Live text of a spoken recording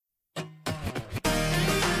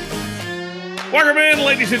Welcome in,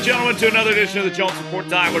 ladies and gentlemen, to another edition of the Jones Report.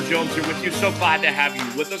 Tyler Jones here with you. So glad to have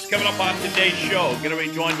you with us. Coming up on today's show, going to be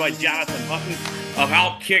joined by Jonathan Hutton of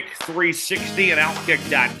OutKick 360 and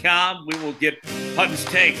OutKick.com. We will get Hutton's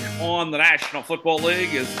take on the National Football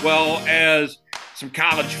League as well as some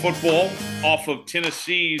college football off of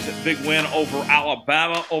Tennessee's big win over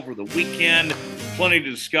Alabama over the weekend. Plenty to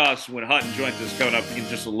discuss when Hutton joins us coming up in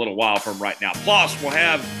just a little while from right now. Plus, we'll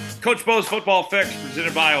have Coach Bo's Football Fix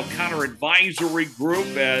presented by O'Connor Advisory Group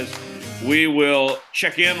as we will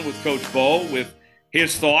check in with Coach Bo with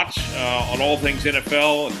his thoughts on all things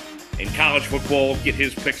NFL and college football, get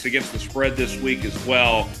his picks against the spread this week as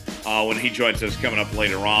well when he joins us coming up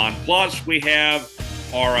later on. Plus, we have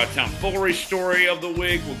our tomfoolery story of the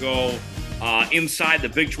week. We'll go inside the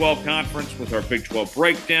Big 12 conference with our Big 12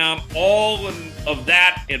 breakdown. All of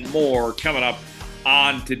that and more coming up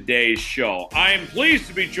on today's show. I am pleased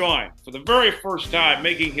to be joined for the very first time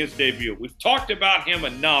making his debut. We've talked about him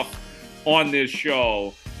enough on this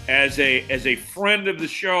show as a friend of the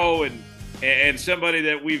show and somebody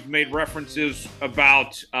that we've made references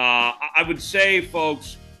about. I would say,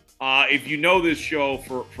 folks, if you know this show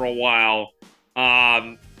for a while,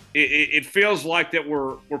 it feels like that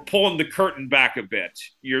we're pulling the curtain back a bit.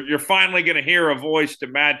 You're finally going to hear a voice to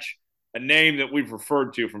match a name that we've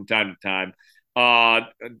referred to from time to time.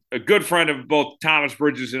 A good friend of both Thomas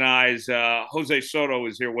Bridges and I's, Jose Soto,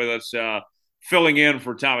 is here with us, filling in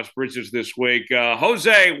for Thomas Bridges this week.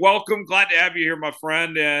 Jose, welcome. Glad to have you here, my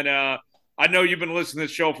friend. And I know you've been listening to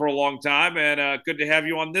this show for a long time, and good to have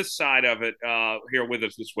you on this side of it here with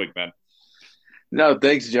us this week, man. No,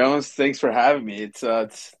 thanks, Jones. Thanks for having me. It's the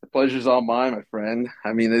pleasure's all mine, my friend.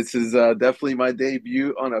 I mean, this is definitely my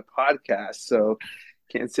debut on a podcast, so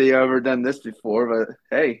can't say I've ever done this before. But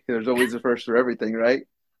hey, there's always a first for everything, right?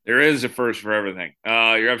 There is a first for everything.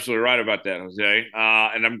 You're absolutely right about that, Jose.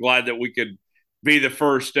 And I'm glad that we could be the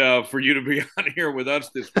first for you to be on here with us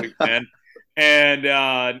this week, man.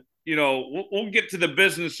 And we'll get to the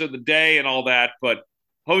business of the day and all that, but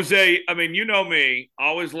Jose, I mean, you know me. I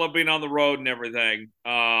always love being on the road and everything.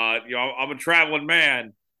 I'm a traveling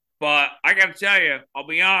man, but I got to tell you, I'll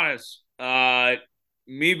be honest.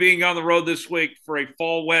 Me being on the road this week for a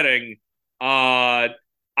fall wedding, I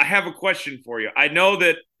have a question for you. I know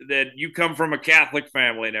that you come from a Catholic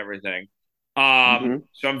family and everything. Mm-hmm.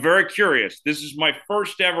 So I'm very curious. This is my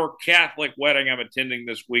first ever Catholic wedding I'm attending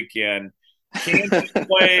this weekend. Kansas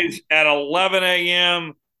plays at 11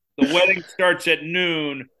 a.m. The wedding starts at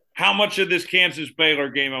noon. How much of this Kansas-Baylor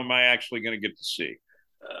game am I actually going to get to see?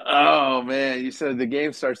 Oh man, you said the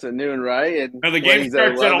game starts at noon, right? And Now, the game wedding's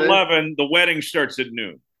at starts at 11. 11. The wedding starts at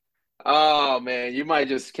noon. Oh man, you might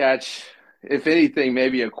just catch, if anything,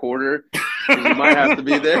 maybe a quarter. You might have to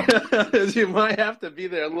be there. You might have to be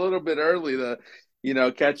there a little bit early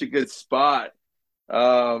to, catch a good spot.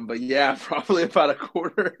 But yeah, probably about a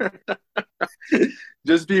quarter.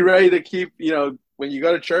 Just be ready to keep, when you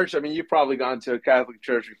go to church. I mean, you've probably gone to a Catholic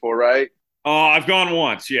church before, right? I've gone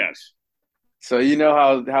once, yes. So you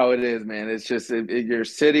know how it is, man. It's just you're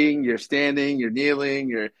sitting, you're standing, you're kneeling,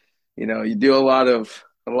 you do a lot of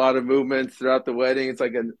movements throughout the wedding. It's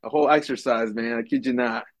like a whole exercise, man. I kid you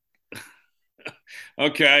not.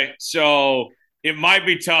 Okay, so it might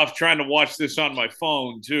be tough trying to watch this on my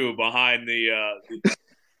phone too, behind a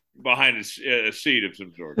seat of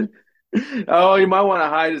some sort. Oh, you might want to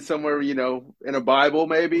hide it somewhere, in a Bible,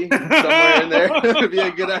 maybe somewhere in there. Would be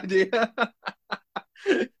a good idea.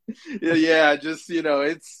 Yeah, just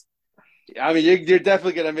it's. I mean, you're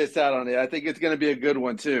definitely gonna miss out on it. I think it's gonna be a good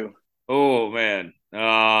one too. Oh man,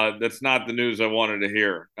 that's not the news I wanted to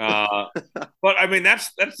hear. But I mean,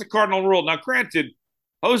 that's the cardinal rule. Now, granted,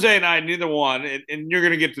 Jose and I, neither one, and you're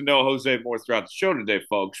going to get to know Jose more throughout the show today,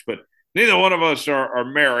 folks. But neither one of us are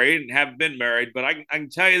married and haven't been married. But I can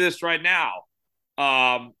tell you this right now: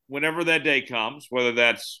 whenever that day comes, whether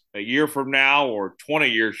that's a year from now or 20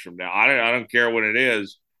 years from now, I don't care what it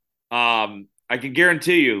is. I can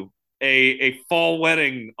guarantee you, a fall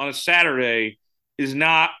wedding on a Saturday is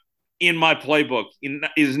not in my playbook,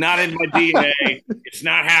 is not in my DNA. It's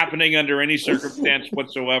not happening under any circumstance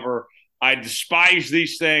whatsoever. I despise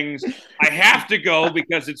these things. I have to go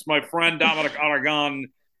because it's my friend Dominic Aragon,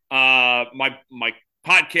 my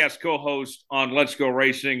podcast co-host on Let's Go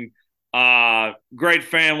Racing. Great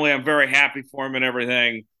family. I'm very happy for him and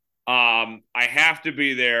everything. I have to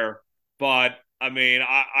be there, but I mean,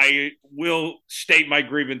 I will state my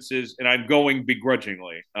grievances, and I'm going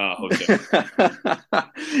begrudgingly, Jose.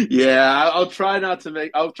 Yeah, I'll try not to make.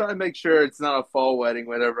 I'll try to make sure it's not a fall wedding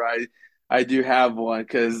whenever I do have one,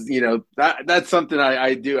 because that's something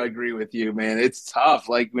I do agree with you, man. It's tough.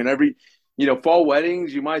 Like whenever fall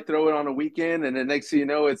weddings, you might throw it on a weekend, and the next thing you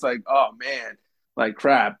know, it's like, oh man, like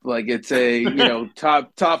crap, like it's a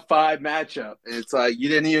top five matchup. And it's like you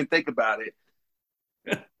didn't even think about it.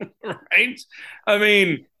 Right? I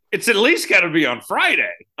mean, it's at least got to be on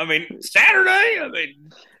Friday. I mean, Saturday. I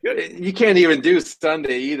mean, good. You can't even do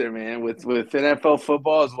Sunday either, man. With NFL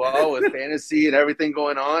football as well, with fantasy and everything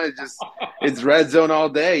going on, it's red zone all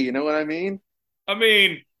day. You know what I mean? I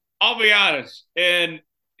mean, I'll be honest, and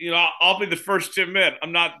I'll be the first to admit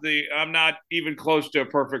I'm not even close to a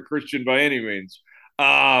perfect Christian by any means.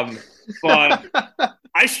 But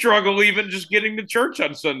I struggle even just getting to church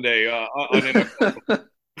on Sunday. On NFL.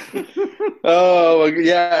 Oh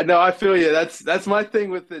yeah, no, I feel you. That's my thing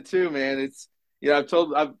with it too, man. It's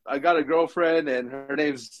I got a girlfriend and her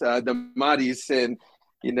name's Damaris, and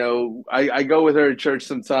I go with her to church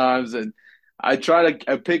sometimes, and I try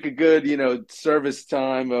to pick a good service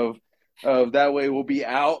time of that way we'll be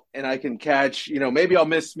out and I can catch maybe I'll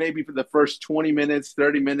miss maybe for the first 20 minutes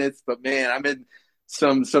 30 minutes, but man, I'm in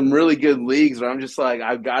some really good leagues where I'm just like,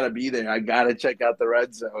 I've got to be there. I got to check out the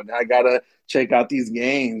red zone. I got to check out these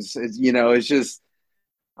games. It's just,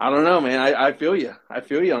 I don't know, man. I feel you. I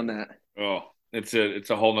feel you on that. Oh, it's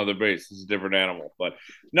a whole nother base. It's a different animal, but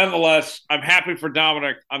nonetheless, I'm happy for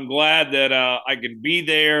Dominic. I'm glad that I can be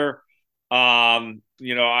there.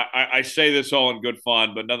 I say this all in good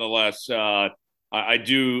fun, but nonetheless, I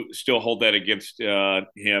do still hold that against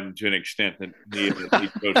him to an extent that he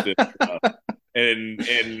posted. And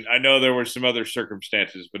I know there were some other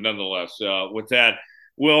circumstances, but nonetheless, with that,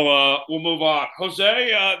 we'll move on.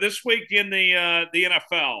 Jose, this week in the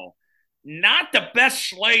NFL, not the best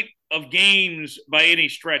slate of games by any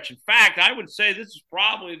stretch. In fact, I would say this is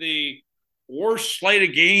probably the worst slate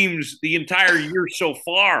of games the entire year so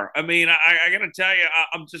far. I mean, I got to tell you,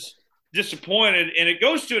 I'm just disappointed, and it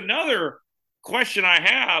goes to another question I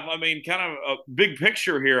have. I mean, kind of a big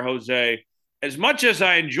picture here, Jose. As much as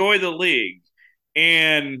I enjoy the league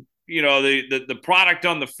and the product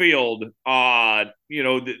on the field, the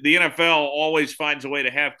NFL always finds a way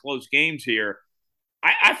to have close games here.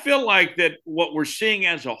 I feel like that what we're seeing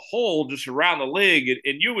as a whole, just around the league,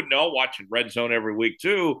 and you would know watching Red Zone every week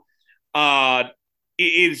too,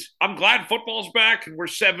 is I'm glad football's back and we're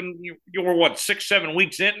what 6-7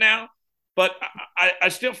 weeks in now, but I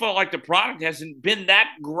still felt like the product hasn't been that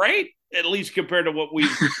great, at least compared to what we've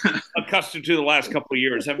accustomed to the last couple of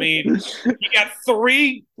years. I mean, you got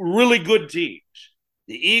three really good teams: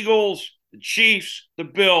 the Eagles, the Chiefs, the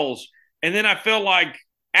Bills, and then I feel like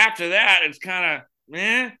after that it's kind of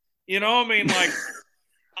I mean, like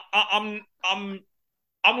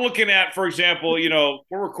I'm looking at, for example,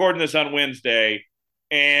 we're recording this on Wednesday,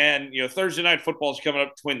 and Thursday night football is coming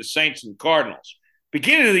up between the Saints and the Cardinals.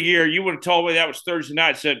 Beginning of the year, you would have told me that was Thursday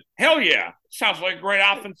night. I said, hell yeah, sounds like a great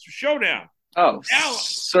offensive showdown. Oh, now,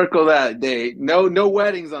 circle that day. No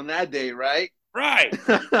weddings on that day, right? Right.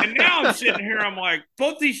 And now I'm sitting here, I'm like,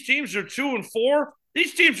 both these teams are 2-4.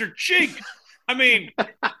 These teams are cheap. I mean,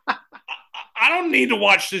 I don't need to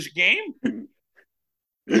watch this game.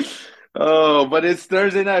 Oh, but it's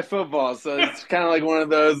Thursday night football, so it's kind of like one of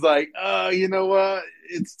those, like, oh, you know what?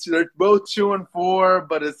 They're both 2-4,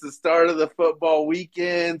 but it's the start of the football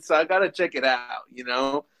weekend, so I got to check it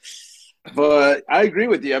out. But I agree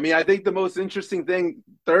with you. I mean, I think the most interesting thing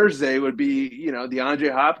Thursday would be,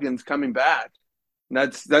 DeAndre Hopkins coming back.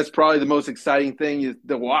 And that's probably the most exciting thing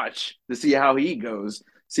to watch, to see how he goes.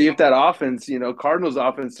 See if that offense, Cardinals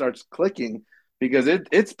offense starts clicking, because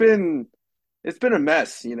it's been a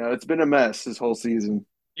mess. It's been a mess this whole season.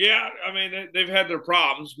 Yeah, I mean, they've had their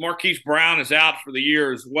problems. Marquise Brown is out for the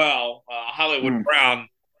year as well, Hollywood Brown.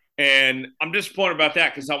 And I'm disappointed about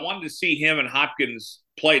that because I wanted to see him and Hopkins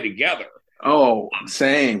play together. Oh,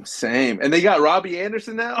 same. And they got Robbie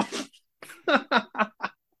Anderson now.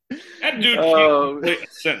 That dude can't complete a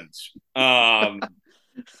sentence.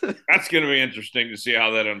 That's going to be interesting to see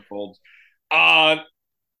how that unfolds. I'll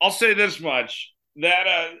say this much: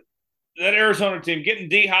 that Arizona team getting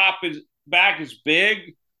D-Hop back is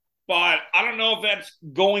big, but I don't know if that's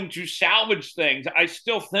going to salvage things. I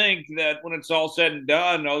still think that when it's all said and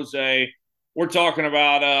done, Jose, we're talking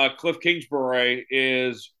about Cliff Kingsbury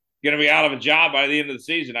is going to be out of a job by the end of the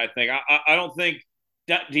season. I think. I don't think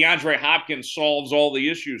DeAndre Hopkins solves all the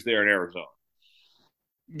issues there in Arizona.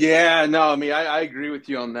 Yeah, no, I mean, I agree with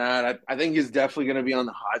you on that. I think he's definitely going to be on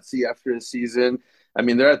the hot seat after the season. I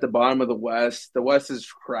mean, they're at the bottom of the West. The West is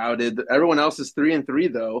crowded. Everyone else is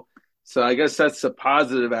 3-3 though. So I guess that's the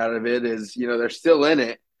positive out of it is, they're still in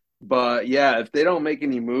it. But yeah, if they don't make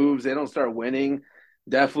any moves, they don't start winning,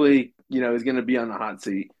 definitely, he's going to be on the hot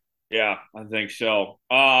seat. Yeah, I think so.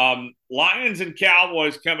 Lions and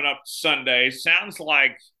Cowboys coming up Sunday. Sounds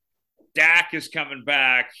like Dak is coming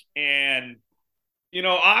back. And,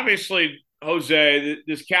 obviously, Jose,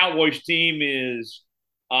 this Cowboys team is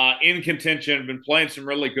in contention, been playing some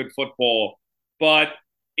really good football. But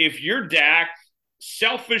if you're Dak,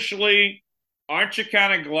 selfishly, aren't you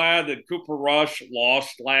kind of glad that Cooper Rush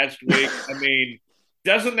lost last week? I mean,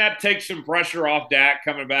 doesn't that take some pressure off Dak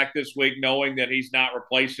coming back this week, knowing that he's not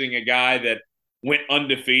replacing a guy that went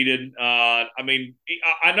undefeated? I mean,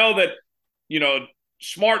 I know that, you know,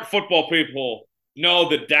 smart football people know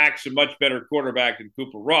that Dak's a much better quarterback than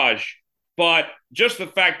Cooper Rush. But just the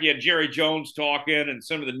fact you had Jerry Jones talking and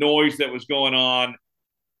some of the noise that was going on,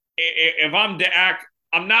 if I'm Dak,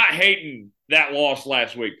 I'm not hating that loss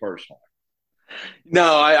last week personally.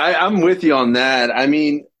 No, I'm with you on that. I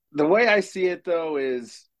mean, the way I see it though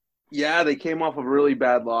is, yeah, they came off a really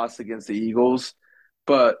bad loss against the Eagles,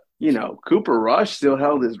 but Cooper Rush still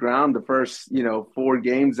held his ground the first, four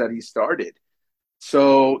games that he started.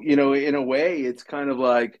 So, in a way, it's kind of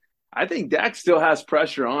like I think Dak still has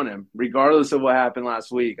pressure on him, regardless of what happened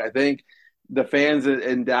last week. I think the fans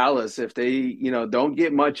in Dallas, if they, don't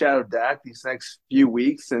get much out of Dak these next few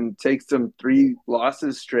weeks and takes them three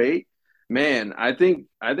losses straight, man, I think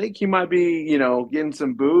he might be, getting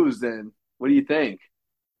some boos then. What do you think?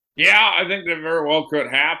 Yeah, I think that very well could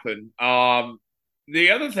happen.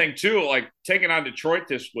 The other thing too, like taking on Detroit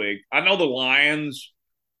this week, I know the Lions.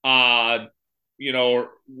 Uh,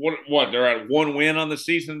 what they're at one win on the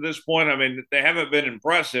season at this point. I mean, they haven't been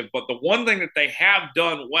impressive, but the one thing that they have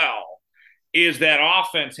done well is that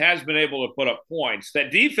offense has been able to put up points. That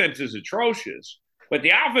defense is atrocious, but the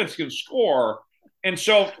offense can score. And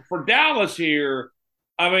so for Dallas here,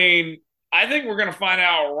 I mean, I think we're going to find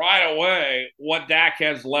out right away what Dak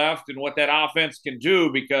has left and what that offense can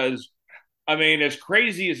do because, I mean, as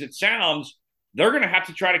crazy as it sounds, they're going to have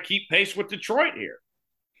to try to keep pace with Detroit here.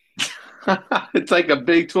 It's like a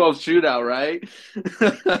Big 12 shootout, right?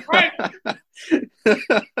 Right.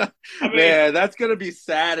 I mean, Man, that's going to be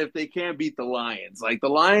sad if they can't beat the Lions. Like the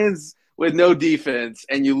Lions with no defense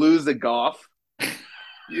and you lose the golf.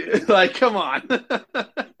 Like, come on.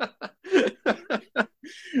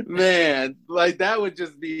 Man, like that would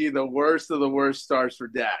just be the worst of the worst starts for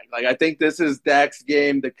Dak. Like, I think this is Dak's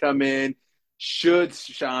game to come in, should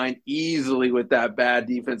shine easily with that bad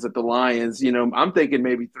defense at the Lions. I'm thinking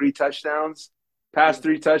maybe three touchdowns, pass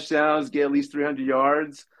three touchdowns, get at least 300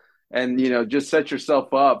 yards, and, just set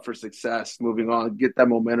yourself up for success moving on, get that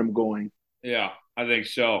momentum going. yeah, I think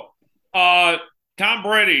so. Tom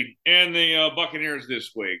Brady and the Buccaneers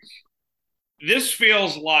this week. This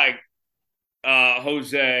feels like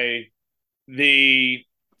Jose, the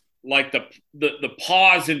like the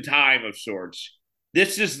pause in time of sorts.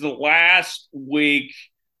 This is the last week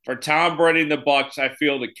for Tom Brady and the Bucs. I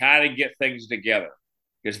feel to kind of get things together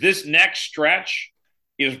because this next stretch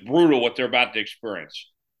is brutal. What they're about to experience.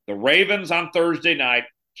 The Ravens on Thursday night,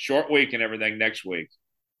 short week and everything next week.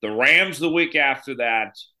 The Rams the week after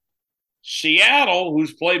that. Seattle,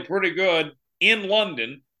 who's played pretty good in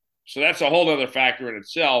London, so that's a whole other factor in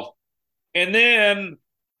itself. And then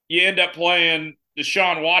you end up playing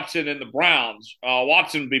Deshaun Watson and the Browns.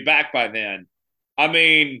 Watson will be back by then. I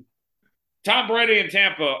mean, Tom Brady and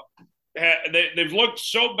Tampa, they've looked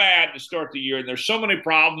so bad to start the year, and there's so many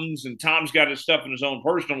problems, and Tom's got his stuff in his own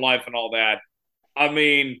personal life and all that. I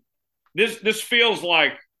mean, this feels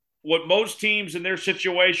like what most teams in their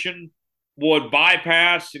situation would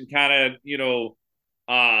bypass and kind of,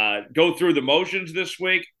 go through the motions this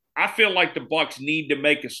week. I feel like the Bucs need to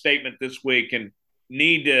make a statement this week and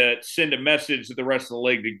need to send a message to the rest of the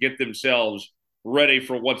league to get themselves ready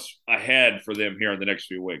for what's ahead for them here in the next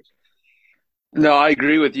few weeks. No, I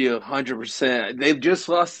agree with you 100%. They've just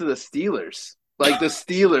lost to the Steelers. Like the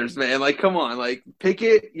Steelers, man. Like, come on. Like, pick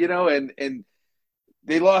it, and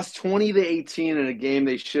they lost 20-18 in a game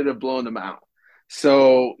they should have blown them out.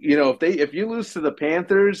 So, if you lose to the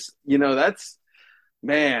Panthers, that's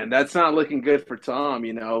not looking good for Tom,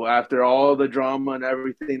 after all the drama and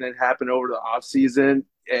everything that happened over the offseason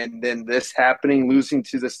and then this happening, losing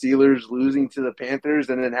to the Steelers, losing to the Panthers,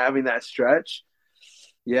 and then having that stretch.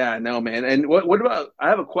 Yeah, no, man. And what about I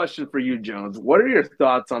have a question for you, Jones. What are your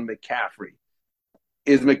thoughts on McCaffrey?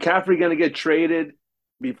 Is McCaffrey going to get traded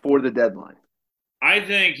before the deadline? I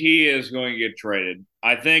think he is going to get traded.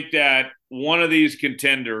 I think that one of these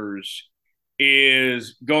contenders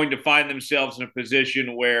is going to find themselves in a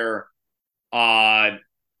position where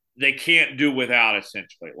they can't do without,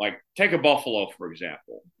 essentially. Like, take a Buffalo, for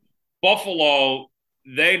example. Buffalo,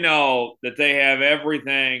 they know that they have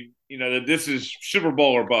everything, that this is Super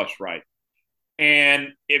Bowl or bust, right? And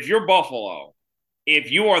if you're Buffalo,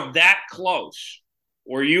 if you are that close,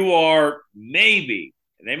 or you are maybe,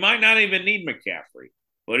 and they might not even need McCaffrey,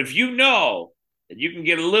 but if you know that you can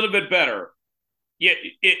get a little bit better,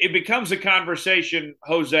 it becomes a conversation,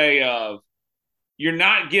 Jose, of you're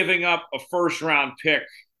not giving up a first round pick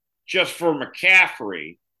just for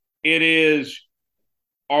McCaffrey. It is,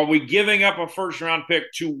 are we giving up a first round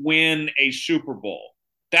pick to win a Super Bowl?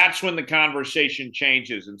 That's when the conversation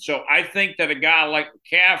changes. And so I think that a guy like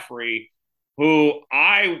McCaffrey, who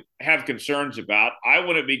I have concerns about, I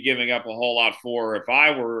wouldn't be giving up a whole lot for if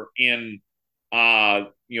I were in a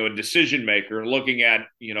decision maker looking at,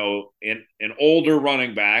 an older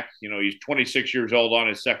running back. He's 26 years old on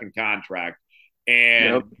his second contract,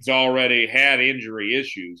 and he's already had injury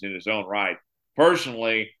issues in his own right.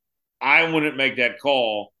 Personally, I wouldn't make that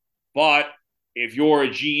call. But if you're a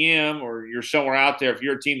GM or you're somewhere out there, if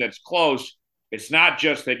you're a team that's close, it's not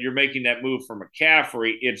just that you're making that move for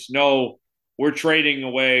McCaffrey. It's no, we're trading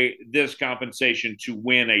away this compensation to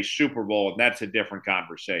win a Super Bowl, and that's a different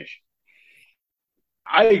conversation.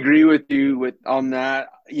 I agree with you on that.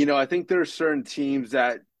 I think there are certain teams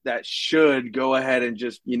that should go ahead and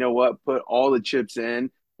just, put all the chips in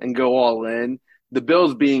and go all in. The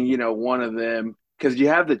Bills being, one of them, because you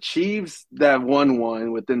have the Chiefs that have won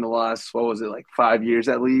one within the last, 5 years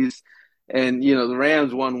at least. And, the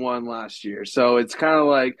Rams won one last year. So it's kind of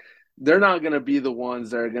like they're not going to be the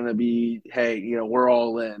ones that are going to be, hey, we're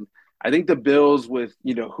all in. I think the Bills with,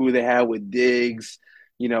 who they have with Diggs,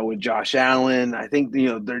 with Josh Allen, I think,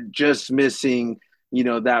 they're just missing,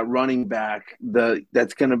 that running back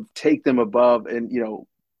that's going to take them above and,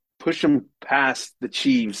 push them past the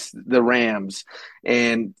Chiefs, the Rams.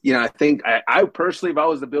 And, I think I personally, if I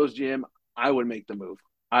was the Bills GM, I would make the move.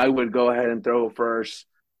 I would go ahead and throw first,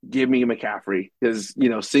 give me McCaffrey because,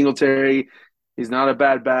 Singletary, he's not a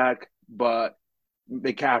bad back, but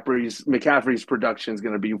McCaffrey's production is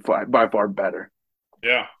going to be by far better.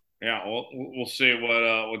 Yeah. Yeah, well, we'll see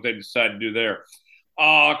what they decide to do there.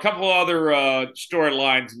 A couple of other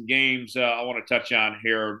storylines and games I want to touch on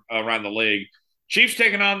here around the league. Chiefs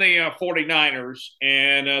taking on the 49ers,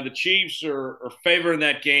 and the Chiefs are favoring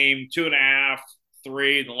that game 2.5,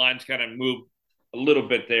 3. The line's kind of moved a little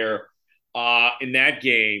bit there in that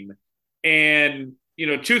game. And,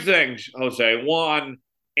 two things, Jose. One,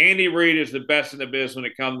 Andy Reid is the best in the biz when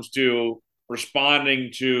it comes to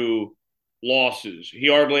responding to losses. He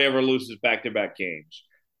hardly ever loses back-to-back games.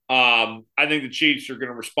 I think the Chiefs are going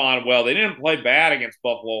to respond well. They didn't play bad against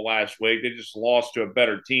Buffalo last week. They just lost to a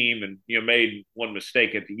better team and made one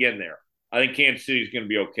mistake at the end there. I think Kansas City is going to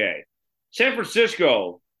be okay. San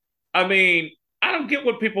Francisco, I don't get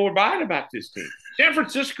what people are buying about this team. San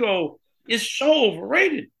Francisco is so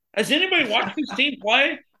overrated. Has anybody watched this team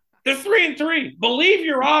play? They're 3-3. Believe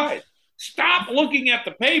your eyes. Stop looking at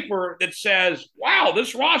the paper that says, wow,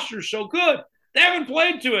 this roster is so good. They haven't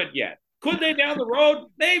played to it yet. Could they down the road?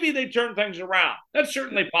 Maybe they turn things around. That's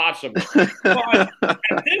certainly possible. But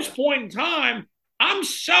at this point in time, I'm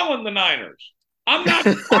selling the Niners. I'm not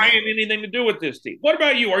buying anything to do with this team. What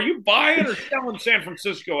about you? Are you buying or selling San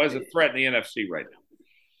Francisco as a threat in the NFC right now?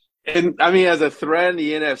 And as a threat in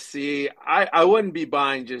the NFC, I wouldn't be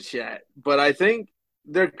buying just yet. But I think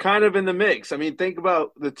they're kind of in the mix. Think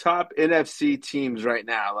about the top NFC teams right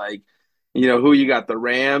now. Like, who you got? The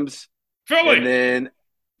Rams. Philly. And then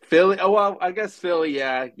Philly. Oh, well, I guess Philly.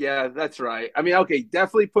 Yeah, that's right. Okay,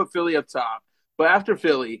 definitely put Philly up top. But after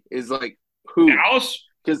Philly is like who? Dallas?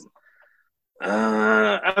 Because,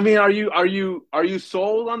 are you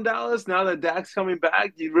sold on Dallas now that Dak's coming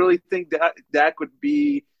back? Do you really think that Dak would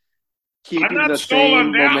be keeping the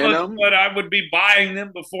same momentum? But I would be buying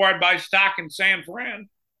them before I buy stock in San Fran.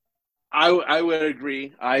 I would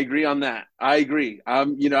agree. I agree on that. I agree.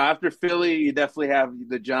 After Philly, you definitely have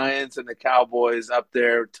the Giants and the Cowboys up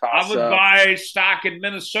there. I would buy stock in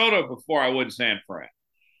Minnesota before I would San Fran.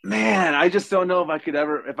 Man, I just don't know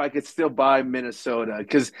if I could still buy Minnesota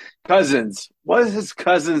because Cousins. What has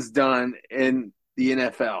Cousins done in the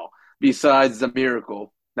NFL besides the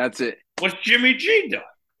miracle? That's it. What's Jimmy G done?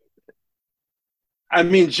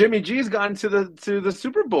 Jimmy G's gotten to the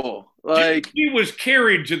Super Bowl. Like he was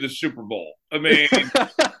carried to the Super Bowl. You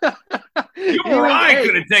or I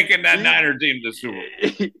could have taken that Niner team to the Super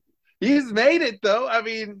Bowl. He's made it though.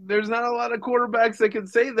 There's not a lot of quarterbacks that can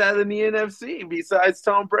say that in the NFC besides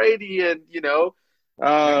Tom Brady and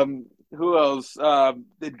who else?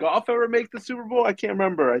 Did Goff ever make the Super Bowl? I can't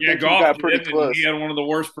remember. I think Goff he got pretty close. He had one of the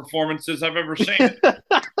worst performances I've ever seen.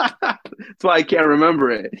 That's why I can't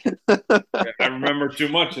remember it. I remember too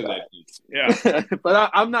much of that. Yeah.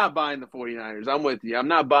 But I'm not buying the 49ers. I'm with you. I'm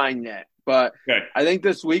not buying that. But I think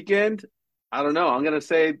this weekend, I don't know. I'm going to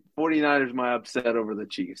say 49ers might upset over the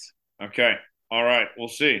Chiefs. Okay. All right. We'll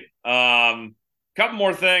see. Couple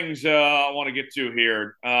more things I want to get to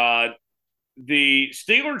here. The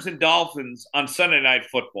Steelers and Dolphins on Sunday Night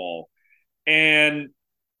Football. And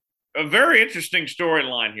a very interesting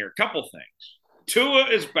storyline here. A couple things. Tua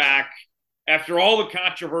is back after all the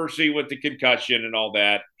controversy with the concussion and all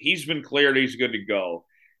that. He's been cleared. He's good to go.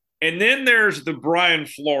 And then there's the Brian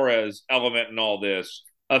Flores element in all this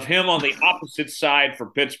of him on the opposite side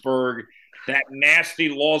for Pittsburgh, that nasty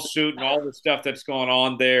lawsuit and all the stuff that's going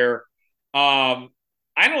on there. I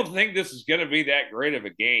don't think this is going to be that great of a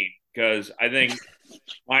game because I think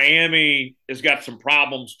Miami has got some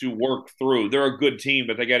problems to work through. They're a good team,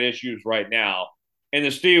 but they got issues right now. And the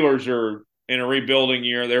Steelers are in a rebuilding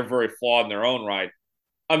year. They're very flawed in their own right.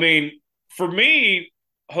 I mean, for me,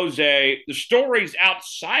 Jose, the stories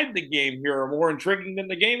outside the game here are more intriguing than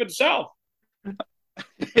the game itself.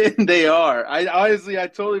 They are. I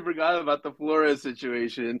totally forgot about the Flores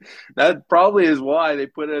situation. That probably is why they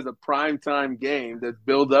put it as a primetime game to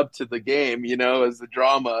build up to the game, as the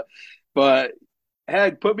drama. But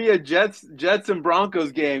heck, put me a Jets and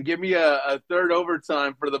Broncos game. Give me a third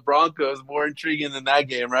overtime for the Broncos. More intriguing than that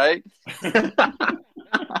game, right? That's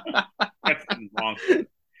wrong.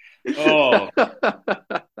 Oh,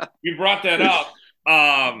 you brought that up.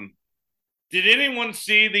 Did anyone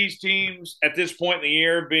see these teams at this point in the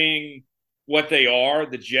year being what they are?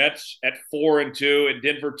 The Jets at 4-2 and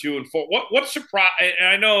Denver 2-4. What surprise? And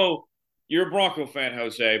I know you're a Bronco fan,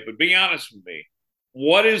 Jose, but be honest with me.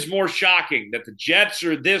 What is more shocking, that the Jets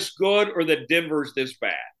are this good or that Denver's this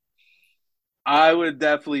bad? I would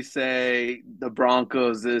definitely say the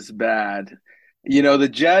Broncos this bad. The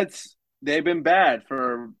Jets, they've been bad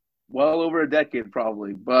for well over a decade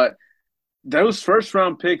probably, but those first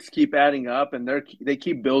round picks keep adding up and they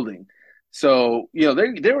keep building. So,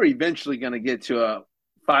 they were eventually going to get to a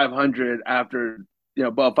 500 after,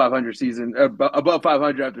 above 500 season, above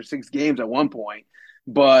 500 after 6 games at one point.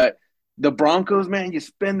 But the Broncos, man, you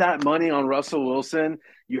spend that money on Russell Wilson.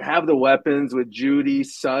 You have the weapons with Judy,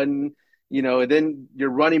 Sutton, and then your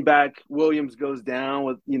running back Williams goes down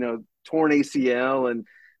with, torn ACL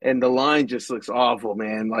and the line just looks awful,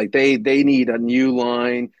 man. Like they need a new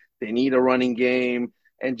line. They need a running game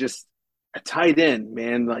and just a tight end,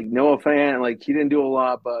 man. Like Noah Fant, like he didn't do a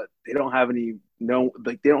lot, but they don't have any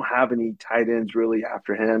they don't have any tight ends really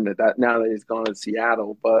after him that now that he's gone to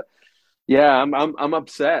Seattle. But yeah, I'm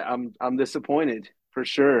upset. I'm disappointed for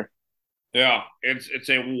sure. Yeah, it's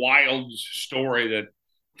a wild story that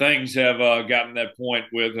things have gotten that point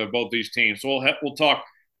with both these teams. So we'll talk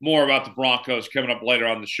more about the Broncos coming up later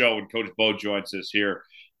on the show when Coach Bo joins us here.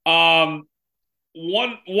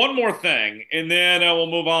 One more thing, and then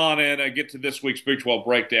we'll move on and get to this week's Big 12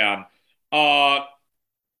 breakdown. Jose,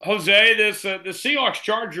 this the Seahawks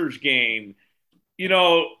Chargers game.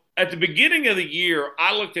 At the beginning of the year,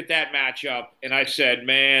 I looked at that matchup and I said,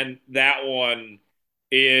 "Man, that one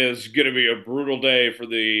is going to be a brutal day for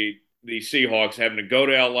the Seahawks, having to go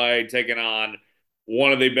to LA, taking on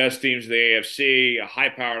one of the best teams in the AFC, a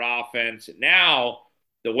high-powered offense. Now,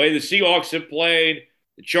 the way the Seahawks have played,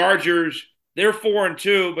 the Chargers." They're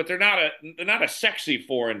 4-2, but they're not a sexy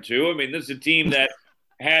 4-2. I mean, this is a team that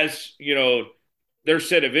has, their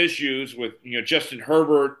set of issues with, Justin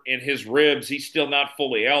Herbert and his ribs. He's still not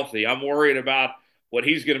fully healthy. I'm worried about what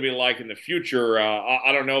he's going to be like in the future.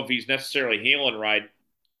 I don't know if he's necessarily healing right,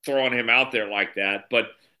 throwing him out there like that. But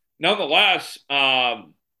nonetheless, I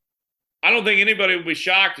don't think anybody would be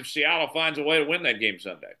shocked if Seattle finds a way to win that game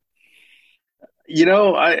Sunday.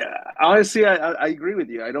 I honestly, I agree with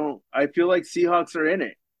you. I feel like Seahawks are in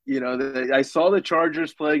it. I saw the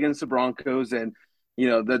Chargers play against the Broncos and,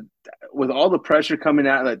 with all the pressure coming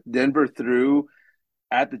out that Denver threw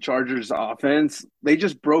at the Chargers offense, they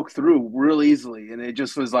just broke through real easily. And it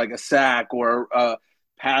just was like a sack or a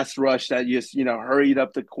pass rush that just, hurried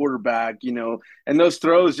up the quarterback, and those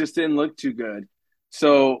throws just didn't look too good.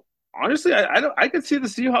 So honestly, I could see the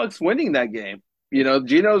Seahawks winning that game.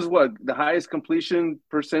 Geno's the highest completion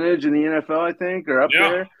percentage in the NFL, I think, or up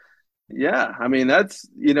there. Yeah, I mean that's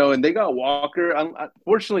and they got Walker.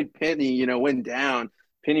 Unfortunately, Penny, went down.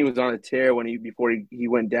 Penny was on a tear before he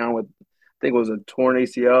went down with, I think it was a torn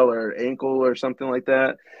ACL or ankle or something like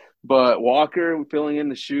that. But Walker filling in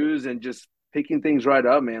the shoes and just picking things right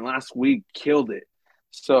up, man. Last week killed it.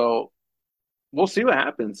 So we'll see what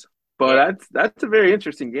happens. But that's a very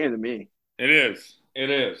interesting game to me. It is. It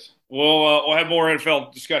is. We'll have more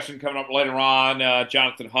NFL discussion coming up later on.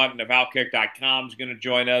 Jonathan Hutton of OutKick.com is going to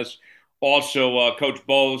join us. Also, Coach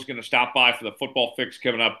Bo is going to stop by for the football fix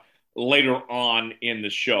coming up later on in the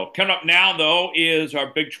show. Coming up now, though, is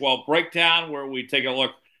our Big 12 breakdown, where we take a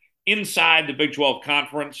look inside the Big 12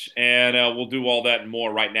 conference, and we'll do all that and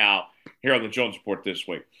more right now here on the Jones Report this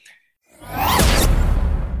week.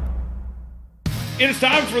 It is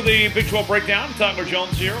time for the Big 12 breakdown. Tyler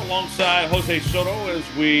Jones here alongside Jose Soto as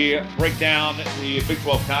we break down the Big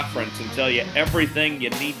 12 conference and tell you everything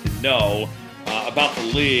you need to know about the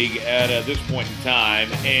league at this point in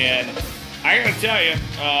time. And I got to tell you,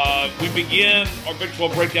 we begin our Big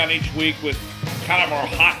 12 breakdown each week with kind of our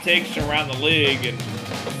hot takes around the league. And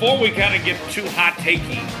before we kind of get too hot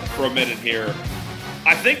takey for a minute here,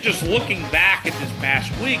 I think just looking back at this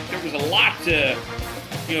past week, there was a lot to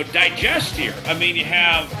digest here. I mean, you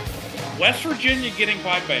have West Virginia getting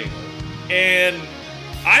by Baylor, and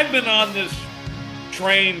I've been on this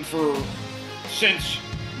train since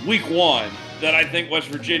week one that I think West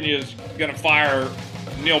Virginia is going to fire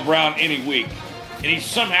Neil Brown any week, and he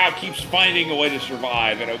somehow keeps finding a way to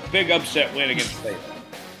survive, and a big upset win against Baylor.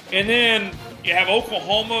 And then you have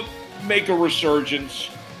Oklahoma make a resurgence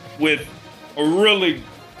with a really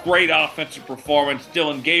great offensive performance.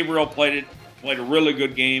 Dylan Gabriel played a really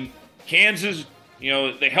good game. Kansas,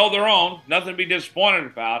 they held their own. Nothing to be disappointed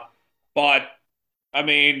about. But, I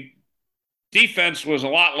mean, defense was a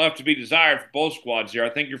lot left to be desired for both squads here.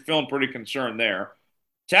 I think you're feeling pretty concerned there.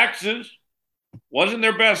 Texas wasn't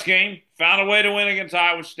their best game. Found a way to win against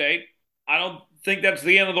Iowa State. I don't think that's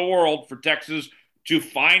the end of the world for Texas to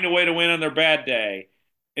find a way to win on their bad day.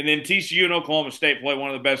 And then TCU and Oklahoma State play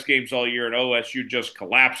one of the best games all year, and OSU just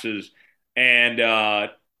collapses. And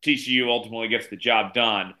TCU ultimately gets the job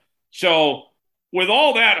done. So with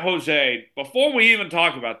all that, Jose, before we even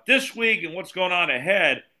talk about this week and what's going on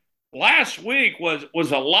ahead, last week was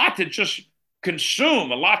a lot to just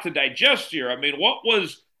consume, a lot to digest here. I mean, what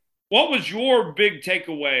was your big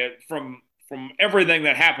takeaway from everything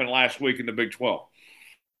that happened last week in the Big 12?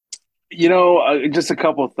 Just a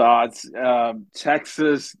couple of thoughts.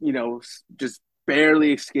 Texas, just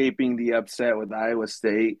barely escaping the upset with Iowa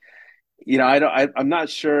State. I'm not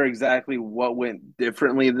sure exactly what went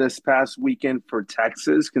differently this past weekend for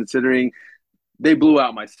Texas, considering they blew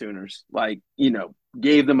out my Sooners.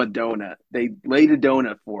 Gave them a donut. They laid a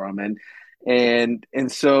donut for them,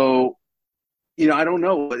 and so, I don't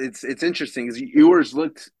know. It's interesting because yours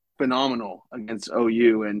looked phenomenal against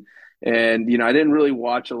OU, and I didn't really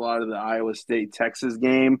watch a lot of the Iowa State Texas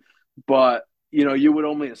game, but you would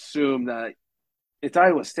only assume that it's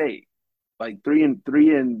Iowa State. Like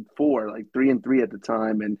 3-4, like 3-3 at the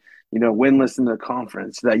time, and winless in the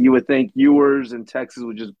conference. That you would think yours and Texas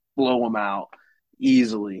would just blow them out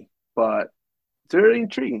easily, but it's very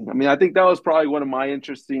intriguing. I mean, I think that was probably one of my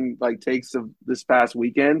interesting takes of this past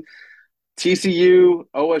weekend. TCU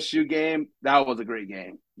OSU game, that was a great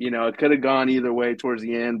game. It could have gone either way towards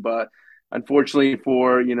the end, but unfortunately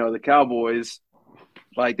for the Cowboys,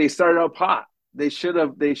 they started up hot. They should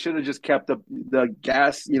have just kept the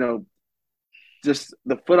gas, just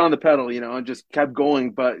the foot on the pedal, and just kept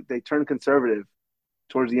going. But they turned conservative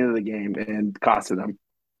towards the end of the game and costed them.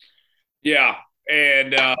 Yeah.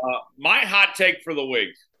 And my hot take for the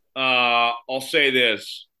week, I'll say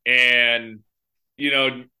this, and,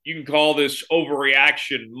 you can call this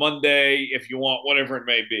overreaction Monday if you want, whatever it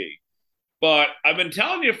may be. But I've been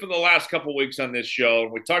telling you for the last couple of weeks on this show,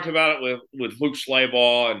 and we talked about it with Luke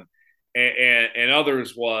Slabaugh and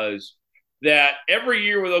others, was that every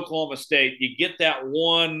year with Oklahoma State, you get that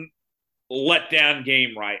one letdown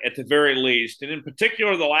game right at the very least. And in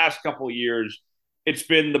particular, the last couple of years, it's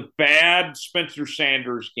been the bad Spencer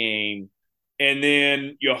Sanders game. And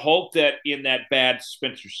then you hope that in that bad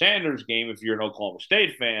Spencer Sanders game, if you're an Oklahoma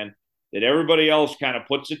State fan, that everybody else kind of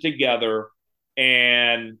puts it together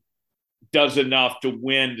and does enough to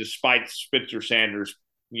win despite Spencer Sanders,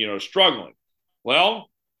 struggling.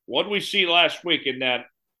 Well, what did we see last week in that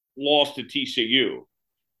loss to TCU?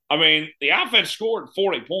 I mean, the offense scored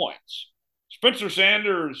 40 points. Spencer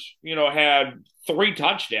Sanders, had 3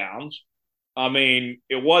 touchdowns. I mean,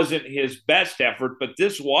 it wasn't his best effort, but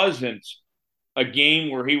this wasn't a game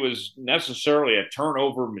where he was necessarily a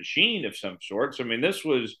turnover machine of some sorts. I mean, this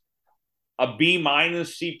was a B-,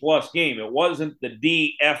 C+ game. It wasn't the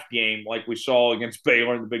D-F game like we saw against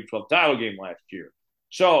Baylor in the Big 12 title game last year.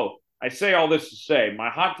 So I say all this to say, my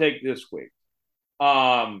hot take this week,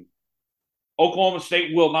 Oklahoma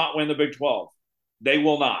State will not win the Big 12. They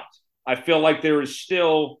will not. I feel like there is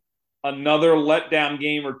still another letdown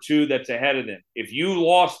game or two that's ahead of them. If you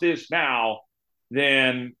lost this now,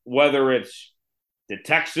 then whether it's to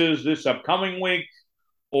Texas this upcoming week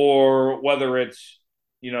or whether it's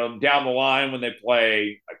down the line when they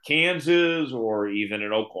play Kansas or even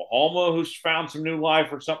in Oklahoma, who's found some new life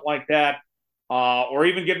or something like that, or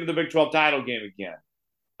even get into the Big 12 title game again.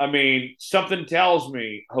 I mean, something tells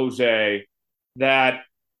me, Jose, that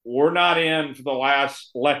we're not in for the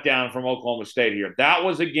last letdown from Oklahoma State here. That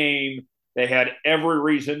was a game they had every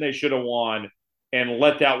reason they should have won and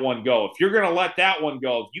let that one go. If you're going to let that one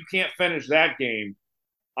go, if you can't finish that game,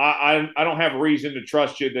 I don't have a reason to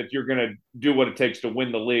trust you that you're going to do what it takes to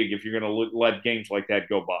win the league if you're going to let games like that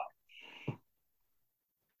go by.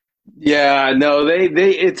 Yeah, no, they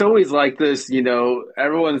it's always like this,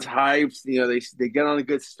 everyone's hyped, they get on a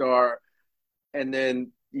good start and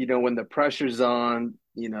then, when the pressure's on,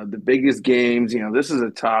 the biggest games, this is a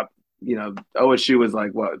top, OSU was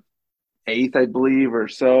like what, eighth, I believe, or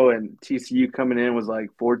so, and TCU coming in was like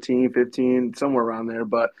 14, 15, somewhere around there.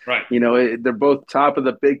 But Right. they're both top of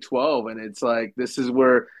the Big 12, and it's like this is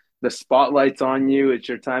where the spotlight's on you. It's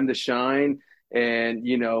your time to shine, and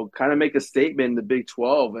kind of make a statement in the Big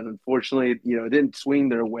 12. And unfortunately, it didn't swing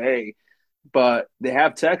their way, but they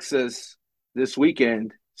have Texas this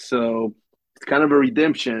weekend, so it's kind of a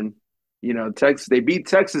redemption. Texas they beat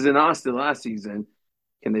Texas in Austin last season.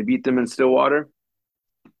 Can they beat them in Stillwater?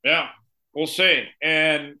 Yeah, we'll see.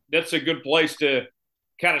 And that's a good place to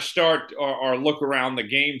kind of start or look around the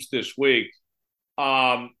games this week.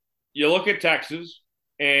 Um, you look at Texas,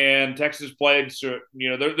 and Texas played, so,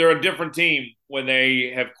 they're a different team when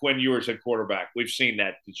they have Quinn Ewers at quarterback. We've seen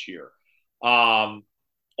that this year. Um,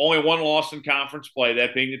 Only one loss in conference play,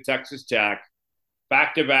 that being to Texas Tech.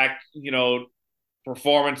 Back-to-back,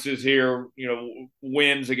 performances here,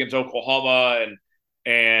 wins against Oklahoma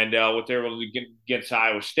and what they're able to get against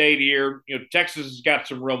Iowa State here. Texas has got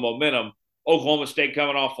some real momentum. Oklahoma State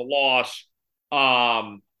coming off a loss.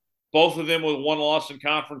 Both of them with one loss in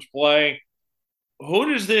conference play.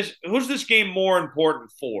 Who's this game more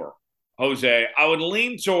important for, Jose? I would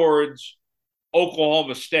lean towards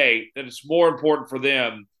Oklahoma State, that it's more important for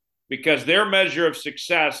them because their measure of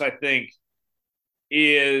success, I think,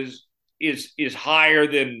 is higher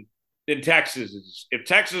than Texas's. If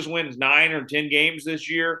Texas wins 9 or 10 games this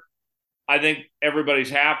year, I think everybody's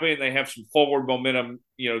happy and they have some forward momentum,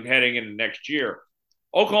 heading into next year.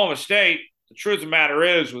 Oklahoma State, the truth of the matter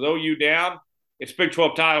is, with OU down, it's Big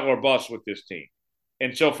 12 title or bust with this team.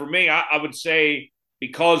 And so for me, I would say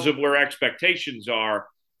because of where expectations are,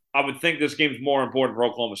 I would think this game's more important for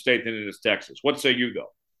Oklahoma State than it is Texas. What say you,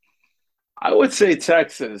 though? I would say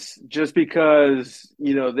Texas, just because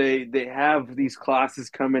they have these classes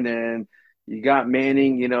coming in. You got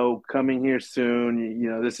Manning, coming here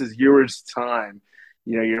soon. This is yours time.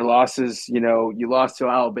 Your losses. You lost to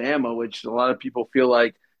Alabama, which a lot of people feel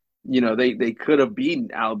like they could have beaten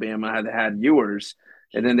Alabama had they had Ewers,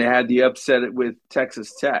 and then they had the upset with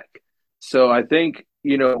Texas Tech. So I think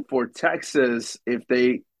for Texas, if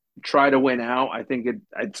they try to win out, I think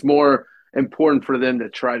it's more important for them to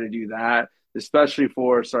try to do that, especially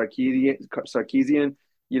for Sarkisian,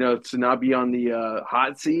 to not be on the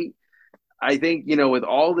hot seat. I think, with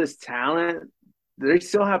all this talent, they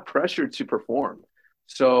still have pressure to perform.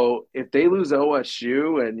 So if they lose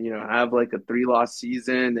OSU and, have like a 3-loss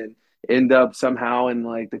season and end up somehow in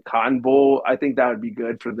like the Cotton Bowl, I think that would be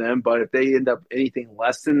good for them. But if they end up anything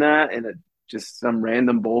less than that in just some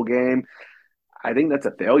random bowl game, I think that's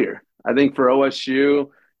a failure. I think for OSU,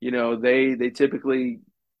 they typically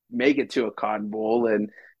make it to a Cotton Bowl, and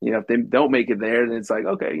if they don't make it there, then it's like,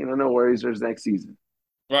 okay, no worries. There's next season.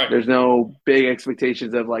 Right. There's no big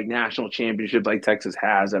expectations of like national championship like Texas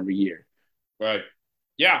has every year. Right.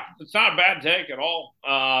 Yeah, it's not a bad take at all.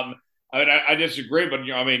 I disagree, but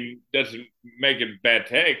doesn't make it a bad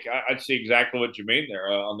take. I see exactly what you mean there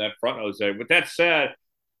on that front, Jose. With that said,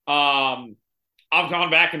 I've gone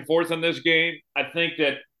back and forth on this game. I think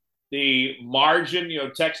that the margin,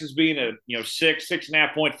 Texas being a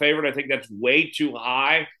 6.5 point favorite, I think that's way too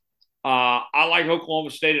high. I like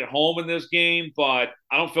Oklahoma State at home in this game, but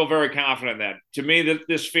I don't feel very confident in that. To me,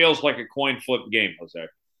 this feels like a coin flip game, Jose.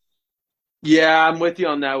 Yeah, I'm with you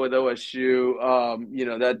on that with OSU.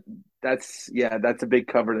 That's a big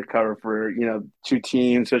cover to cover for two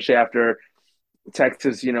teams, especially after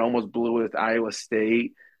Texas, almost blew with Iowa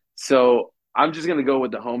State. So I'm just gonna go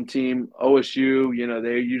with the home team. OSU,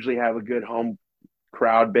 they usually have a good home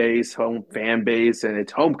crowd base, home fan base, and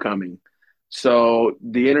it's homecoming. So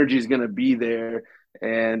the energy is gonna be there.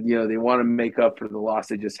 And they want to make up for the loss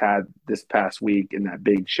they just had this past week in that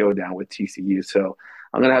big showdown with TCU. So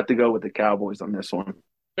I'm gonna have to go with the Cowboys on this one.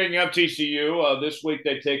 Picking up TCU, this week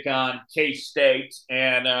they take on K-State,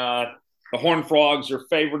 and the Horned Frogs are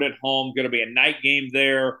favored at home. Going to be a night game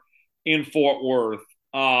there in Fort Worth.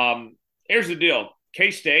 Here's the deal.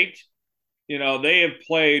 K-State, they have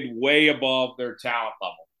played way above their talent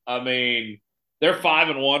level. I mean, they're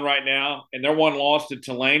 5-1 right now, and their one loss to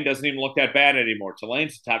Tulane doesn't even look that bad anymore.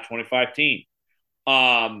 Tulane's a top 25 team.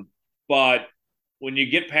 But when you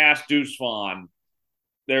get past Deuce Vaughn,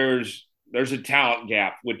 there's a talent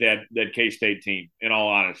gap with that K-State team, in all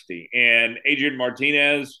honesty. And Adrian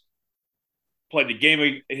Martinez played the game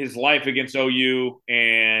of his life against OU,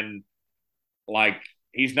 and like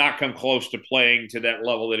he's not come close to playing to that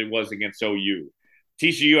level that he was against OU.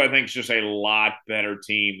 TCU, I think, is just a lot better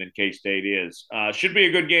team than K-State is. Should be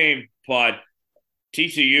a good game, but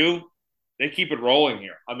TCU, they keep it rolling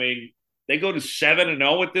here. I mean, they go to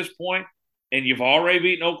 7-0 at this point, and you've already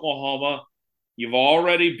beaten Oklahoma. You've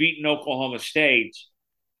already beaten Oklahoma State.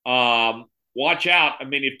 Watch out. I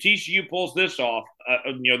mean, if TCU pulls this off,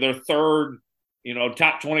 their third,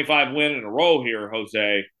 top 25 win in a row here,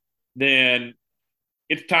 Jose, then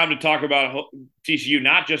it's time to talk about TCU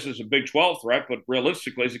not just as a Big 12 threat, but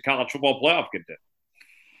realistically as a college football playoff contender.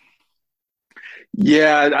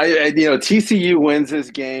 Yeah, TCU wins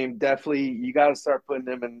this game. Definitely, you got to start putting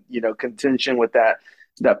them in, contention with that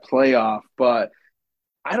playoff. But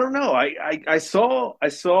I don't know. I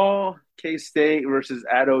saw K-State versus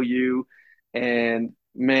at OU, and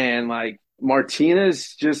man, like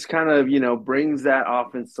Martinez just kind of brings that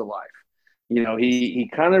offense to life.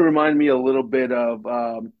 He kind of reminded me a little bit of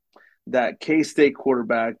that K-State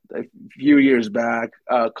quarterback a few years back,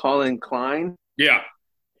 Colin Klein. Yeah.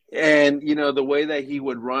 And the way that he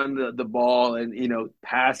would run the ball and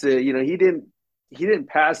pass it, he didn't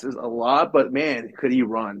pass a lot, but man, could he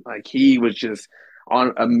run? Like he was just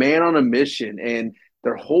on a mission, and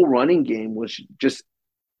their whole running game was just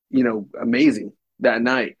amazing that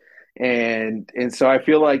night. And so I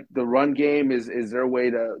feel like the run game is their way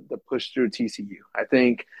to push through TCU. I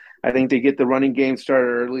think they get the running game started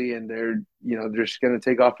early, and they're just going to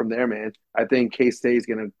take off from there, man. I think K-State is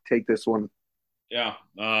going to take this one. Yeah.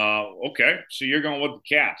 Okay. So you're going with the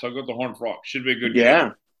Cats. I'll go with the Horned Frogs. Should be a good game.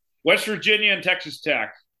 Yeah. West Virginia and Texas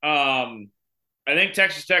Tech. I think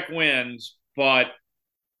Texas Tech wins, but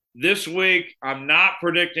this week I'm not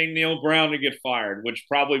predicting Neil Brown to get fired, which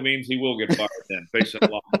probably means he will get fired then, based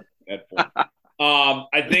on that point.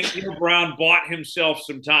 I think Neil Brown bought himself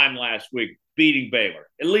some time last week beating Baylor,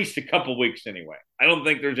 at least a couple weeks anyway. I don't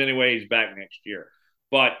think there's any way he's back next year.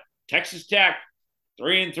 But Texas Tech,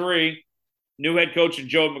 3-3. New head coach and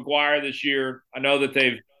Joe McGuire this year. I know that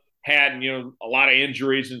they've had a lot of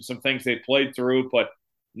injuries and some things they've played through, but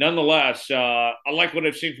nonetheless, I like what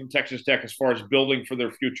I've seen from Texas Tech as far as building for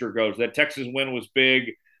their future goes. That Texas win was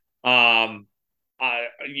big. You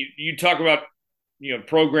talk about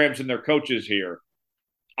programs and their coaches here.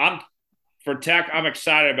 For Tech, I'm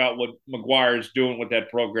excited about what McGuire is doing with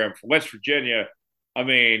that program. For West Virginia, I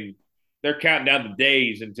mean, they're counting down the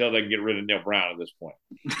days until they can get rid of Neil Brown at this point.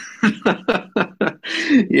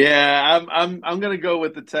 Yeah, I'm gonna go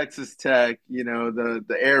with the Texas Tech.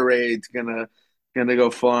 The air raid's gonna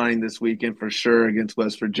go flying this weekend for sure against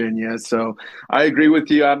West Virginia. So I agree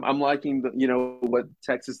with you. I'm liking what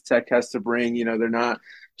Texas Tech has to bring. They're not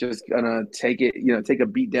just gonna take a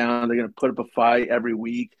beat down. They're gonna put up a fight every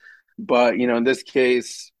week. But in this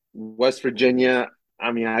case, West Virginia.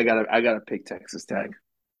 I mean, I gotta pick Texas Tech.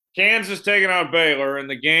 Kansas taking on Baylor in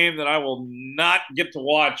the game that I will not get to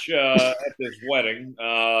watch at this wedding.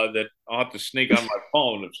 That I'll have to sneak on my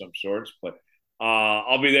phone of some sorts, but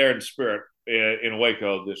I'll be there in spirit in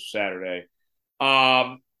Waco this Saturday.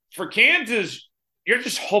 For Kansas, you're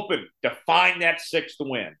just hoping to find that sixth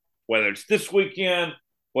win, whether it's this weekend,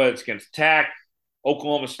 whether it's against Tech,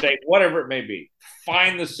 Oklahoma State, whatever it may be.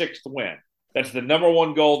 Find the sixth win. That's the number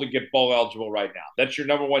one goal to get bowl eligible right now. That's your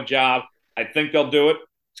number one job. I think they'll do it.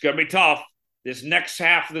 It's going to be tough. This next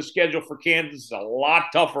half of the schedule for Kansas is a lot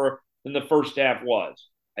tougher than the first half was.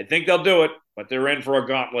 I think they'll do it, but they're in for a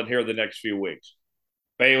gauntlet here the next few weeks.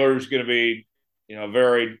 Baylor's going to be, a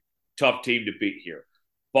very tough team to beat here.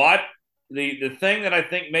 But the thing that I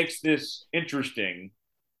think makes this interesting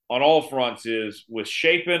on all fronts is with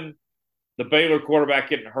Shapen, the Baylor quarterback,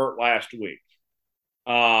 getting hurt last week.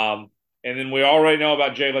 And then we already know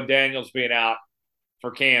about Jalen Daniels being out for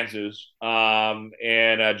Kansas,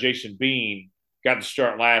 and Jason Bean got the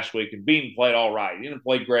start last week, and Bean played all right. He didn't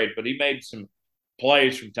play great, but he made some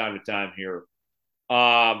plays from time to time here.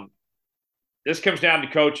 This comes down to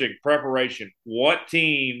coaching, preparation. What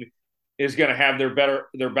team is going to have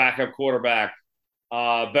their backup quarterback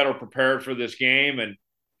better prepared for this game? And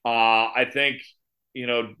I think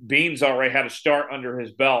Bean's already had a start under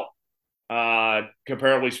his belt,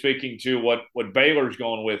 comparably speaking to what Baylor's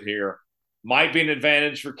going with here. Might be an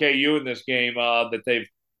advantage for KU in this game that they've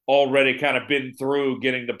already kind of been through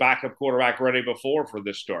getting the backup quarterback ready before for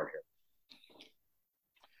this start here.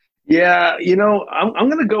 Yeah, I'm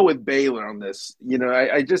going to go with Baylor on this.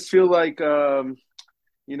 I just feel like,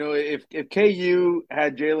 if KU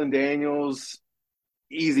had Jalen Daniels,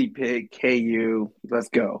 easy pick, KU, let's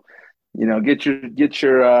go. Get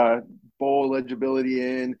your bowl eligibility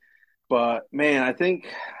in. But man,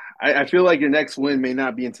 I feel like your next win may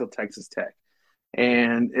not be until Texas Tech.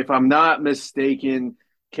 And if I'm not mistaken,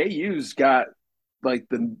 KU's got like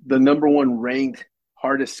the number one ranked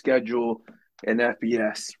hardest schedule in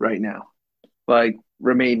FBS right now, like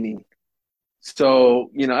remaining.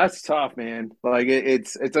 So, that's tough, man. Like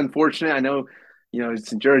it's unfortunate. I know,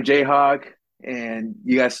 it's you're a Jayhawk and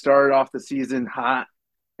you guys started off the season hot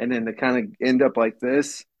and then to kind of end up like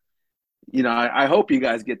this. I hope you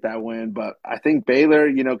guys get that win, but I think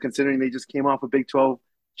Baylor, considering they just came off a Big 12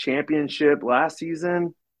 championship last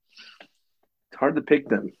season, it's hard to pick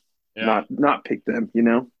them. Yeah. Not pick them,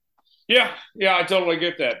 Yeah, I totally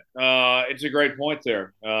get that. It's a great point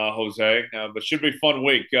there, Jose. But should be a fun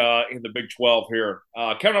week in the Big 12 here.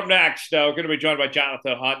 Coming up next, we're going to be joined by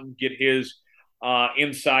Jonathan Hutton, get his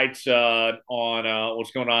insights on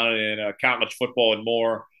what's going on in college football and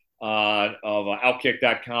more of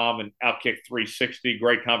OutKick.com and OutKick 360.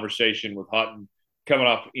 Great conversation with Hutton coming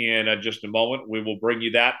up in just a moment. We will bring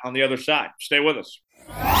you that on the other side. Stay with us.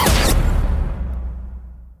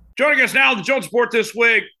 Joining us now, the Jones Report this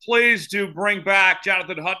week, pleased to bring back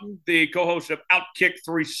Jonathan Hutton, the co-host of OutKick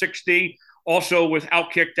 360, also with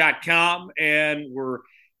OutKick.com, and we're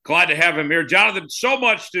glad to have him here. Jonathan, so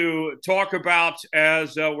much to talk about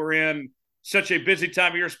as we're in such a busy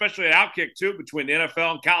time of year, especially at OutKick, too, between the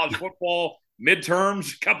NFL and college football,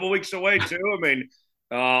 midterms, a couple weeks away, too. I mean,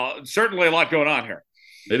 certainly a lot going on here.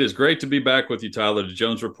 It is great to be back with you, Tyler. The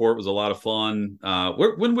Jones Report was a lot of fun.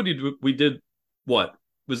 When we did what?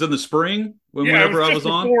 Was in the spring whenever I was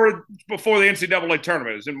on? Before the NCAA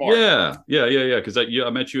tournament. It was in March. Yeah. Because I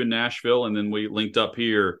met you in Nashville, and then we linked up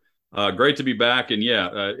here. Great to be back, and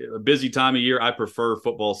a busy time of year. I prefer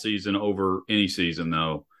football season over any season,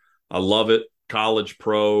 though. I love it. College,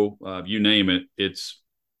 pro, you name it. It's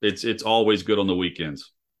always good on the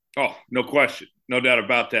weekends. Oh, no question, no doubt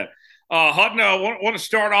about that. Hutton, I want to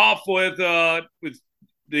start off with the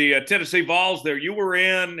Tennessee Vols. There, you were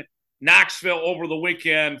in Knoxville over the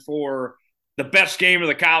weekend for the best game of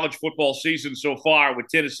the college football season so far, with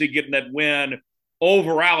Tennessee getting that win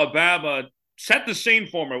over Alabama. Set the scene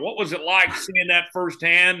for me. What was it like seeing that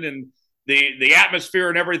firsthand and the atmosphere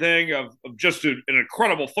and everything of just an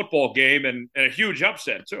incredible football game and a huge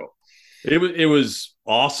upset too? It was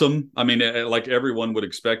awesome. I mean, like everyone would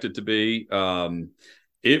expect it to be.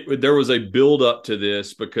 There was a build up to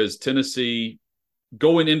this because Tennessee,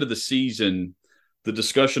 going into the season, the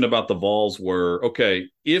discussion about the Vols were, okay,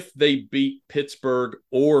 if they beat Pittsburgh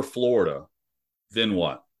or Florida, then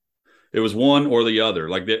what? It was one or the other.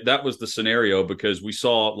 Like that was the scenario, because we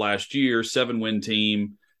saw last year, 7-win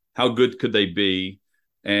team, how good could they be?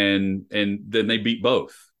 And then they beat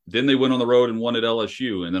both. Then they went on the road and won at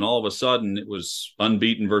LSU. And then all of a sudden it was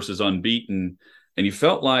unbeaten versus unbeaten. And you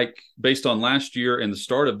felt like, based on last year and the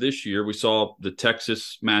start of this year, we saw the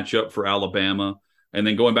Texas matchup for Alabama. And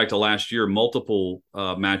then going back to last year, multiple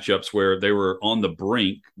matchups where they were on the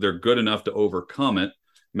brink. They're good enough to overcome it.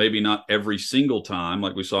 Maybe not every single time,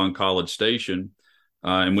 like we saw in College Station.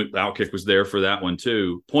 And OutKick was there for that one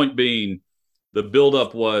too. Point being, the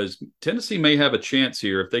buildup was Tennessee may have a chance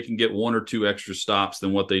here if they can get one or two extra stops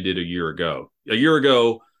than what they did a year ago. A year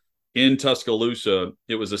ago in Tuscaloosa,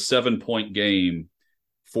 it was a 7-point game,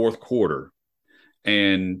 fourth quarter.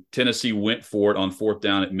 And Tennessee went for it on fourth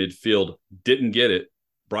down at midfield, didn't get it.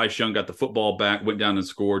 Bryce Young got the football back, went down and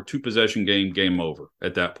scored. 2-possession game over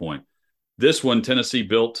at that point. This one, Tennessee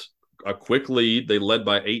built a quick lead. They led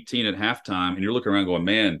by 18 at halftime, and you're looking around going,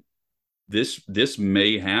 man, this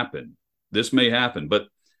may happen. This may happen. But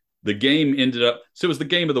the game ended up – so it was the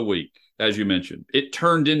game of the week, as you mentioned. It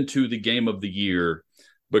turned into the game of the year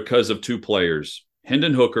because of two players,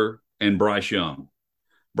 Hendon Hooker and Bryce Young.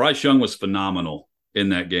 Bryce Young was phenomenal in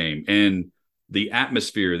that game, and the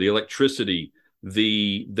atmosphere, the electricity,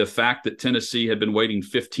 the fact that Tennessee had been waiting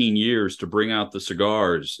 15 years to bring out the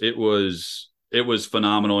cigars, it was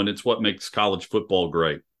phenomenal, and it's what makes college football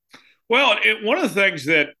great. Well, one of the things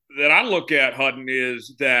that I look at, Hutton,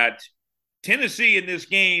 is that Tennessee in this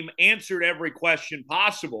game answered every question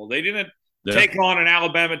possible. They didn't take on an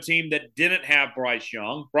Alabama team that didn't have Bryce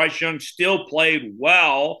Young. Bryce Young still played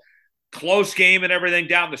well. Close game and everything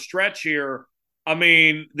down the stretch here. I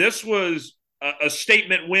mean, this was a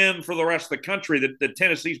statement win for the rest of the country that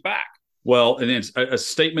Tennessee's back. Well, and it's a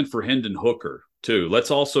statement for Hendon Hooker too.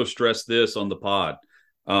 Let's also stress this on the pod.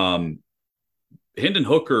 Hendon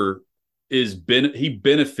Hooker he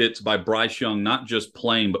benefits by Bryce Young not just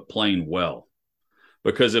playing but playing well.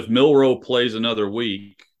 Because if Milroe plays another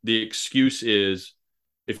week, the excuse is,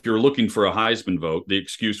 if you're looking for a Heisman vote, the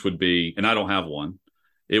excuse would be, and I don't have one,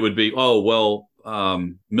 it would be, oh, well,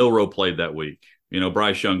 Milroe played that week.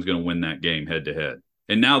 Bryce Young's going to win that game head to head.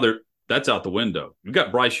 And now that's out the window. You've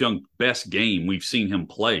got Bryce Young's best game we've seen him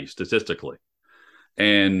play statistically.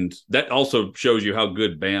 And that also shows you how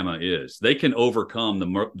good Bama is. They can overcome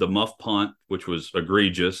the muff punt, which was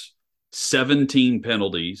egregious, 17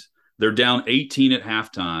 penalties. They're down 18 at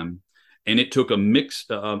halftime, and it took a missed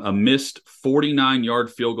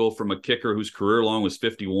 49-yard field goal from a kicker whose career long was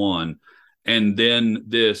 51, and then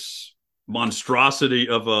this monstrosity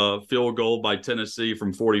of a field goal by Tennessee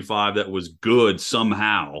from 45 that was good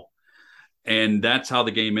somehow. And that's how the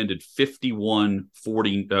game ended,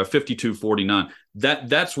 52-49.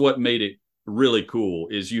 That's what made it really cool,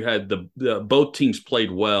 is you had both teams played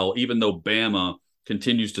well, even though Bama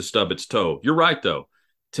continues to stub its toe. You're right, though.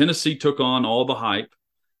 Tennessee took on all the hype.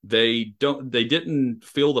 They didn't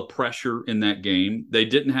feel the pressure in that game. They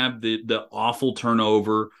didn't have the awful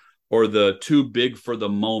turnover or the too big for the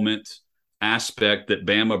moment aspect that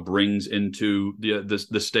Bama brings into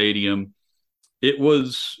the stadium. It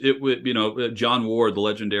was John Ward, the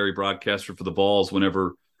legendary broadcaster for the Vols,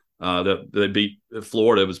 whenever they beat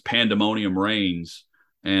Florida, it was pandemonium reigns,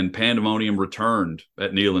 and pandemonium returned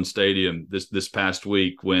at Neyland Stadium this past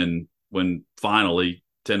week when finally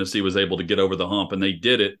Tennessee was able to get over the hump, and they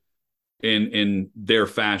did it in their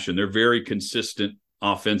fashion. They're very consistent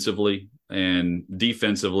offensively and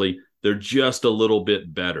defensively. They're just a little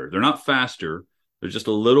bit better. They're not faster. They're just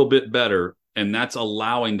a little bit better, and that's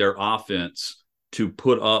allowing their offense to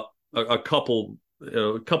put up a couple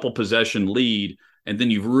possession lead, and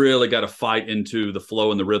then you've really got to fight into the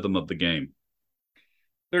flow and the rhythm of the game.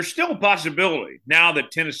 There's still a possibility now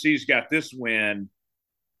that Tennessee's got this win.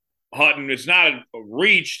 Hutton, it's not a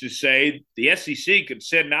reach to say the SEC could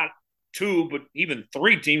send not 2, but even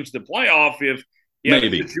 3 teams to the playoff if you have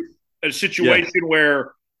a situation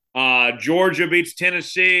where Georgia beats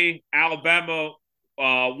Tennessee, Alabama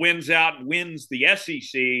wins out and wins the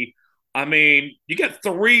SEC. I mean, you got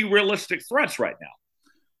 3 realistic threats right now.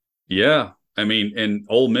 Yeah. I mean, and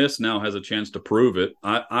Ole Miss now has a chance to prove it.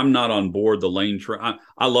 I'm not on board the Lane train.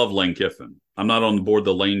 I love Lane Kiffin. I'm not on board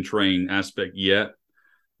the Lane train aspect yet.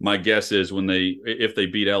 My guess is if they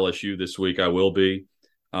beat LSU this week, I will be,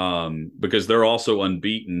 because they're also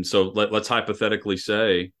unbeaten. So let's hypothetically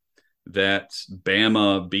say that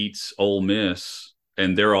Bama beats Ole Miss,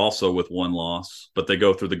 and they're also with 1 loss, but they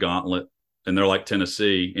go through the gauntlet, and they're like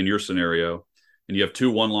Tennessee in your scenario, and you have 2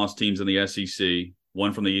 one-loss teams in the SEC,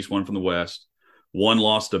 one from the East, one from the West. One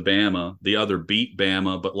lost to Bama, the other beat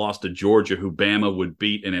Bama, but lost to Georgia, who Bama would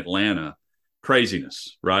beat in Atlanta.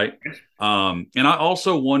 Craziness, right? And I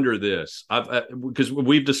also wonder this, because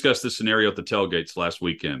we've discussed this scenario at the tailgates last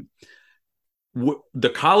weekend. The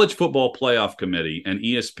College Football Playoff Committee and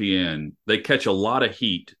ESPN, they catch a lot of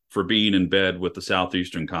heat for being in bed with the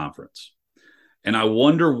Southeastern Conference. And I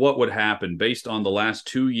wonder what would happen based on the last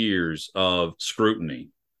 2 years of scrutiny,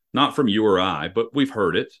 not from you or I, but we've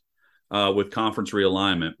heard it with conference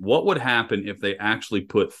realignment. What would happen if they actually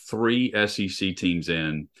put 3 SEC teams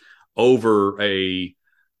in over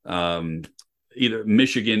either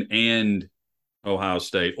Michigan and Ohio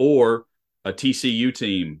State, or a TCU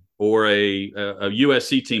team, or a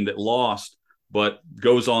USC team that lost but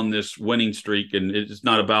goes on this winning streak, and it's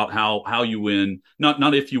not about how you win,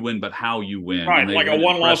 not if you win, but how you win. Right, like a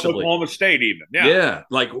one-loss Oklahoma State even. Yeah,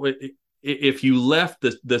 like if you left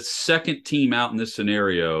the second team out in this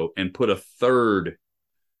scenario and put a third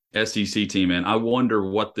SEC team in, I wonder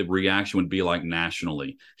what the reaction would be like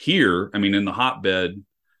nationally. Here, I mean, in the hotbed,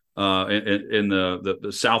 in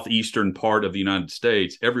the southeastern part of the United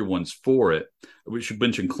States, everyone's for it. We should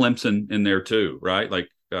mention Clemson in there too, right? Like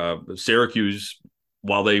Syracuse,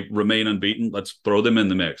 while they remain unbeaten, let's throw them in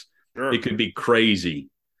the mix. Sure. It could be crazy,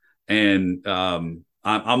 and I'm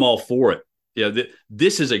all for it. Yeah,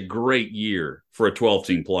 this is a great year for a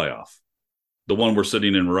 12-team playoff, the one we're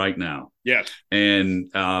sitting in right now. Yes,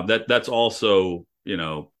 and that's also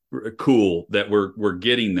cool that we're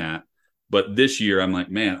getting that. But this year, I'm like,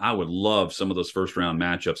 man, I would love some of those first-round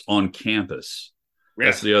matchups on campus. Yeah.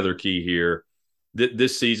 That's the other key here.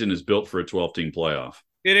 This season is built for a 12-team playoff.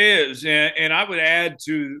 It is, and I would add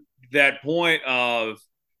to that point of,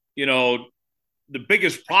 the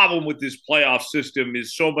biggest problem with this playoff system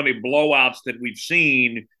is so many blowouts that we've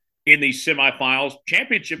seen in these semifinals,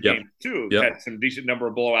 championship games too. Yep. Had some decent number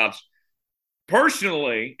of blowouts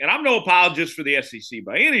personally, and I'm no apologist for the SEC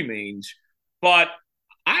by any means, but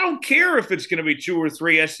I don't care if it's going to be 2 or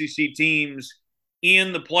 3 SEC teams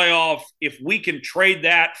in the playoff if we can trade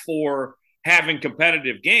that for having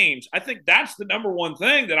competitive games. I think that's the number one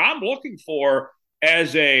thing that I'm looking for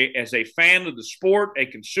as a fan of the sport, a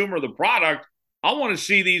consumer of the product. I want to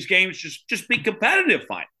see these games just be competitive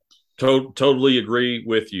finally. Totally agree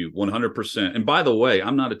with you 100%. And by the way,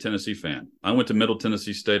 I'm not a Tennessee fan. I went to Middle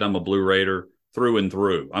Tennessee State. I'm a Blue Raider through and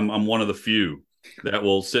through. I'm one of the few that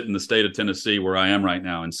will sit in the state of Tennessee where I am right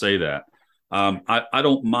now and say that. I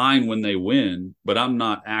don't mind when they win, but I'm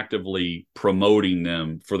not actively promoting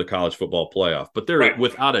them for the college football playoff. But they're right.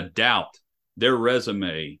 Without a doubt, their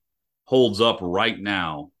resume holds up right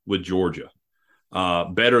now with Georgia,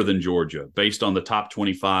 better than Georgia based on the top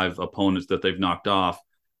 25 opponents that they've knocked off.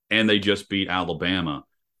 And they just beat Alabama.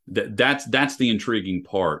 That's the intriguing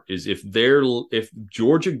part is if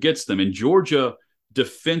Georgia gets them, and Georgia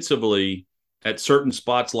defensively at certain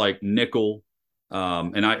spots like nickel,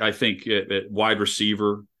 and I think at wide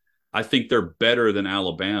receiver, I think they're better than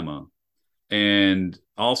Alabama. And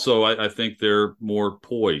also I think they're more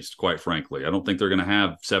poised, quite frankly. I don't think they're going to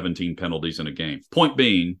have 17 penalties in a game. Point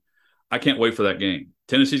being, I can't wait for that game.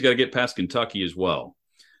 Tennessee's got to get past Kentucky as well.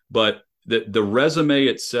 But the resume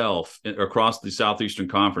itself across the Southeastern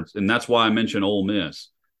Conference, and that's why I mentioned Ole Miss,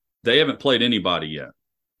 they haven't played anybody yet.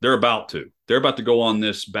 They're about to. They're about to go on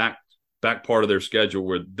this back part of their schedule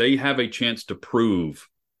where they have a chance to prove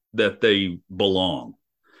that they belong.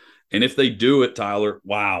 And if they do it, Tyler,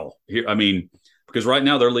 wow. Because right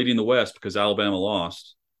now they're leading the West because Alabama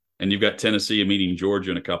lost. And you've got Tennessee meeting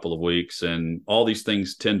Georgia in a couple of weeks, and all these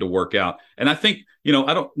things tend to work out. And I think,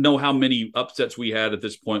 I don't know how many upsets we had at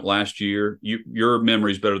this point last year. Your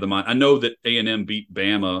memory's better than mine. I know that A&M beat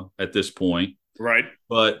Bama at this point. Right.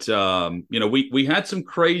 But, we had some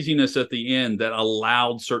craziness at the end that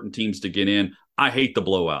allowed certain teams to get in. I hate the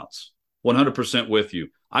blowouts. 100% with you.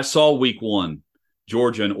 I saw week 1,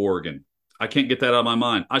 Georgia and Oregon. I can't get that out of my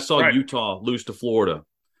mind. I saw Utah lose to Florida.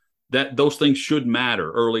 Those things should matter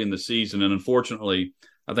early in the season. And unfortunately,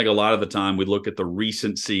 I think a lot of the time we look at the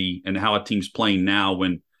recency and how a team's playing now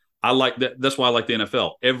when I like that. That's why I like the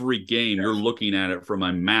NFL. Every game you're looking at it from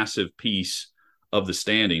a massive piece of the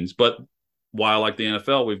standings. But while I like the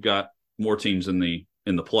NFL, we've got more teams in the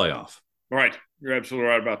playoff. Right. You're absolutely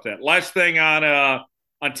right about that. Last thing on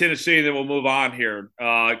Tennessee, then we'll move on here.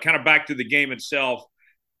 Kind of back to the game itself.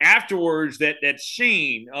 Afterwards, that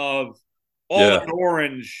scene of all in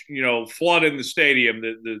orange, flooding the stadium,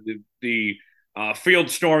 the field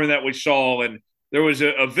storming that we saw. And there was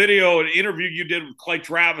a video, an interview you did with Clay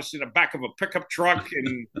Travis in the back of a pickup truck.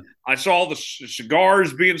 And I saw all the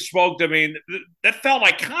cigars being smoked. I mean, that felt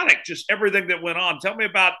iconic, just everything that went on. Tell me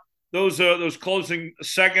about those closing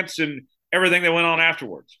seconds and everything that went on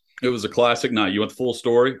afterwards. It was a classic night. You want the full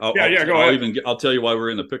story? Go ahead. I'll tell you why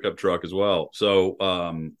we're in the pickup truck as well.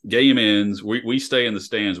 So game ends. We stay in the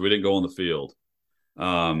stands. We didn't go on the field,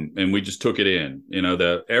 and we just took it in.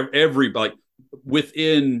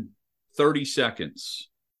 Within 30 seconds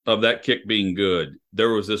of that kick being good, there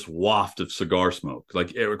was this waft of cigar smoke,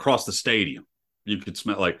 across the stadium. You could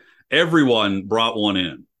smell everyone brought one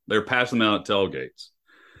in. They were passing them out at tailgates.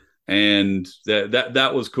 And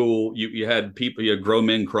that was cool. You had people, you had grown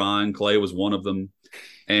men crying. Clay was one of them.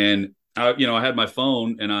 And I had my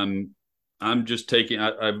phone, and I'm just taking.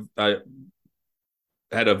 I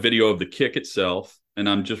had a video of the kick itself, and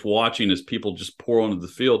I'm just watching as people just pour onto the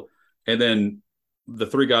field. And then the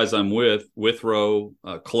 3 guys I'm with, Withrow,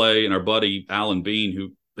 Clay, and our buddy Alan Bean,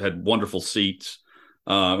 who had wonderful seats,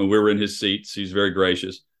 and we were in his seats. He's very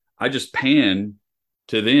gracious. I just pan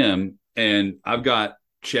to them, and I've got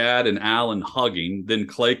Chad and Alan hugging. Then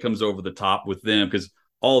Clay comes over the top with them because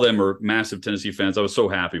all of them are massive Tennessee fans. I was so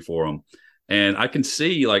happy for them. And I can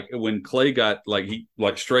see when Clay got he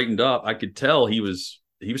straightened up, I could tell he was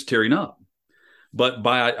tearing up. But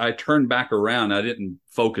I turned back around. I didn't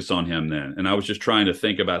focus on him then. And I was just trying to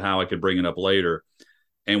think about how I could bring it up later.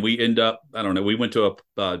 And we end up, I don't know, we went to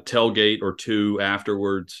a tailgate or 2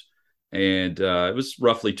 afterwards. And it was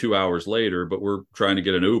roughly 2 hours later, but we're trying to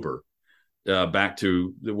get an Uber back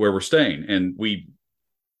to where we're staying, and we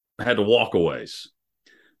had to walk a ways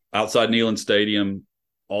outside Neyland Stadium.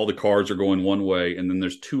 All the cars are going one way, and then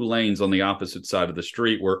there's 2 lanes on the opposite side of the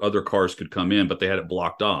street where other cars could come in, but they had it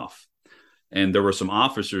blocked off. And there were some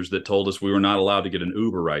officers that told us we were not allowed to get an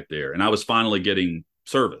Uber right there, and I was finally getting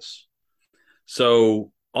service.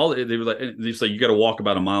 So they were like, you got to walk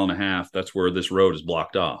about 1.5 miles. That's where this road is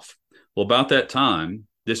blocked off. Well, about that time,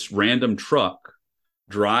 this random truck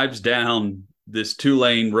drives down this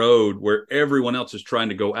 2-lane road where everyone else is trying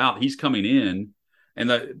to go out. He's coming in,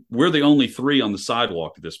 and we're the only 3 on the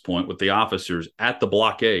sidewalk at this point with the officers at the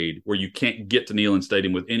blockade where you can't get to Neyland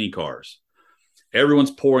Stadium with any cars.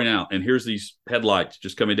 Everyone's pouring out, and here's these headlights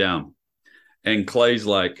just coming down. And Clay's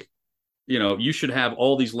like, you should have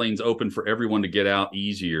all these lanes open for everyone to get out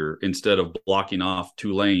easier instead of blocking off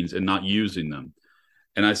 2 lanes and not using them.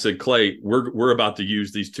 And I said, Clay, we're about to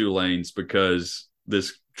use these 2 lanes because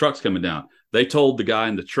this truck's coming down. They told the guy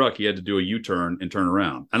in the truck he had to do a U-turn and turn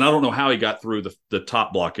around. And I don't know how he got through the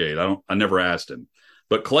top blockade. I never asked him.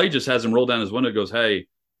 But Clay just has him roll down his window and goes, hey,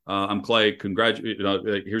 I'm Clay.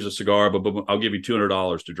 Congratulations. Here's a cigar, but I'll give you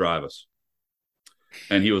 $200 to drive us.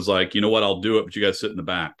 And he was like, you know what? I'll do it, but you got to sit in the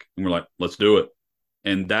back. And we're like, let's do it.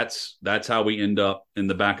 And that's how we end up in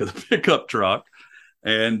the back of the pickup truck.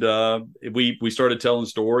 And we started telling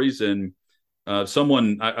stories, and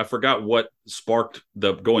someone, I forgot what sparked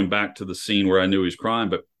the going back to the scene where I knew he was crying,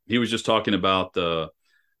 but he was just talking about the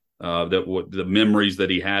memories that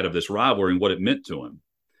he had of this rivalry and what it meant to him,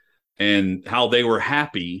 and how they were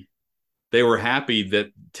happy. They were happy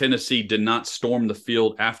that Tennessee did not storm the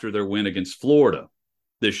field after their win against Florida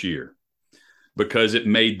this year, because it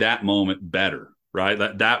made that moment better,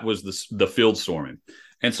 right? That was the field storming.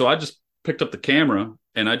 And so I just picked up the camera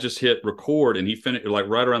and I just hit record, and he finished, like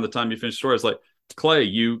right around the time he finished the story. I was like, Clay,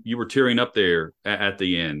 you were tearing up there at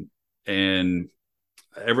the end. And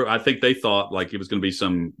I think they thought like it was going to be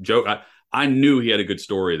some joke. I knew he had a good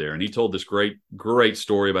story there. And he told this great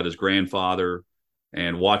story about his grandfather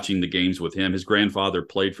and watching the games with him. His grandfather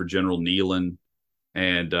played for General Neyland,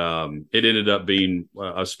 and it ended up being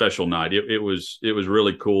a special night. It was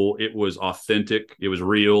really cool. It was authentic. It was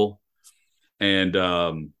real. And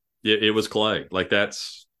it was Clay. Like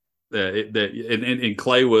that's and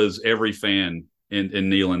Clay was every fan in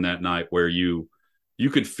Neyland that night, where you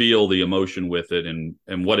could feel the emotion with it and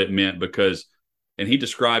what it meant, because, and he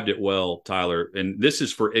described it well, Tyler, and this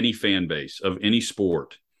is for any fan base of any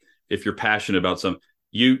sport. If you're passionate about something,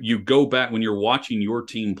 you go back when you're watching your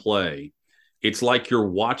team play. It's like you're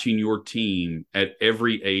watching your team at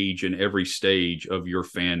every age and every stage of your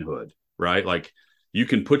fanhood, right? Like you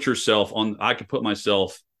can put yourself on, I could put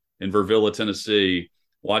myself in Vervilla, Tennessee,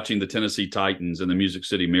 watching the Tennessee Titans and the Music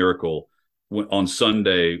City Miracle on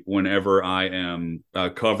Sunday whenever I am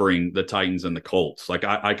covering the Titans and the Colts. Like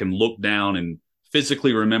I can look down and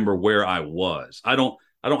physically remember where I was. I don't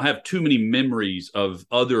have too many memories of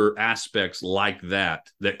other aspects like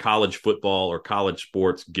that college football or college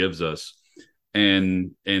sports gives us.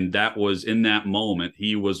 And that was in that moment,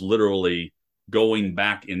 he was literally going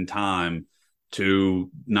back in time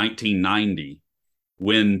to 1990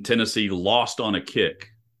 when Tennessee lost on a kick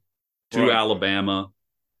to Right. Alabama.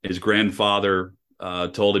 His grandfather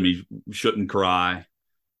told him he shouldn't cry.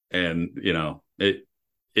 And,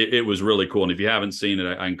 it was really cool. And if you haven't seen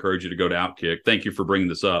it, I encourage you to go to OutKick. Thank you for bringing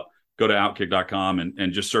this up. Go to OutKick.com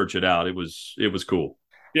and just search it out. It was cool.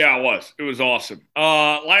 Yeah, it was. It was awesome.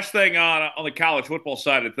 Last thing on the college football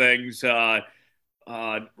side of things, here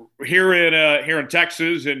in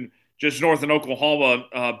Texas and just north in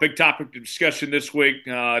Oklahoma, big topic of discussion this week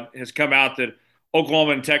has come out that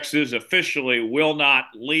Oklahoma and Texas officially will not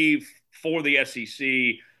leave for the SEC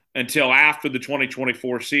until after the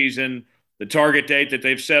 2024 season. The target date that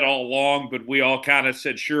they've said all along, but we all kind of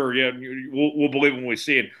said, sure, yeah, we'll believe when we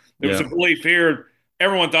see it. There was a belief here.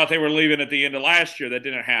 Everyone thought they were leaving at the end of last year. That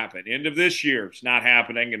didn't happen. End of this year, it's not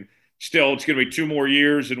happening. And still, it's going to be 2 more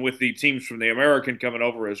years, and with the teams from the American coming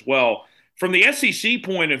over as well. From the SEC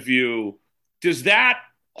point of view, does that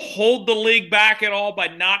hold the league back at all by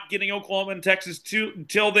not getting Oklahoma and Texas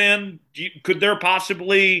until then? Could there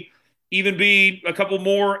possibly even be a couple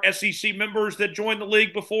more SEC members that join the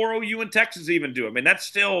league before OU and Texas even do? I mean, that's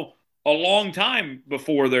still a long time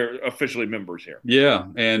before they're officially members here. Yeah.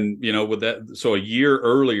 And, with that, so a year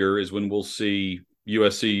earlier is when we'll see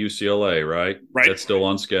USC, UCLA, right? Right. That's still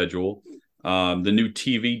on schedule. The new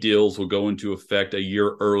TV deals will go into effect a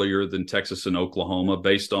year earlier than Texas and Oklahoma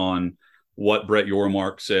based on what Brett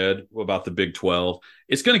Yormark said about the Big 12.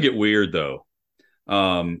 It's going to get weird, though,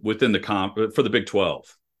 within the for the Big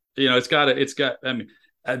 12. To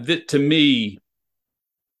me,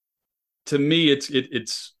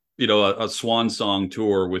 it's a swan song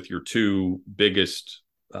tour with your 2 biggest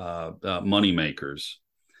money makers.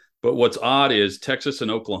 But what's odd is Texas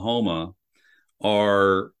and Oklahoma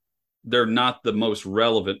they're not the most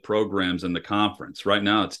relevant programs in the conference. Right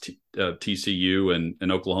now it's TCU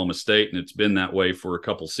and Oklahoma State, and it's been that way for a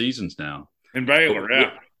couple seasons now. And Baylor,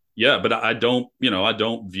 yeah. Yeah, but I don't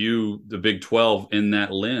view the Big 12 in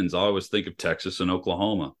that lens. I always think of Texas and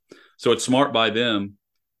Oklahoma. So it's smart by them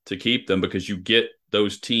to keep them, because you get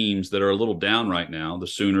those teams that are a little down right now, the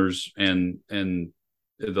Sooners and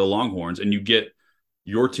the Longhorns, and you get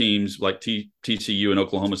your teams like TCU and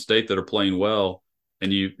Oklahoma State that are playing well,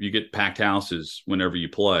 and you get packed houses whenever you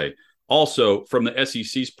play. Also, from the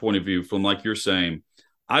SEC's point of view, from like you're saying,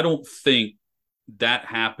 I don't think that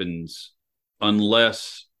happens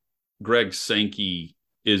unless Greg Sankey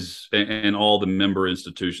is and all the member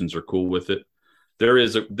institutions are cool with it.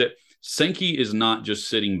 Sankey is not just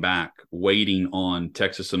sitting back waiting on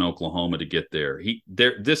Texas and Oklahoma to get there.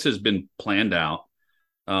 This has been planned out.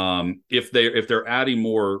 If they're adding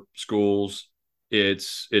more schools,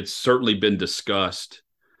 it's certainly been discussed.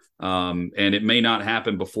 And it may not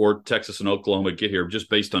happen before Texas and Oklahoma get here, just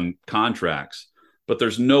based on contracts. But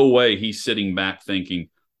there's no way he's sitting back thinking,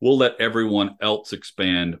 we'll let everyone else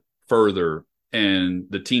expand further, and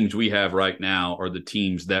the teams we have right now are the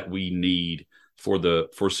teams that we need for the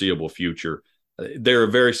foreseeable future. They're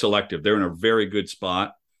very selective. They're in a very good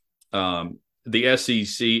spot. The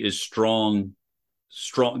SEC is strong,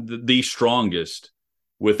 the strongest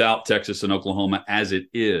without Texas and Oklahoma as it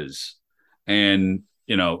is. And,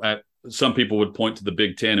 some people would point to the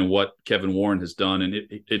Big Ten and what Kevin Warren has done, and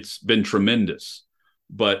it's been tremendous.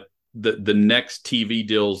 But the next TV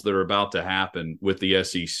deals that are about to happen with the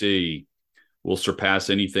SEC will surpass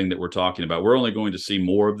anything that we're talking about. We're only going to see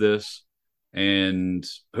more of this. And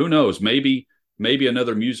who knows, maybe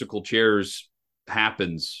another musical chairs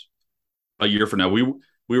happens a year from now.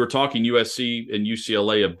 We were talking USC and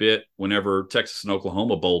UCLA a bit whenever Texas and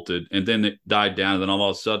Oklahoma bolted, and then it died down. And then all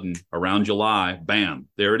of a sudden, around July, bam,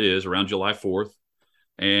 there it is, around July 4th.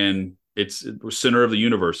 And it's the center of the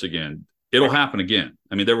universe again. It'll happen again.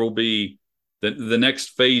 I mean, there will be the next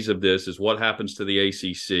phase of this is what happens to the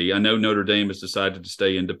ACC. I know Notre Dame has decided to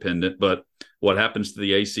stay independent, but what happens to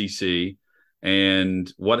the ACC and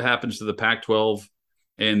what happens to the Pac-12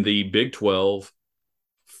 and the Big 12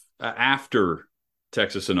 after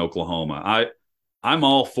Texas and Oklahoma? I'm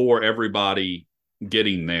all for everybody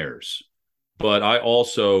getting theirs, but I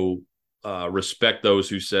also respect those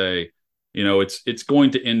who say, it's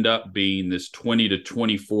going to end up being this 20 to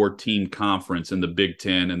 24 team conference in the Big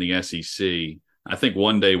Ten and the SEC. I think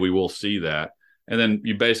one day we will see that. And then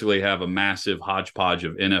you basically have a massive hodgepodge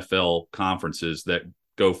of NFL conferences that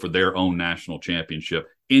go for their own national championship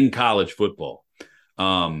in college football.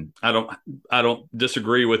 I don't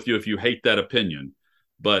disagree with you if you hate that opinion,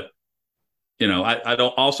 but I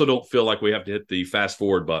don't feel like we have to hit the fast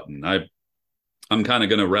forward button. I'm kind of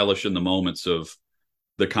going to relish in the moments of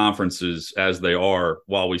the conferences as they are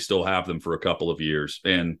while we still have them for a couple of years.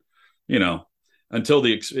 And, until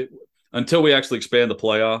we actually expand the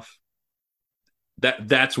playoff,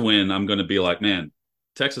 that's when I'm going to be like, man,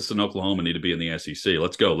 Texas and Oklahoma need to be in the SEC.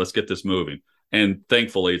 Let's go. Let's get this moving. And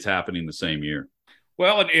thankfully it's happening the same year.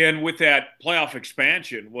 Well, and with that playoff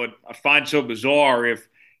expansion, what I find so bizarre, if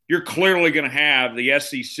you're clearly going to have the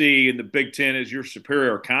SEC and the Big Ten as your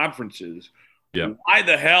superior conferences, yeah, why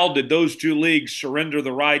the hell did those two leagues surrender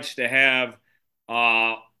the rights to have,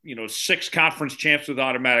 6 conference champs with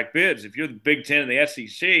automatic bids? If you're the Big Ten and the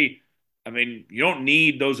SEC, I mean, you don't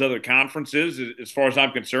need those other conferences as far as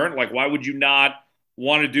I'm concerned. Like, why would you not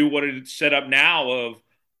want to do what it's set up now of,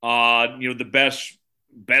 the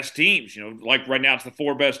best teams? Like right now it's the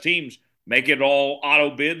 4 best teams. Make it all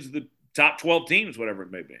auto bids, the top 12 teams, whatever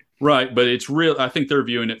it may be. Right, but it's real. I think they're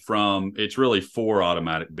viewing it from it's really 4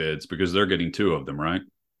 automatic bids because they're getting 2 of them, right?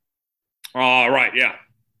 Right, yeah.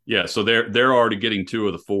 Yeah, so they're already getting 2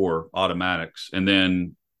 of the 4 automatics, and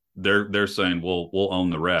then they're saying we'll own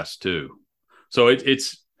the rest too. So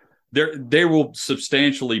it's there will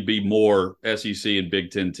substantially be more SEC and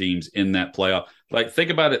Big Ten teams in that playoff. Like,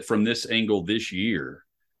 think about it from this angle this year.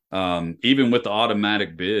 Even with the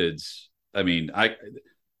automatic bids, I mean,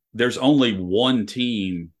 there's only one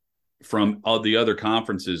team from all the other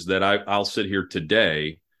conferences that I'll sit here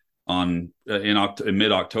today in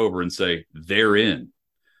mid-October and say they're in,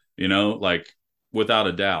 like without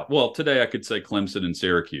a doubt. Well, today I could say Clemson and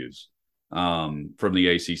Syracuse from the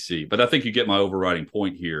ACC, but I think you get my overriding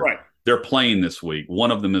point here. Right. They're playing this week.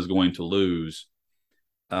 One of them is going to lose.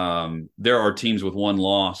 There are teams with 1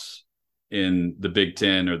 loss in the Big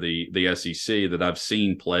Ten or the SEC that I've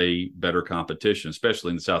seen play better competition, especially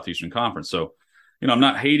in the Southeastern Conference. So, I'm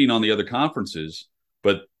not hating on the other conferences,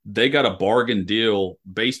 but they got a bargain deal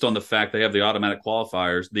based on the fact they have the automatic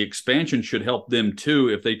qualifiers. The expansion should help them too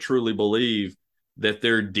if they truly believe that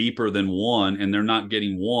they're deeper than 1 and they're not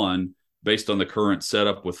getting 1 based on the current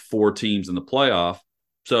setup with 4 teams in the playoff.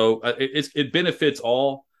 So it benefits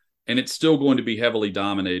all, and it's still going to be heavily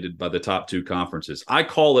dominated by the top 2 conferences. I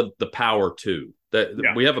call it the Power 2.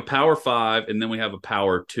 That we have a power 5 and then we have a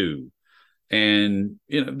power 2. And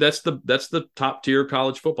that's the top tier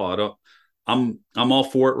college football. I'm all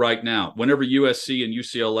for it right now. Whenever USC and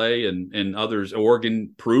UCLA and others,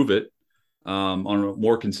 Oregon, prove it on a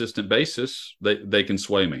more consistent basis, they can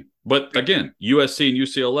sway me. But again, USC and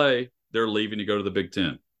UCLA, they're leaving to go to the Big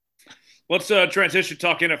Ten. Let's transition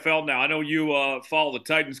talk NFL now. I know you follow the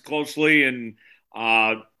Titans closely, and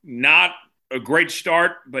not a great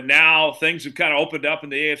start, but now things have kind of opened up in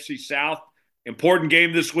the AFC South. Important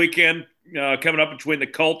game this weekend coming up between the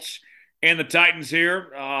Colts and the Titans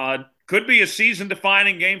here. Could be a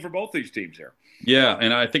season-defining game for both these teams here. Yeah,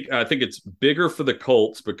 and I think it's bigger for the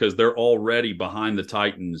Colts because they're already behind the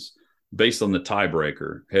Titans based on the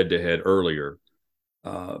tiebreaker head-to-head earlier.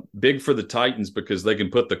 Big for the Titans because they can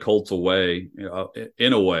put the Colts away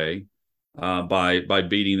in a way by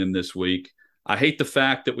beating them this week. I hate the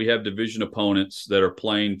fact that we have division opponents that are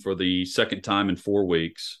playing for the second time in 4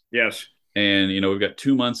 weeks. Yes. And, we've got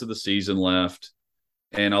 2 months of the season left,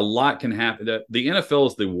 and a lot can happen. The NFL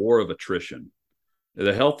is the war of attrition.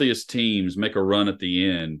 The healthiest teams make a run at the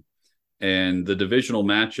end, and the divisional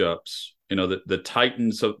matchups,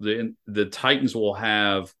 the Titans will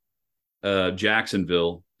have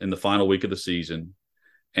Jacksonville in the final week of the season,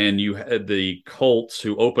 and you had the Colts,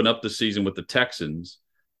 who open up the season with the Texans,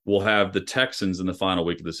 will have the Texans in the final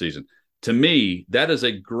week of the season. To me, that is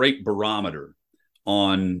a great barometer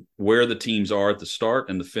on where the teams are at the start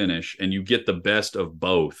and the finish, and you get the best of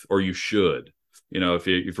both, or you should. If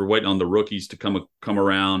you're waiting on the rookies to come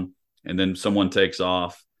around and then someone takes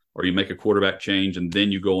off, or you make a quarterback change and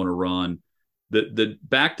then you go on a run, the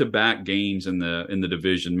back-to-back games in the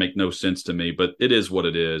division make no sense to me, but it is what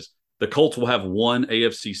it is. The Colts will have one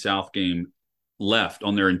AFC South game left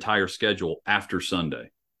on their entire schedule after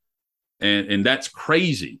Sunday. And that's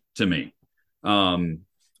crazy to me.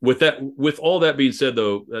 With all that being said,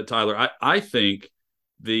 though, Tyler, I think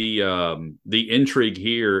the intrigue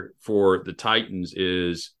here for the Titans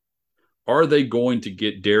is, are they going to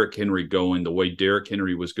get Derrick Henry going the way Derrick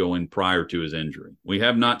Henry was going prior to his injury? We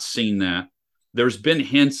have not seen that. There's been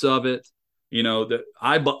hints of it. That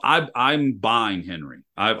I'm buying Henry.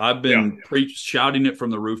 I've been shouting it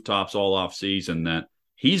from the rooftops all off season that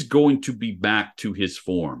he's going to be back to his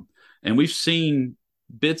form. And we've seen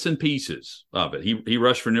bits and pieces of it. He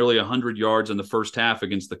rushed for nearly 100 yards in the first half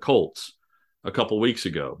against the Colts a couple weeks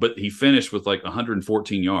ago, but he finished with like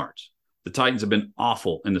 114 yards. The Titans have been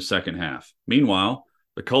awful in the second half. Meanwhile,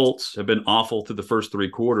 the Colts have been awful through the first 3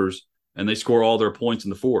 quarters, and they score all their points in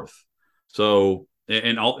the fourth. So,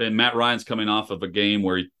 and Matt Ryan's coming off of a game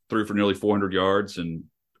where he threw for nearly 400 yards and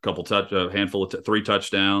a handful of 3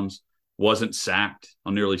 touchdowns, wasn't sacked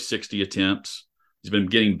on nearly 60 attempts. He's been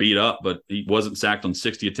getting beat up, but he wasn't sacked on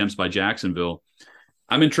 60 attempts by Jacksonville.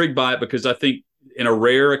 I'm intrigued by it because I think in a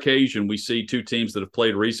rare occasion, we see 2 teams that have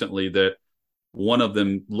played recently that one of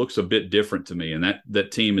them looks a bit different to me, and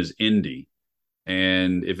that team is Indy.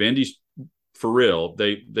 And if Indy's for real,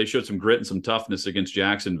 they showed some grit and some toughness against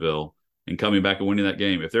Jacksonville and coming back and winning that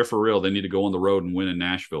game. If they're for real, they need to go on the road and win in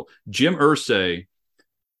Nashville. Jim Irsay,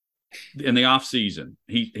 in the offseason,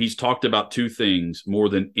 he's talked about 2 things more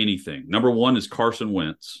than anything. Number 1 is Carson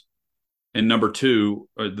Wentz, and number 2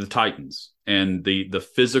 are the Titans and the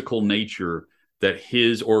physical nature that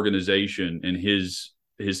his organization and his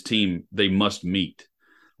team, they must meet.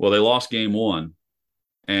 Well, they lost game 1,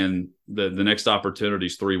 and the next opportunity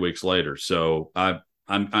is 3 weeks later. So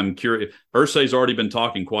I'm curious. Irsay's already been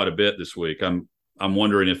talking quite a bit this week. I'm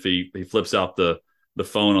wondering if he flips out the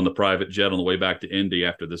phone on the private jet on the way back to Indy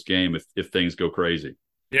after this game if things go crazy.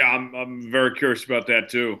 Yeah, I'm very curious about that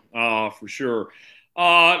too, for sure.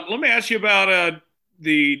 Let me ask you about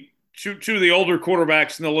the two of the older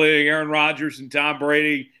quarterbacks in the league, Aaron Rodgers and Tom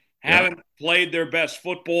Brady, haven't played their best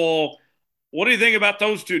football. What do you think about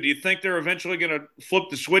those two? Do you think they're eventually going to flip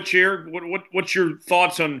the switch here? What's your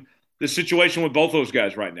thoughts on the situation with both those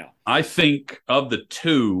guys right now? I think of the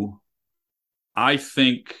 2, I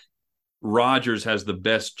think Rodgers has the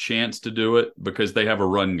best chance to do it because they have a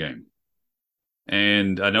run game.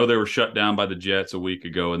 And I know they were shut down by the Jets a week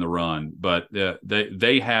ago in the run, but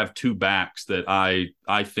they have 2 backs that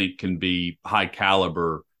I think can be high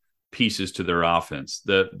caliber pieces to their offense.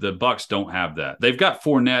 The Bucs don't have that. They've got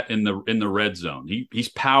Fournette in the red zone. He's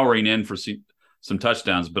powering in for some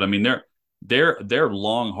touchdowns, but I mean they're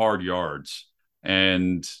long, hard yards,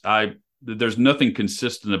 and there's nothing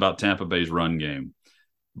consistent about Tampa Bay's run game.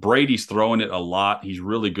 Brady's throwing it a lot. He's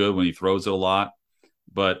really good when he throws it a lot,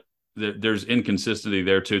 but there's inconsistency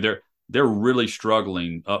there too. They're really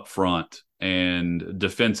struggling up front, and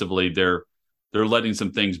defensively they're letting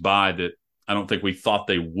some things by that I don't think we thought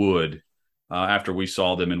they would after we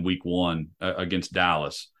saw them in week one against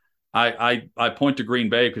Dallas. I point to Green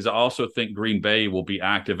Bay because I also think Green Bay will be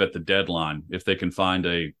active at the deadline if they can find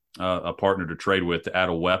a partner to trade with to add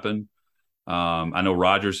a weapon. I know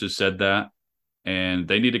Rodgers has said that, and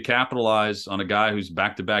they need to capitalize on a guy who's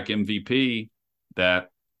back-to-back MVP that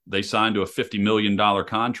they signed to a $50 million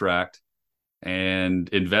contract and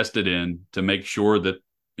invested in to make sure that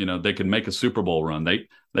they can make a Super Bowl run.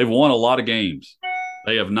 They've won a lot of games.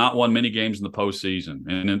 They have not won many games in the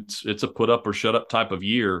postseason, and it's a put up or shut up type of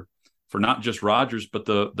year for not just Rodgers but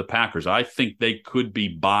the Packers. I think they could be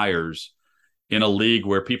buyers in a league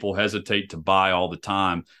where people hesitate to buy all the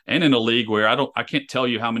time, and in a league where I can't tell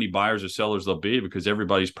you how many buyers or sellers there'll be because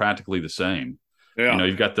everybody's practically the same. Yeah.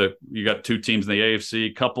 You got two teams in the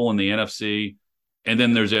AFC, couple in the NFC, and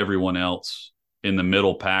then there's everyone else in the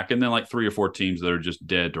middle pack, and then like 3 or 4 teams that are just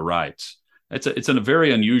dead to rights. It's a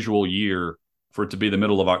very unusual year for it to be the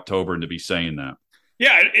middle of October and to be saying that.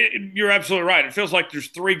 Yeah, you're absolutely right. It feels like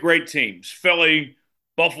there's 3 great teams: Philly,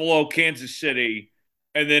 Buffalo, Kansas City.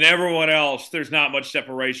 And then everyone else, there's not much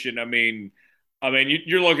separation. I mean,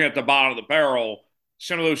 you're looking at the bottom of the barrel.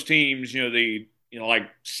 Some of those teams, like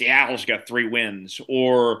Seattle's got 3 wins,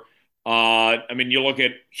 or you look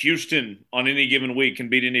at Houston on any given week can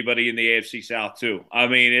beat anybody in the AFC South too. I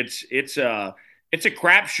mean, it's a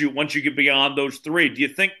crapshoot once you get beyond those 3. Do you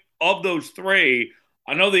think of those 3?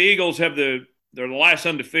 I know the Eagles they're the last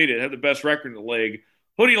undefeated, have the best record in the league.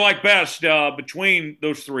 Who do you like best between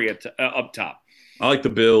those 3 up top? I like the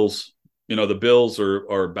Bills. The Bills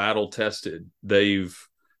are battle tested. They've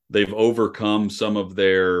overcome some of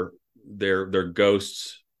their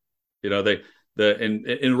ghosts.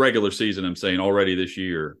 In regular season, I'm saying already this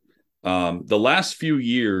year. The last few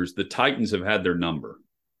years, the Titans have had their number,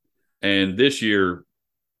 and this year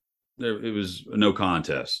it was no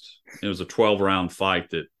contest. It was a 12-round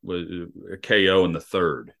fight that was a KO in the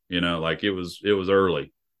third. It was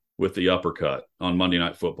early with the uppercut on Monday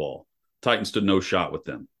Night Football. Titans stood no shot with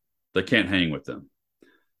them. They can't hang with them.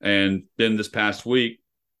 And then this past week,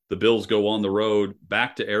 the Bills go on the road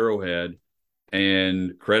back to Arrowhead,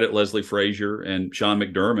 and credit Leslie Frazier and Sean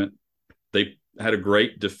McDermott. They had a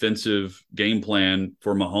great defensive game plan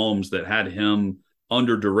for Mahomes that had him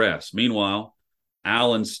under duress. Meanwhile,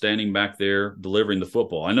 Allen's standing back there delivering the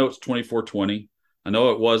football. I know it's 24-20. I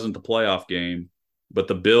know it wasn't the playoff game, but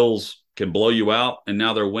the Bills can blow you out, and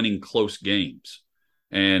now they're winning close games.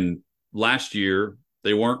 And last year,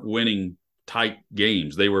 they weren't winning tight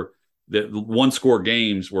games. The one-score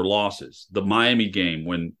games were losses. The Miami game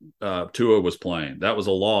when Tua was playing, that was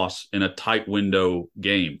a loss in a tight window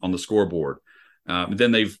game on the scoreboard.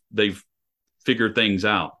 Then they've figured things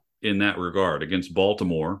out in that regard. Against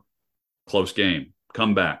Baltimore, close game,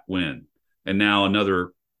 comeback, win. And now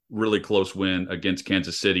another really close win against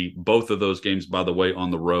Kansas City. Both of those games, by the way,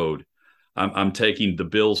 on the road. I'm taking the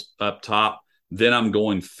Bills up top. Then I'm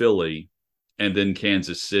going Philly, and then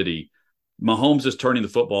Kansas City. Mahomes is turning the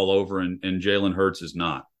football over, and Jalen Hurts is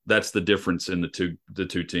not. That's the difference in the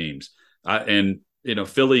two teams.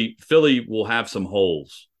 Philly will have some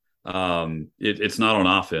holes. It's not on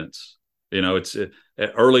offense.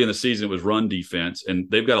 Early in the season it was run defense, and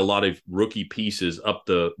they've got a lot of rookie pieces up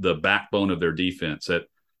the backbone of their defense at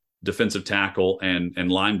defensive tackle and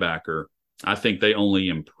linebacker. I think they only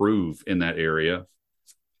improve in that area.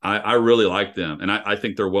 I really like them, and I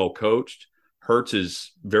think they're well coached. Hurts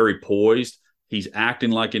is very poised. He's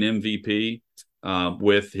acting like an MVP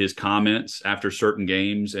with his comments after certain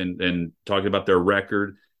games and talking about their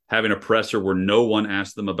record, having a presser where no one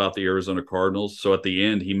asked them about the Arizona Cardinals. So at the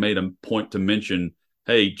end, he made a point to mention,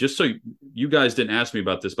 hey, just so you guys didn't ask me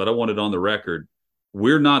about this, but I want it on the record,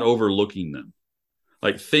 we're not overlooking them.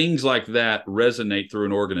 Like things like that resonate through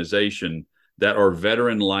an organization that are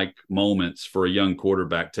veteran-like moments for a young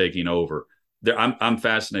quarterback taking over. I'm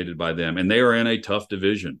fascinated by them, and they are in a tough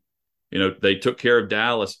division. They took care of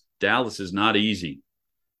Dallas. Dallas is not easy.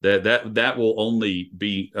 That will only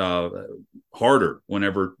be harder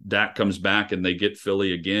whenever Dak comes back and they get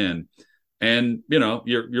Philly again. And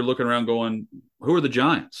you're looking around going, who are the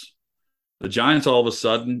Giants? The Giants all of a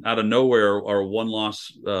sudden out of nowhere are a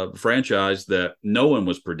one-loss franchise that no one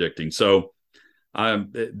was predicting. So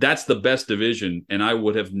that's the best division, and I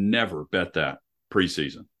would have never bet that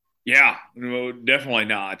preseason. Yeah, no, definitely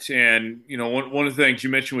not. And one of the things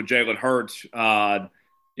you mentioned with Jalen Hurts,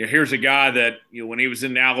 here's a guy that when he was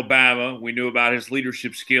in Alabama, we knew about his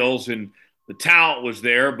leadership skills and the talent was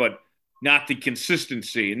there, but not the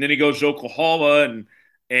consistency. And then he goes to Oklahoma,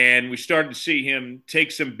 and we started to see him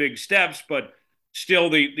take some big steps, but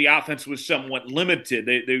still the offense was somewhat limited.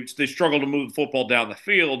 They struggled to move the football down the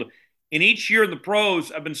field. And each year in the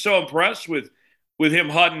pros, I've been so impressed with him,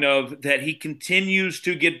 Hutton, of that he continues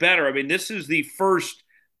to get better. I mean, this is the first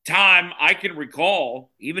time I can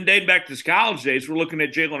recall, even dating back to his college days, we're looking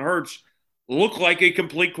at Jalen Hurts look like a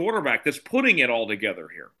complete quarterback that's putting it all together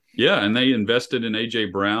here. Yeah, and they invested in A.J.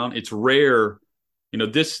 Brown. It's rare.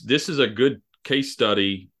 This is a good case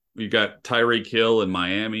study. You got Tyreek Hill in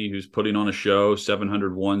Miami, who's putting on a show,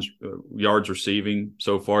 701 yards receiving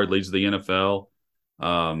so far. He leads the NFL.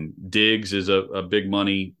 Diggs is a big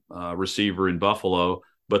money receiver in Buffalo.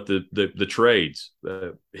 But the trades,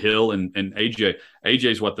 Hill and AJ.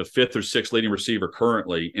 AJ's the fifth or sixth leading receiver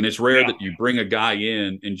currently, and it's rare that you bring a guy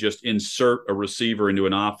in and just insert a receiver into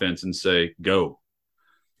an offense and say go.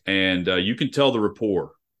 And you can tell the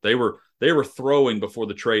rapport. They were throwing before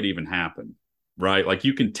the trade even happened, right? Like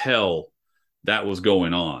you can tell that was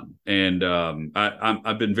going on. And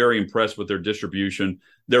I've been very impressed with their distribution.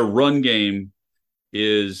 Their run game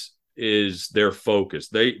is their focus.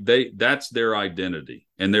 That's their identity,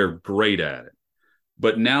 and they're great at it.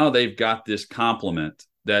 But now they've got this complement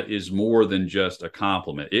that is more than just a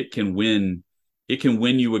compliment. It can win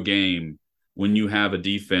you a game when you have a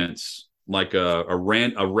defense like a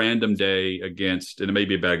random day against, and it may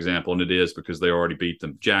be a bad example, and it is because they already beat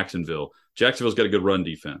them. Jacksonville's got a good run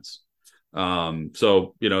defense.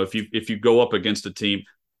 So if you go up against a team,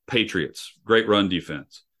 Patriots, great run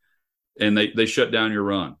defense, and they shut down your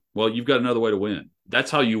run. Well, you've got another way to win.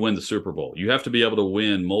 That's how you win the Super Bowl. You have to be able to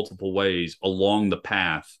win multiple ways along the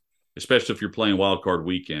path, especially if you're playing wild card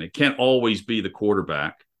weekend. It can't always be the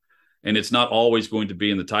quarterback, and it's not always going to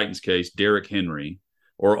be, in the Titans case, Derrick Henry,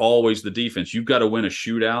 or always the defense. You've got to win a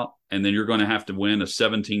shootout, and then you're going to have to win a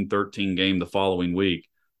 17-13 game the following week.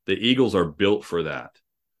 The Eagles are built for that,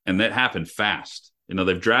 and that happened fast.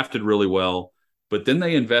 They've drafted really well, but then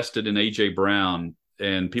they invested in A.J. Brown,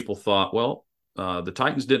 and people thought, well, the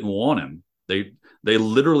Titans didn't want him. They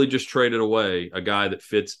literally just traded away a guy that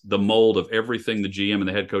fits the mold of everything the GM and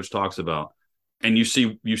the head coach talks about. And you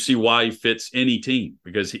see why he fits any team,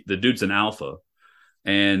 because the dude's an alpha,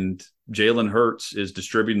 and Jalen Hurts is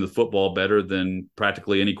distributing the football better than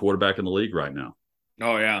practically any quarterback in the league right now.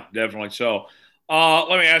 Oh yeah, definitely. So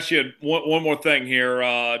let me ask you one more thing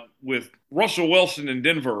here with Russell Wilson in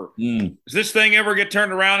Denver. Does this thing ever get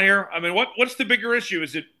turned around here? I mean, what's the bigger issue?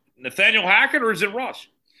 Is it Nathaniel Hackett or is it Russ?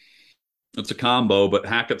 It's a combo, but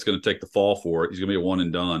Hackett's going to take the fall for it. He's going to be a one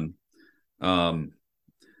and done.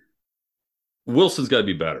 Wilson's got to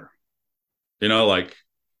be better.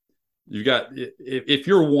 You've got, if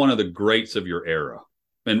you're one of the greats of your era,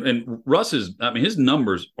 and Russ his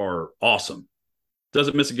numbers are awesome.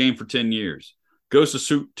 Doesn't miss a game for 10 years. Goes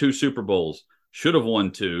to 2 Super Bowls. Should have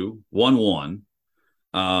won 2, won 1.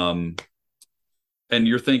 And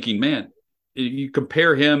you're thinking, man, you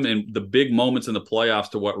compare him in the big moments in the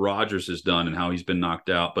playoffs to what Rodgers has done and how he's been knocked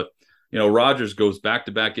out. But, Rodgers goes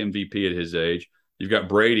back-to-back MVP at his age. You've got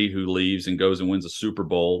Brady, who leaves and goes and wins a Super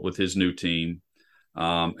Bowl with his new team.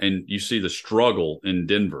 And you see the struggle in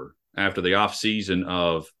Denver after the offseason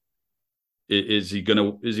of, not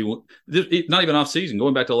even offseason,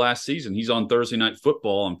 going back to last season, he's on Thursday Night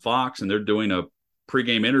Football on Fox, and they're doing a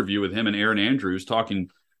pregame interview with him and Aaron Andrews talking,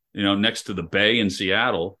 next to the Bay in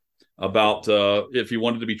Seattle, about if he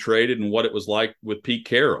wanted to be traded and what it was like with Pete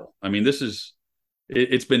Carroll. I mean,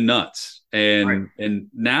 it's been nuts. And right. And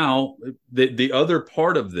now the other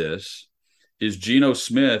part of this is Geno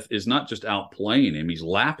Smith is not just outplaying him, he's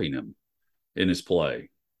lapping him in his play.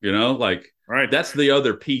 Right. That's the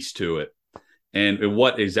other piece to it. And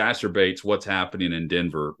what exacerbates what's happening in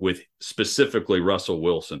Denver with specifically Russell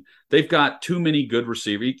Wilson. They've got too many good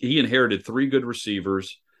receivers. He inherited 3 good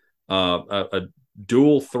receivers, a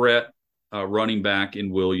dual threat running back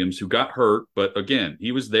in Williams, who got hurt, but again,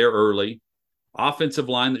 he was there early. Offensive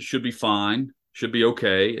line that should be fine, should be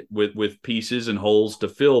okay with pieces and holes to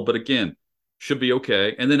fill, but again, should be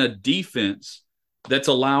okay. And then a defense that's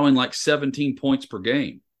allowing like 17 points per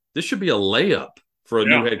game. This should be a layup for a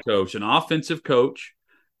new head coach, an offensive coach,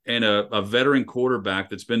 and a veteran quarterback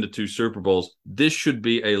that's been to 2 Super Bowls. This should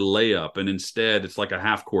be a layup, and instead it's like a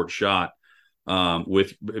half-court shot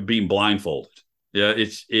with being blindfolded. Yeah,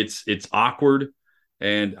 it's awkward,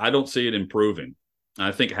 and I don't see it improving.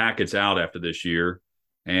 I think Hackett's out after this year,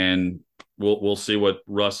 and we'll see what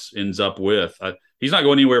Russ ends up with. He's not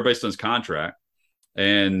going anywhere based on his contract,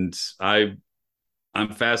 and I'm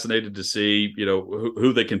fascinated to see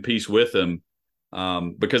who they can piece with him,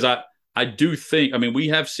 because I do think, we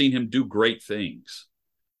have seen him do great things,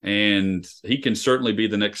 and he can certainly be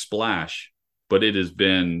the next splash. But it has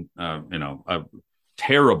been a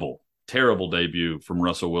terrible debut from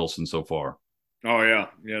Russell Wilson so far. Oh, yeah.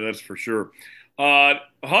 Yeah, that's for sure.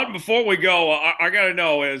 Hutton, before we go, I got to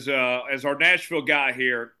know as our Nashville guy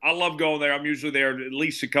here, I love going there. I'm usually there at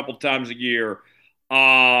least a couple times a year.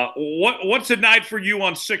 What's a night for you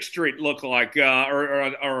on Sixth Street look like, or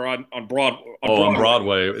on On Broadway?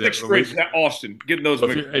 Broadway. Sixth Street, Austin, getting those. So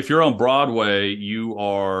if you're on Broadway,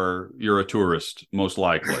 you're a tourist most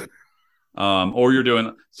likely, or you're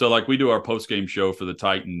doing so. Like we do our post game show for the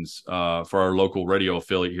Titans for our local radio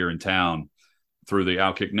affiliate here in town through the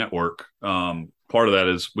OutKick network. Part of that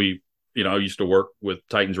is I used to work with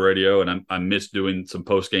Titans radio, and I miss doing some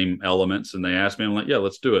post game elements. And they asked me, I'm like, yeah,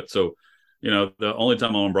 let's do it. So, the only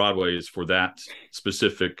time I'm on Broadway is for that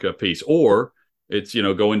specific piece, or it's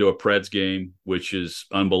going to a Preds game, which is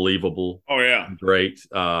unbelievable. Oh yeah, great.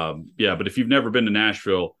 Yeah, but if you've never been to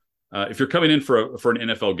Nashville, if you're coming in for an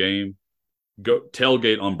NFL game, go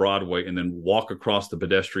tailgate on Broadway and then walk across the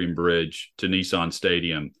pedestrian bridge to Nissan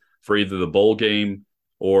Stadium for either the bowl game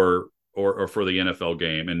or for the NFL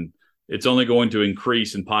game. And it's only going to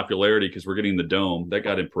increase in popularity because we're getting the dome that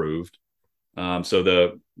got improved. So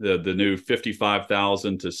the new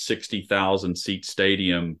 55,000 to 60,000 seat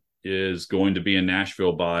stadium is going to be in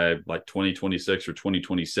Nashville by like 2026 or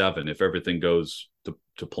 2027 if everything goes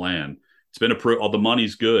to plan. It's been approved. All the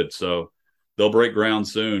money's good, so they'll break ground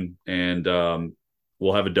soon, and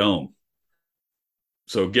we'll have a dome.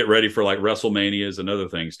 So get ready for like WrestleManias and other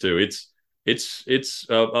things too. It's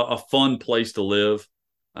a fun place to live,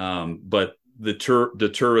 but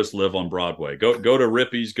the tourists live on Broadway. Go to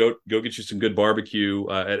Rippy's, go get you some good barbecue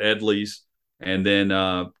at Edley's, and then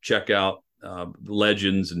check out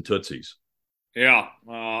Legends and Tootsie's. Yeah,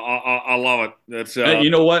 I love it. That's you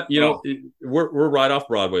know what? We're right off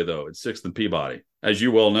Broadway though. It's 6th and Peabody, as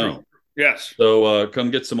you well know. Yes. So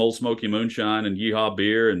come get some Old Smoky Moonshine and Yeehaw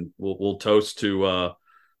beer, and we'll toast to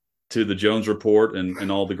the Jones Report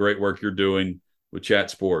and all the great work you're doing with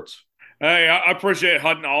Chat Sports. Hey, I appreciate it,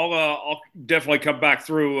 Hutton. I'll definitely come back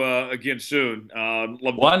through again soon.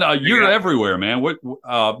 You're everywhere, man.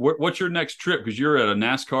 What's your next trip? Because you're at a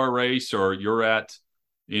NASCAR race, or you're at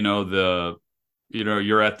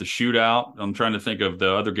you're at the shootout. I'm trying to think of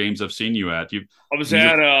the other games I've seen you at. I was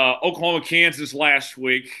at Oklahoma, Kansas last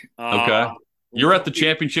week. Okay. You're at the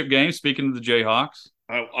championship game, speaking of the Jayhawks.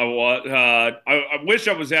 I was. I wish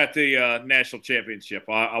I was at the national championship.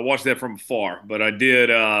 I watched that from afar, but I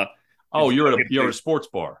did. You're at a sports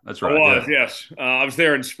bar. That's right. I was, yes. I was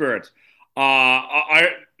there in spirit.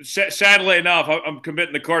 Sadly enough, I'm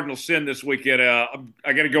committing the cardinal sin this weekend. I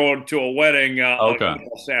got to go to a wedding on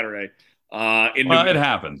Saturday. It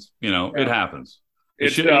happens. It happens.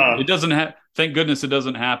 It doesn't thank goodness it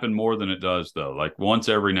doesn't happen more than it does, though. Like once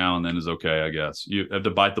every now and then is okay, I guess. You have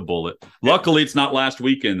to bite the bullet. Luckily, it's not last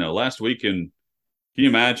weekend, though. Last weekend, can you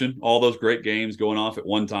imagine all those great games going off at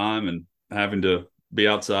one time and having to be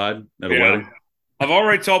outside at a wedding? I've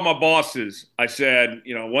already told my bosses, I said,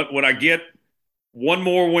 when I get one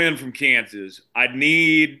more win from Kansas, I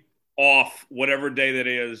need off whatever day that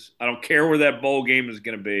is. I don't care where that bowl game is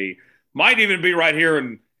going to be. Might even be right here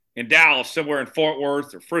in Dallas, somewhere in Fort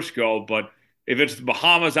Worth or Frisco. But if it's the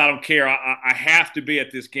Bahamas, I don't care. I have to be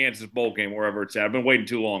at this Kansas bowl game, wherever it's at. I've been waiting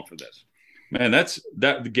too long for this. Man,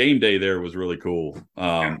 the game day there was really cool.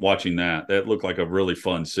 Watching that looked like a really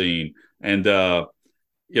fun scene. And,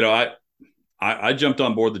 I jumped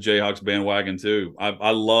on board the Jayhawks bandwagon too.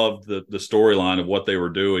 I loved the storyline of what they were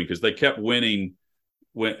doing because they kept winning.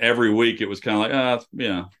 Every week it was kind of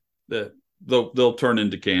like, they'll turn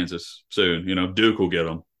into Kansas soon. Duke will get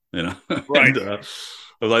them. Right. And,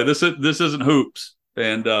 I was like, this isn't hoops,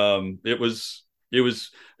 and it was.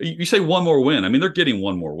 You say one more win. I mean, they're getting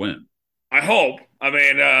one more win. I hope. I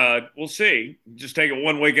mean, we'll see. Just take it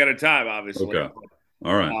 1 week at a time, obviously. Okay.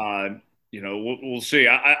 All right. We'll see.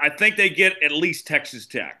 I think they get at least Texas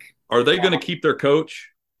Tech. Are they going to keep their coach?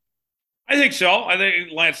 I think so. I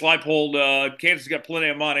think Lance Leipold, Kansas got plenty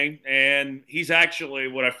of money, and he's actually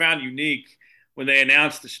what I found unique when they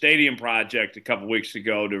announced the stadium project a couple weeks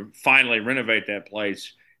ago to finally renovate that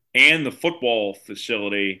place and the football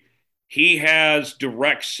facility. He has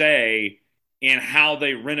direct say in how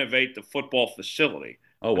they renovate the football facility.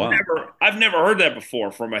 Oh, wow. I've never heard that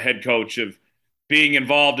before from a head coach of being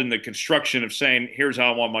involved in the construction of saying, here's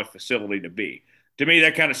how I want my facility to be. To me,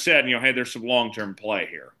 that kind of said, hey, there's some long-term play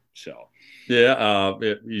here. So, yeah,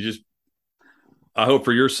 I hope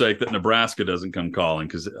for your sake that Nebraska doesn't come calling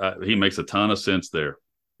because he makes a ton of sense there.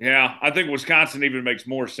 Yeah, I think Wisconsin even makes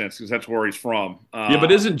more sense because that's where he's from.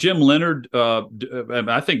 But isn't Jim Leonard?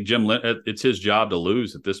 I think it's his job to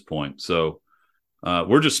lose at this point. So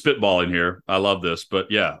we're just spitballing here. I love this,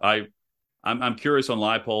 but yeah, I'm curious on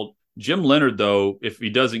Leipold. Jim Leonard, though, if he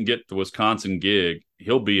doesn't get the Wisconsin gig,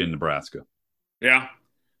 he'll be in Nebraska. Yeah.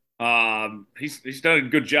 He's done a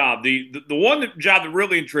good job. The one job that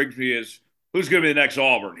really intrigues me is who's going to be the next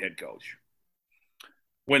Auburn head coach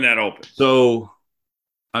when that opens. So,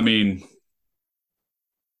 I mean,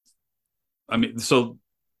 so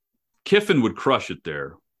Kiffin would crush it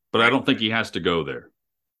there, but I don't think he has to go there.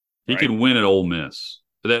 He can win at Ole Miss.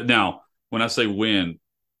 Now, when I say win,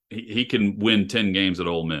 he can win 10 games at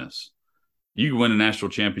Ole Miss. You can win a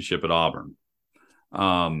national championship at Auburn.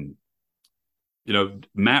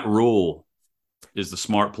 Matt Rule is the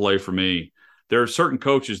smart play for me. There are certain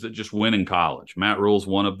coaches that just win in college. Matt Rule's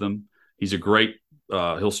one of them. He's a great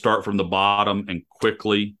he'll start from the bottom and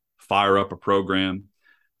quickly fire up a program.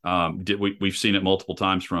 We've seen it multiple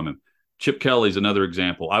times from him. Chip Kelly's another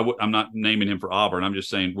example. I'm not naming him for Auburn. I'm just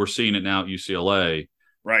saying we're seeing it now at UCLA,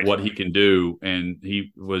 what he can do, and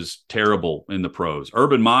he was terrible in the pros.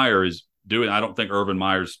 Urban Meyer is doing. I don't think Urban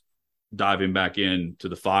Meyer's diving back into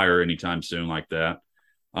the fire anytime soon like that.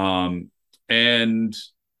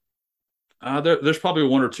 There's probably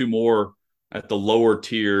one or two more at the lower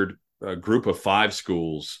tiered group of 5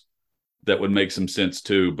 schools that would make some sense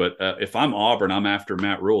too. But if I'm Auburn, I'm after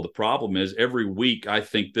Matt Rule. The problem is every week I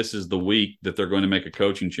think this is the week that they're going to make a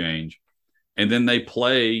coaching change. And then they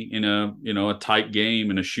play in a tight game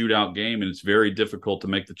and a shootout game, and it's very difficult to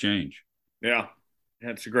make the change. Yeah,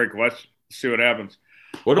 that's a great question. Let's see what happens.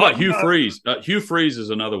 What about Hugh Freeze? Hugh Freeze is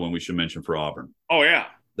another one we should mention for Auburn. Oh yeah,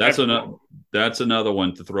 that's another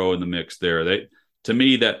one to throw in the mix there. To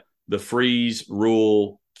me, that the Freeze,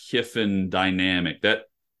 Rule, Kiffin dynamic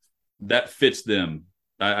that fits them.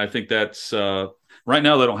 I think that's right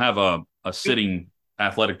now they don't have a sitting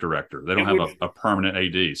athletic director. They don't have a permanent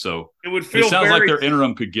AD. So it sounds like their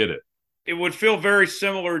interim could get it. It would feel very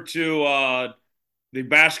similar to the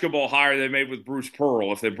basketball hire they made with Bruce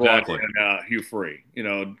Pearl if they brought in Hugh Freeze.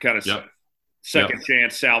 Kind of second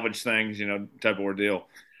chance salvage things, type of ordeal.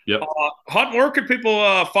 Yep. Hutton, where can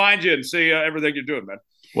people find you and see everything you're doing, man?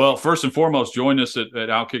 Well, first and foremost, join us at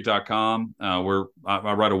OutKick.com.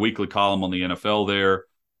 I write a weekly column on the NFL there,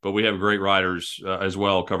 but we have great writers as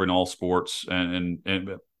well covering all sports and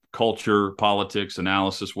culture, politics,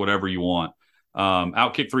 analysis, whatever you want.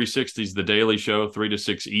 OutKick 360's the daily show, 3 to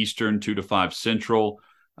 6 Eastern, 2 to 5 Central.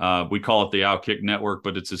 We call it the OutKick Network,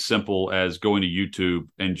 but it's as simple as going to YouTube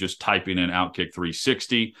and just typing in OutKick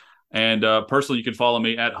 360. And personally, you can follow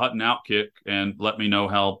me at Hutton OutKick and let me know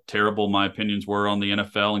how terrible my opinions were on the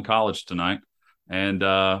NFL and college tonight. And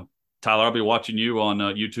Tyler, I'll be watching you on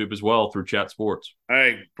YouTube as well through Chat Sports.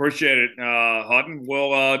 Hey, appreciate it, Hutton.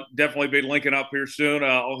 We'll definitely be linking up here soon.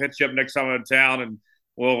 I'll hit you up next time I'm in town, and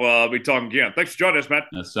we'll be talking again. Thanks for joining us, man.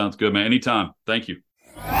 That sounds good, man. Anytime. Thank you.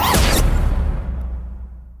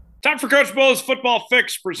 Time for Coach Bo's Football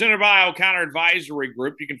Fix, presented by O'Connor Advisory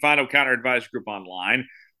Group. You can find O'Connor Advisory Group online.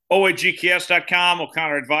 OAGKS.com,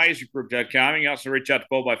 O'ConnorAdvisoryGroup.com. You can also reach out to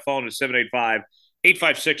Bo by phone at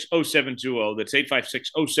 785-856-0720. That's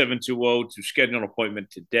 856-0720 to schedule an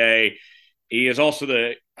appointment today. He is also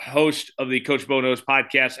the host of the Coach Bo Knows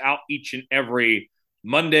podcast, out each and every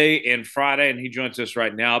Monday and Friday, and he joins us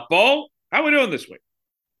right now. Bo, how are we doing this week?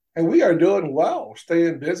 And we are doing well,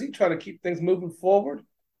 staying busy, trying to keep things moving forward.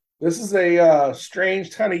 This is a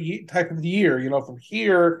strange kind of type of year. From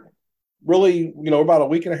here, really, we're about a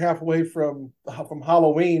week and a half away from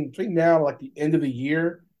Halloween. Between now and like the end of the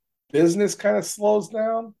year, business kind of slows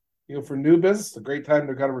down. For new business, it's a great time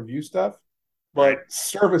to kind of review stuff. But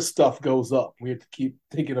service stuff goes up. We have to keep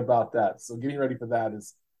thinking about that. So getting ready for that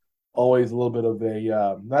is always a little bit of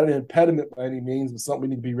a not an impediment by any means, but something we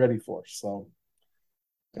need to be ready for. So,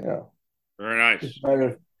 yeah. Very nice. Just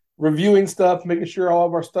reviewing stuff, making sure all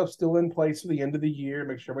of our stuff's still in place for the end of the year,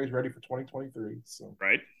 make sure everybody's ready for 2023. So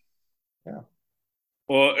right. Yeah.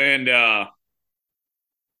 Well, and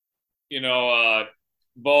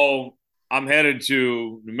Bo, I'm headed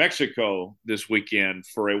to New Mexico this weekend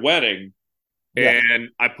for a wedding, and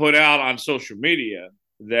I put out on social media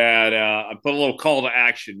that I put a little call to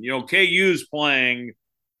action. KU's playing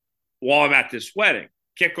while I'm at this wedding.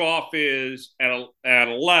 Kickoff is at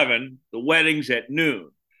 11. The wedding's at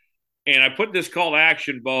noon. And I put this call to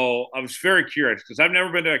action, Bo. I was very curious because I've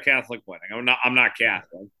never been to a Catholic wedding. I'm not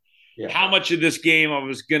Catholic. Yeah. How much of this game I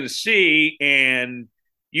was going to see, and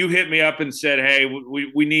you hit me up and said, hey,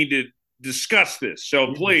 we need to discuss this.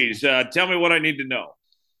 So please tell me what I need to know.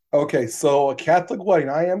 Okay, so a Catholic wedding.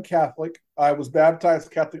 I am Catholic. I was baptized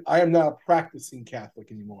Catholic. I am not a practicing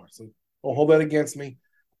Catholic anymore, so don't hold that against me.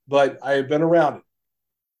 But I have been around it.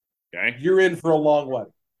 Okay. You're in for a long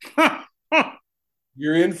wedding.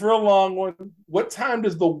 You're in for a long one. What time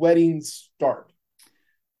does the wedding start?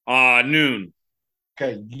 Noon.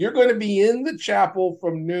 Okay, you're going to be in the chapel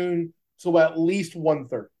from noon till at least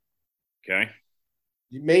 1:30. Okay.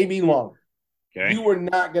 Maybe longer. Okay. You are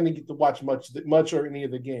not going to get to watch much or any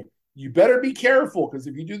of the game. You better be careful, because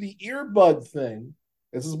if you do the earbud thing,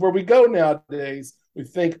 this is where we go nowadays. We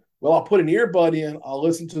think, well, I'll put an earbud in, I'll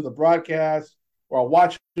listen to the broadcast, or I'll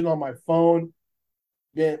watch it on my phone.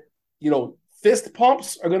 Then, fist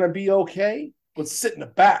pumps are going to be okay, but sit in the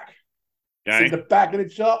back. Okay. Sit in the back of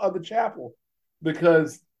the chapel,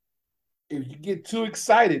 because if you get too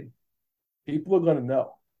excited, people are going to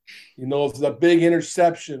know. It's a big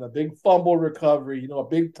interception, a big fumble recovery, a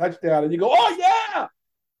big touchdown, and you go, oh, yeah!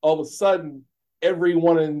 All of a sudden,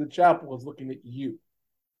 everyone in the chapel is looking at you.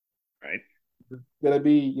 Right. It's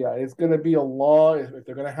going to be a long, if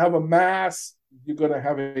they're going to have a mass, you're going to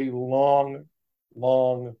have a long,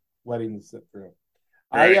 long wedding to sit through.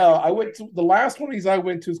 Right. I went to, the last one I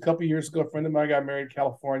went to was a couple of years ago. A friend of mine got married in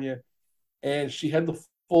California, and she had the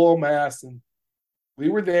full mass, and we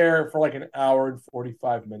were there for like an hour and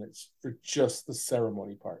 45 minutes for just the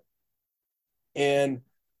ceremony part. And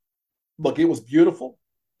look, it was beautiful.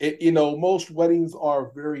 Most weddings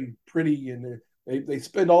are very pretty, and they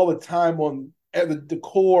spend all the time on the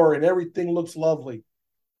decor, and everything looks lovely.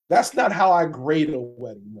 That's not how I grade a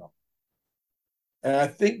wedding, no. And I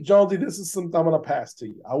think, Jonesy, this is something I'm going to pass to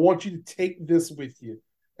you. I want you to take this with you,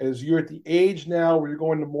 as you're at the age now where you're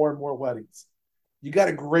going to more and more weddings. You got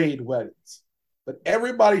to grade weddings. But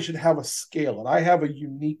everybody should have a scale, and I have a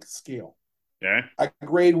unique scale. Yeah. I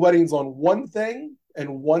grade weddings on one thing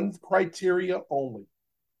and one criteria only: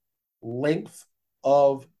 length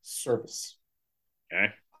of service.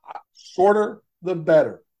 Okay. Shorter, the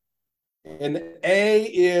better. And A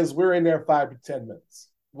is we're in there 5 to 10 minutes.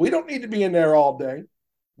 We don't need to be in there all day.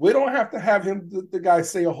 We don't have to have the guy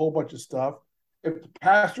say a whole bunch of stuff. If the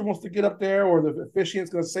pastor wants to get up there, or the officiant's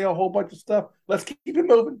going to say a whole bunch of stuff, let's keep it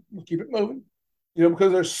moving. Let's keep it moving.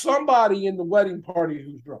 Because there's somebody in the wedding party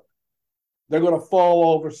who's drunk. They're going to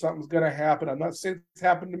fall over. Something's going to happen. I'm not saying it's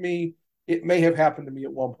happened to me. It may have happened to me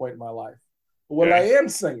at one point in my life. But what I am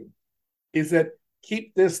saying is that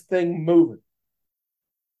keep this thing moving.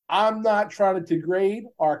 I'm not trying to degrade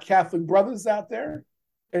our Catholic brothers out there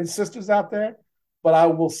and sisters out there, but I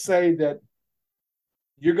will say that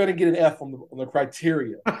you're going to get an F on the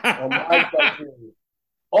criteria, on my criteria.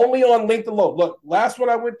 Only on length alone. Look, last one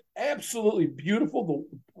I went, absolutely beautiful.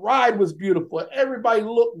 The bride was beautiful. Everybody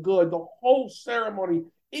looked good. The whole ceremony,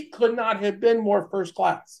 it could not have been more first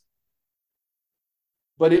class.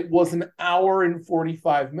 But it was an hour and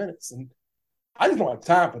 45 minutes. And I just don't have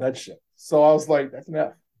time for that shit. So I was like, that's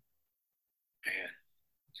enough.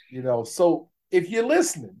 Man. So if you're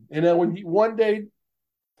listening, when one day,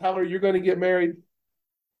 Tyler, you're going to get married,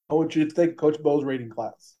 I want you to take Coach Bo's rating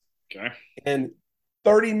class. Okay. And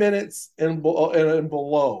 30 minutes and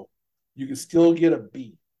below, you can still get a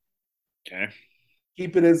B. Okay.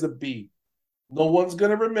 Keep it as a B. No one's going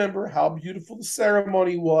to remember how beautiful the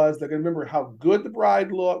ceremony was. They're going to remember how good the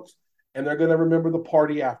bride looked, and they're going to remember the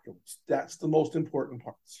party afterwards. That's the most important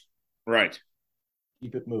parts. Right.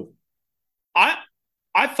 Keep it moving.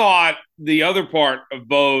 I thought the other part of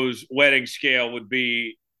Bo's wedding scale would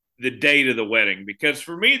be the date of the wedding, because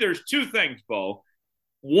for me, there's two things, Bo.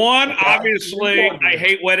 One, obviously, I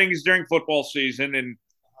hate weddings during football season, and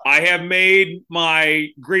I have made my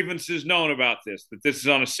grievances known about this, that this is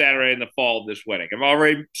on a Saturday in the fall of this wedding. I've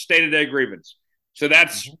already stated that grievance. So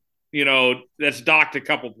that's, that's docked a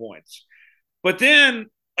couple points. But then,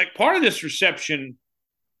 like, part of this reception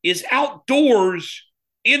is outdoors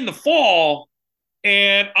in the fall,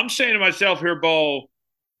 and I'm saying to myself here, Bo,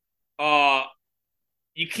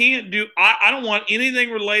 you can't do – I don't want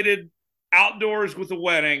anything related – outdoors with a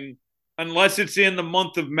wedding unless it's in the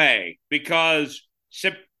month of May, because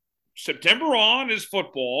September on is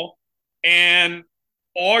football, and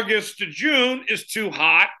August to June is too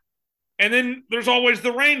hot, and then there's always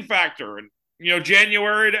the rain factor, and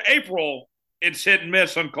January to April it's hit and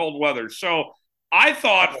miss on cold weather. So I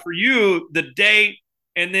thought for you the date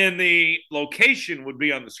and then the location would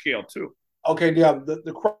be on the scale too. Okay, yeah,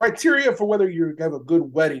 the criteria for whether you have a good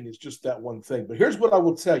wedding is just that one thing. But here's what I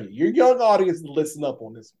will tell you. Your young audience, listen up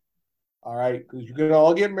on this one, all right? Because you're going to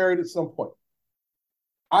all get married at some point.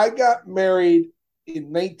 I got married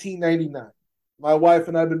in 1999. My wife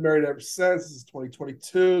and I have been married ever since. This is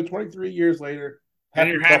 2022, 23 years later. And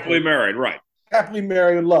you're happily married, right? Happily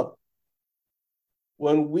married and love it.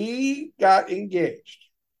 When we got engaged,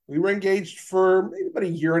 we were engaged for maybe about a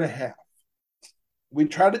year and a half. We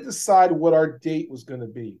tried to decide what our date was going to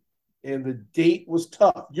be, and the date was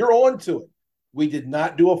tough. You're on to it. We did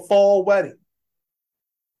not do a fall wedding.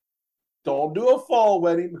 Don't do a fall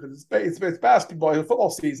wedding because it's basketball, it's football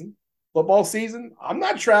season. football season, I'm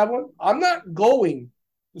not traveling. I'm not going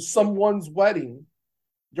to someone's wedding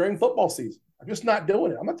during football season. I'm just not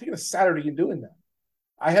doing it. I'm not taking a Saturday and doing that.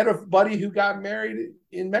 I had a buddy who got married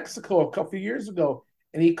in Mexico a couple of years ago,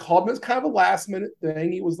 and he called me. It's kind of a last minute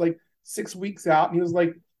thing. He was like 6 weeks out, and he was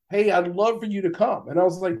like, "Hey, I'd love for you to come." And I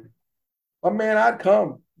was like, "Oh man, I'd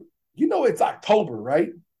come. You know, it's October, right?"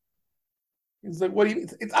 He's like, "What do you mean?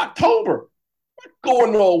 It's October. I'm not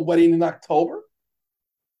going to a wedding in October.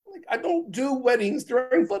 Like, I don't do weddings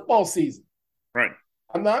during football season. Right.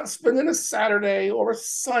 I'm not spending a Saturday or a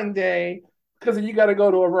Sunday because you got to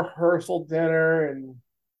go to a rehearsal dinner and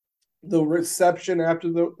the reception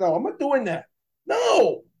after the. No, I'm not doing that.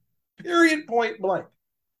 No, period, point blank.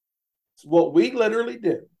 It's what we literally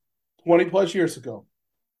did 20 plus years ago.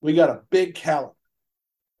 We got a big calendar.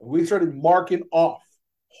 And we started marking off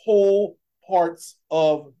whole parts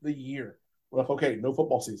of the year. We're like, okay, no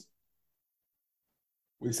football season.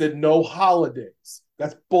 We said no holidays.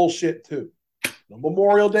 That's bullshit too. No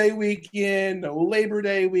Memorial Day weekend, no Labor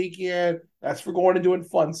Day weekend. That's for going and doing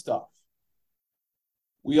fun stuff.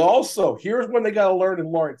 We also, here's when they got to learn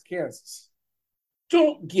in Lawrence, Kansas.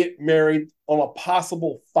 Don't get married on a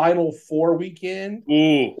possible Final Four weekend.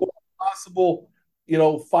 Ooh. Or possible,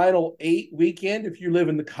 Final Eight weekend if you live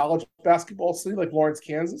in the college basketball city like Lawrence,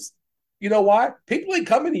 Kansas. You know why? People ain't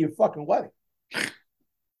coming to your fucking wedding.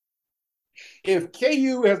 If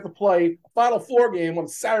KU has to play a Final Four game on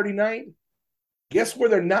Saturday night, guess where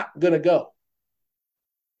they're not going to go?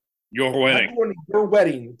 Your wedding. Not going to your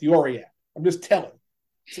wedding with the Oriat. I'm just telling.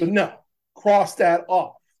 So no, cross that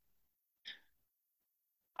off.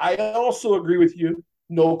 I also agree with you.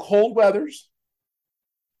 No cold weathers.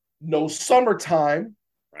 No summertime.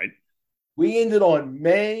 Right. We ended on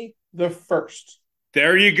May the 1st.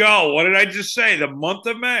 There you go. What did I just say? The month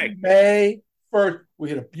of May. May 1st. We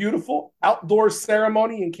had a beautiful outdoor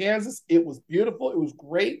ceremony in Kansas. It was beautiful. It was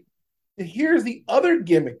great. And here's the other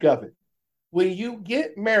gimmick of it. When you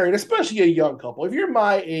get married, especially a young couple, if you're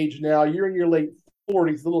my age now, you're in your late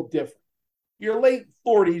 40s, a little different. Your late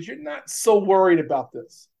 40s, you're not so worried about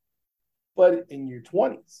this. But in your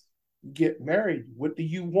 20s, you get married. What do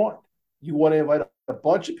you want? You want to invite a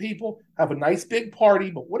bunch of people, have a nice big party,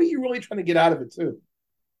 but what are you really trying to get out of it too?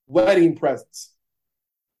 Wedding presents.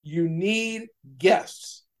 You need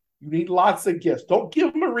guests. You need lots of gifts. Don't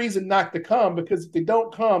give them a reason not to come, because if they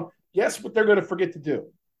don't come, guess what they're going to forget to do?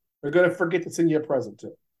 They're going to forget to send you a present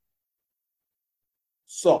too.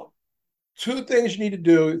 So, 2 things you need to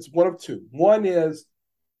do. It's one of 2. One is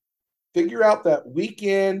figure out that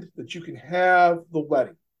weekend that you can have the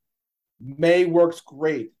wedding. May works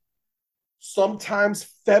great. Sometimes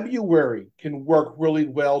February can work really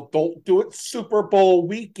well. Don't do it Super Bowl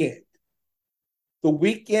weekend. The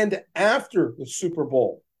weekend after the Super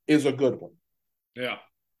Bowl is a good one. Yeah.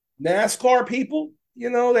 NASCAR people,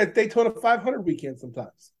 that Daytona 500 weekend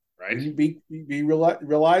sometimes. Right. You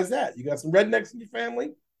realize that. You got some rednecks in your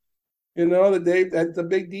family, that's a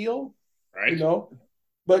big deal. Right.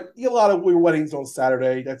 But a lot of weddings on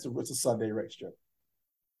Saturday, it's a Sunday race trip.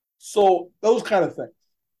 So those kind of things.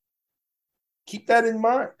 Keep that in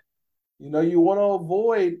mind. You want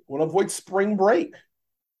to avoid spring break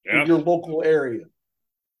in your local area.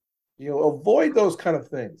 Avoid those kind of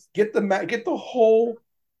things. Get the whole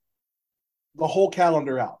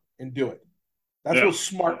calendar out and do it. That's what a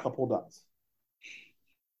smart couple does.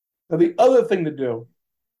 Now, the other thing to do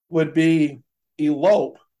would be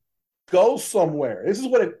elope. Go somewhere. This is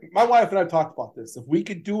what my wife and I talked about this. If we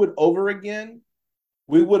could do it over again,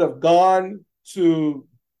 we would have gone to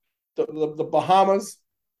the Bahamas.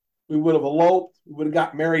 We would have eloped. We would have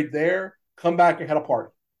got married there, come back and had a party.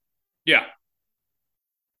 Yeah.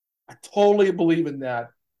 I totally believe in that.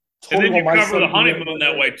 And then you cover the honeymoon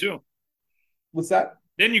that way too. What's that?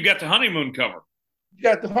 Then you got the honeymoon cover. You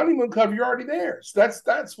got the honeymoon cover. You're already there. So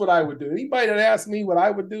that's what I would do. Anybody that asks me what I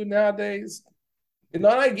would do nowadays,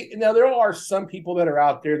 now there are some people that are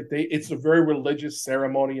out there that it's a very religious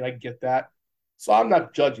ceremony, and I get that. So I'm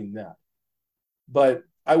not judging that. But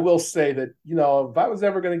I will say that, if I was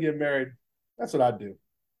ever going to get married, that's what I'd do.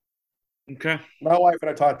 Okay. My wife and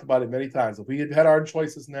I talked about it many times. If we had our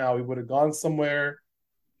choices now, we would have gone somewhere,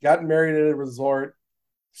 gotten married at a resort,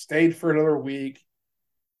 stayed for another week,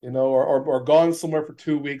 or gone somewhere for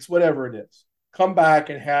 2 weeks, whatever it is. Come back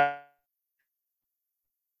and had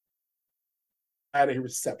a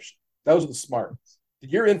reception. Those are the smart ones.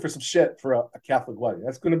 You're in for some shit for a Catholic wedding.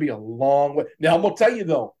 That's going to be a long way. Now, I'm going to tell you,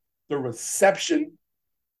 though, the reception,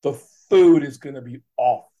 the food is going to be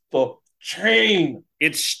off the chain.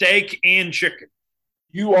 It's steak and chicken.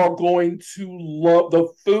 You are going to love the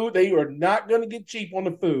food. They are not going to get cheap on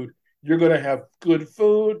the food. You're going to have good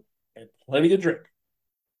food and plenty to drink.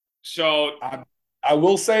 So I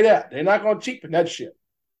will say that they're not going to cheapen that shit.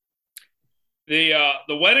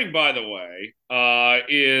 the wedding, by the way,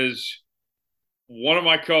 is one of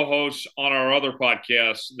my co-hosts on our other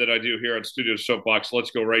podcast that I do here at Studio Soapbox,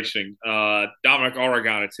 Let's Go Racing, Dominic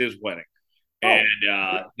Oregon. It's his wedding. And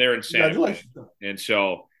they're in San Diego. And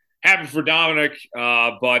so happy for Dominic,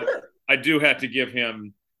 but I do have to give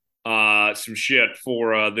him some shit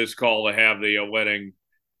for this call to have the wedding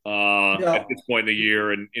at this point in the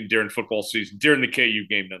year and during football season, during the KU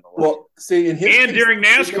game, nonetheless. Well, see, in his and during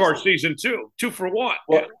NASCAR season, too. 2 for 1.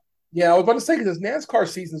 Well, yeah, I was about to say, because NASCAR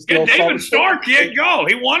season still. Yeah, David Starr can't go.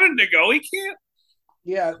 He wanted to go. He can't.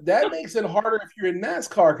 Yeah, that makes it harder if you're in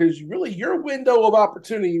NASCAR because really your window of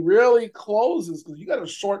opportunity really closes because you got a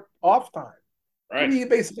short off time. Right. You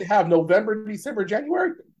basically have November, December,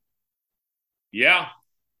 January. Yeah,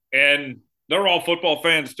 and they're all football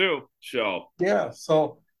fans too. So yeah,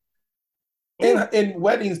 so and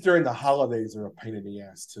weddings during the holidays are a pain in the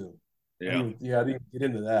ass too. Yeah, I didn't get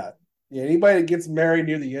into that. Yeah, anybody that gets married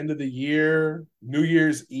near the end of the year, New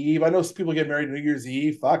Year's Eve. I know people get married New Year's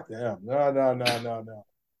Eve. Fuck them. No.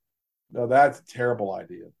 No, that's a terrible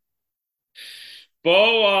idea.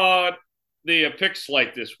 Bo, the pick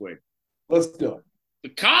slate this week. Let's do it. The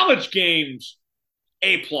college games,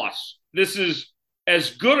 A+. This is as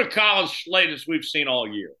good a college slate as we've seen all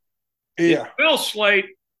year. Yeah. The NFL slate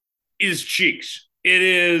is cheeks. It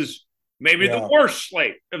is maybe the worst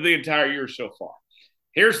slate of the entire year so far.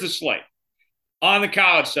 Here's the slate. On the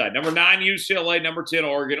college side, number 9, UCLA, number 10,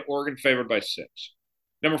 Oregon. Oregon favored by 6.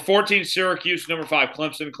 Number 14, Syracuse. Number 5,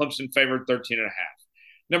 Clemson. Clemson favored 13.5.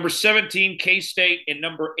 Number 17, K-State. And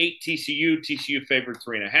number 8, TCU. TCU favored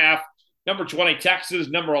 3.5. Number 20, Texas.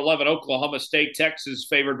 Number 11, Oklahoma State. Texas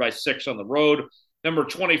favored by 6 on the road. Number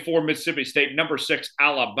 24, Mississippi State. Number 6,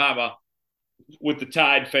 Alabama, with the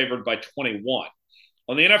Tide favored by 21.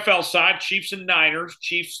 On the NFL side, Chiefs and Niners.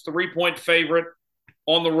 Chiefs 3-point favorite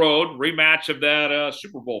on the road, rematch of that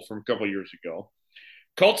Super Bowl from a couple years ago.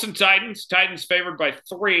 Colts and Titans. Titans favored by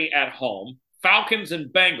 3 at home. Falcons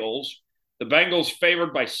and Bengals. The Bengals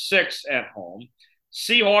favored by 6 at home.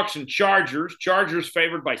 Seahawks and Chargers. Chargers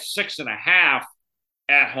favored by 6.5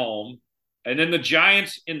 at home. And then the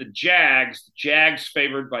Giants and the Jags. The Jags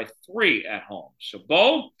favored by 3 at home. So,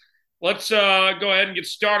 Bo, let's go ahead and get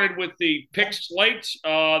started with the pick slate.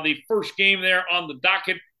 The first game there on the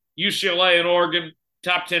docket, UCLA and Oregon.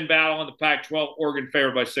 Top 10 battle in the Pac-12. Oregon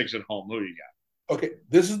favored by 6 at home. Who do you got? Okay,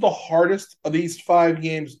 this is the hardest of these 5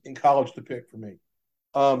 games in college to pick for me.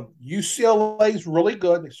 UCLA is really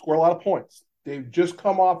good. They score a lot of points. They've just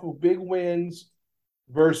come off of big wins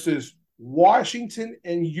versus Washington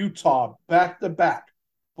and Utah back-to-back.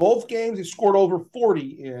 Both games they scored over 40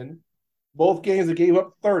 in. Both games they gave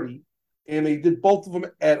up 30, and they did both of them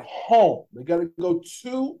at home. They got to go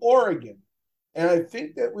to Oregon. And I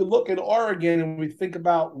think that we look at Oregon and we think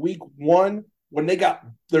about week 1 when they got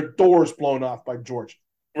their doors blown off by Georgia.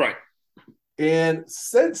 Right. And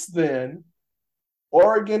since then,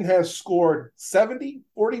 Oregon has scored 70,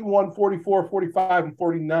 41, 44, 45, and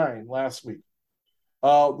 49 last week.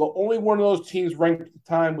 The only one of those teams ranked at the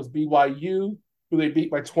time was BYU, who they beat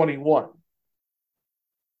by 21.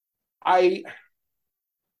 A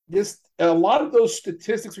lot of those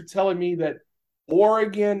statistics are telling me that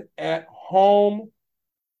Oregon at home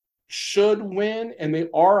should win, and they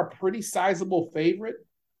are a pretty sizable favorite.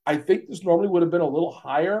 I think this normally would have been a little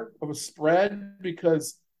higher of a spread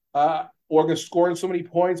because Oregon's scoring so many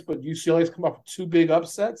points, but UCLA's come up with 2 big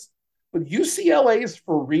upsets. But UCLA is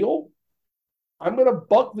for real. I'm going to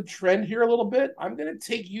buck the trend here a little bit. I'm going to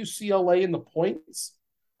take UCLA in the points,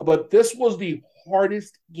 but this was the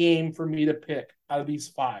hardest game for me to pick out of these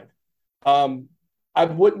 5. I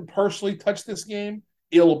wouldn't personally touch this game.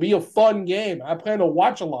 It'll be a fun game. I plan to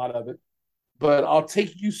watch a lot of it, but I'll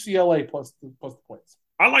take UCLA plus the points.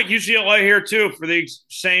 I like UCLA here, too, for the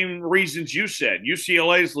same reasons you said.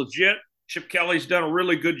 UCLA is legit. Chip Kelly's done a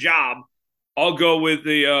really good job. I'll go with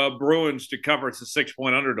the Bruins to cover. It's a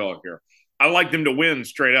 6-point underdog here. I like them to win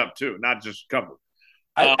straight up, too, not just cover.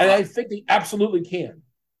 I think they absolutely can.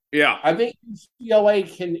 Yeah. I think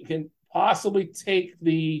UCLA can possibly take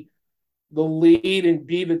the lead and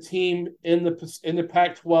be the team in the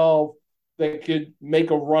Pac-12 that could make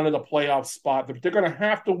a run at a playoff spot. But they're going to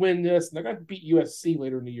have to win this, and they're going to beat USC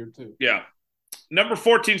later in the year, too. Yeah. Number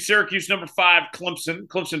 14, Syracuse. Number 5, Clemson.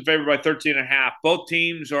 Clemson favored by 13.5. Both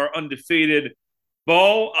teams are undefeated.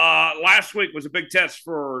 Bo, last week was a big test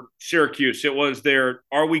for Syracuse. It was their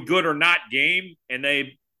 "Are we good or not?" game, and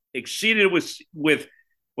they exceeded with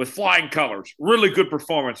flying colors. Really good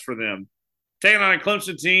performance for them. Taking on a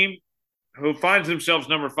Clemson team who finds themselves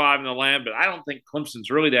number 5 in the land, but I don't think Clemson's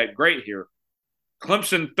really that great here.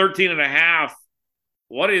 Clemson 13.5.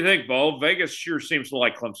 What do you think, Bo? Vegas sure seems to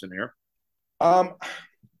like Clemson here.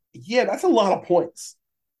 Yeah, that's a lot of points.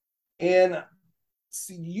 And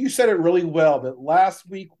see, you said it really well that last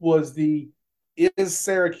week was is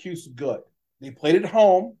Syracuse good? They played at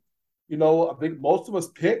home. I think most of us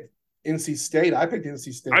picked NC State. I picked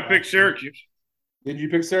NC State. I picked Syracuse. Did you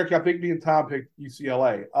pick Syracuse? I think me and Tom picked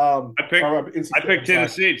UCLA. I picked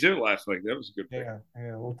Tennessee too last week. That was a good pick.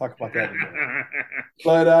 Yeah, we'll talk about that.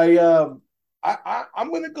 But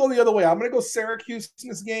I'm going to go the other way. I'm going to go Syracuse in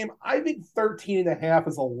this game. I think 13.5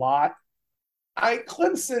 is a lot.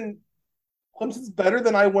 Clemson's better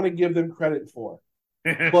than I want to give them credit for.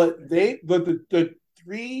 But the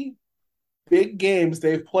 3 big games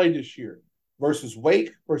they've played this year versus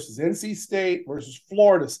Wake, versus NC State, versus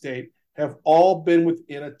Florida State have all been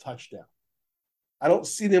within a touchdown. I don't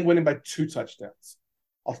see them winning by 2 touchdowns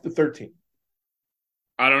off the 13.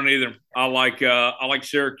 I don't either. I like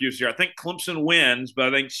Syracuse here. I think Clemson wins, but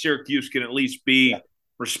I think Syracuse can at least be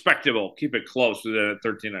respectable. Keep it close to the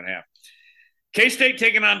 13.5. K-State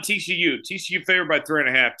taking on TCU. TCU favored by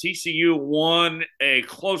 3.5. TCU won a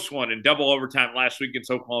close one in double overtime last week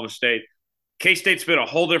against Oklahoma State. K-State's been a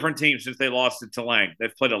whole different team since they lost to Tulane.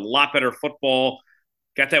 They've played a lot better football.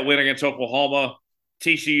 Got that win against Oklahoma.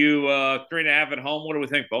 TCU 3.5 at home. What do we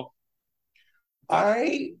think, Bo?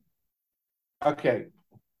 Okay.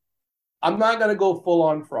 I'm not going to go full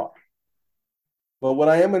on fraud. But what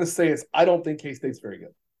I am going to say is I don't think K-State's very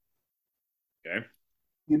good. Okay.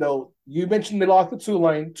 You mentioned they lost to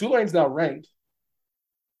Tulane. Tulane's now ranked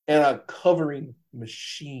and a covering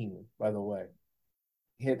machine, by the way.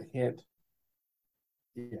 Hint, hint.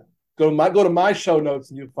 Yeah. Go to my show notes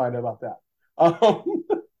and you'll find out about that.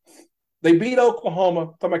 They beat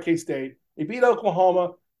Oklahoma. Talking about K-State. They beat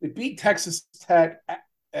Oklahoma. They beat Texas Tech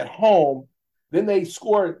at home. Then they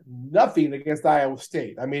scored nothing against Iowa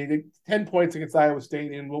State. I mean, 10 points against Iowa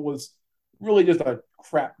State in what was really just a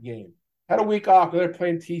crap game. Had a week off. They're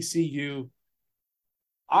playing TCU.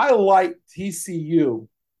 I like TCU.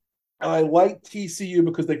 And I like TCU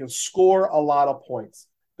because they can score a lot of points.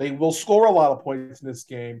 They will score a lot of points in this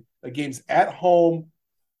game. The game's at home.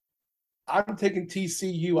 I'm taking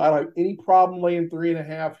TCU. I don't have any problem laying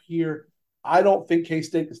 3.5 here. I don't think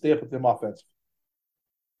K-State can stay up with them offensively.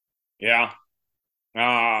 Yeah.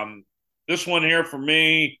 This one here for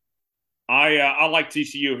me, I like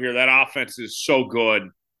TCU here. That offense is so good.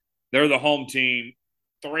 They're the home team.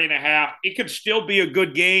 3.5. It could still be a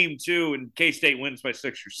good game too, and K-State wins by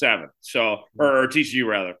 6 or 7. Or TCU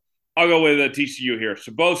rather. I'll go with TCU here.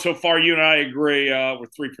 So both so far, you and I agree. We're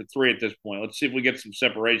 3 for 3 at this point. Let's see if we get some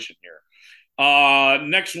separation here.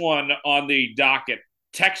 Next one on the docket: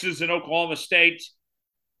 Texas and Oklahoma State.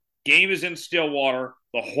 Game is in Stillwater.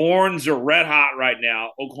 The Horns are red hot right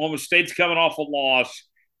now. Oklahoma State's coming off a loss,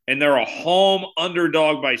 and they're a home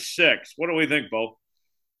underdog by 6. What do we think, Bo?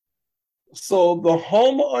 So the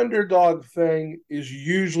home underdog thing is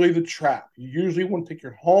usually the trap. You usually want to take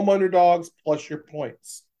your home underdogs plus your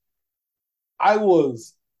points. I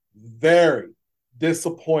was very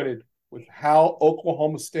disappointed with how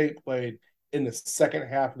Oklahoma State played in the second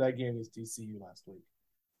half of that game against TCU last week.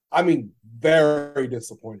 I mean, very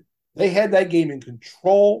disappointed. They had that game in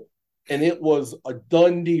control, and it was a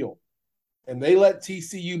done deal. And they let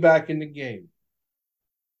TCU back in the game.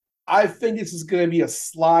 I think this is going to be a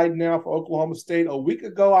slide now for Oklahoma State. A week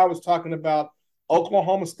ago, I was talking about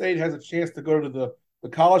Oklahoma State has a chance to go to the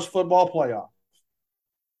college football playoff.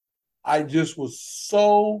 I just was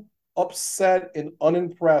so upset and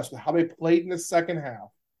unimpressed with how they played in the second half.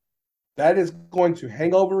 That is going to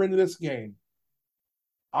hang over into this game.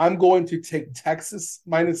 I'm going to take Texas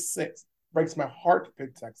 -6. Breaks my heart to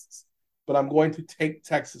pick Texas, but I'm going to take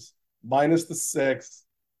Texas minus the 6.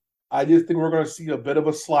 I just think we're going to see a bit of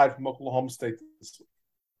a slide from Oklahoma State this week.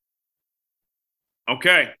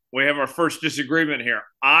 Okay, we have our first disagreement here.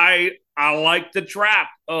 I like the trap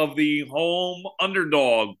of the home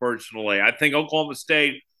underdog, personally. I think Oklahoma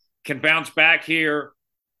State can bounce back here.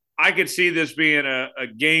 I could see this being a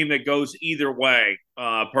game that goes either way,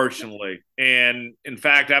 personally. And, in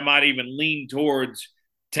fact, I might even lean towards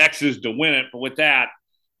Texas to win it. But with that,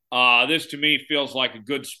 this to me feels like a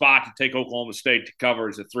good spot to take Oklahoma State to cover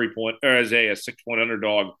as a 6-point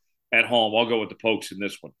underdog at home. I'll go with the Pokes in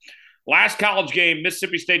this one. Last college game,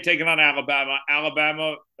 Mississippi State taking on Alabama.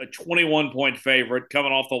 Alabama, a 21-point favorite,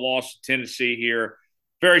 coming off the loss to Tennessee here.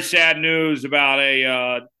 Very sad news about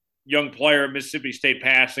a young player at Mississippi State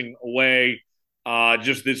passing away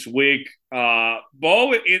just this week.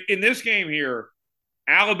 Bo, in this game here,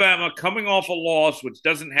 Alabama coming off a loss, which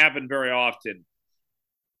doesn't happen very often.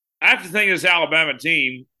 I have to think this Alabama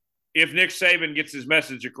team, if Nick Saban gets his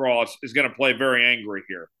message across, is going to play very angry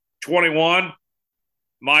here. 21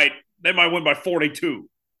 they might win by 42.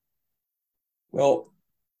 Well,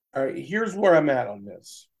 all right, here's where I'm at on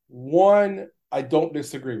this. One, I don't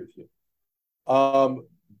disagree with you.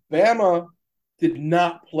 Bama did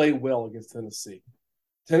not play well against Tennessee.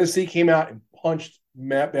 Tennessee came out and punched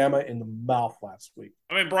Bama in the mouth last week.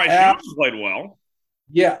 I mean, Bryce Young played well.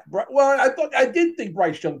 Yeah, well, I did think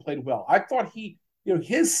Bryce Young played well. I thought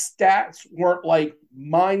his stats weren't like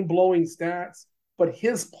mind-blowing stats, but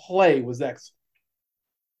his play was excellent.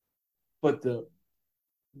 But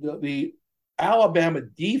the Alabama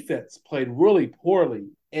defense played really poorly,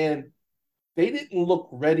 and they didn't look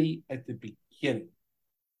ready at the beginning.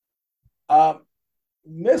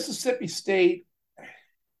 Mississippi State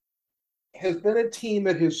has been a team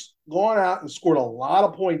that has gone out and scored a lot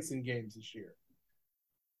of points in games this year.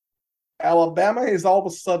 Alabama is all of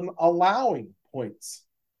a sudden allowing points.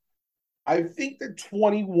 I think that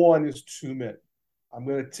 21 is too many. I'm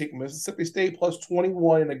going to take Mississippi State plus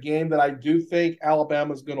 21 in a game that I do think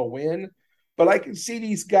Alabama is going to win. But I can see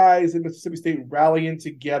these guys in Mississippi State rallying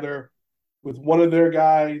together with one of their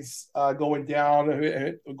guys going down,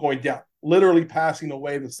 literally passing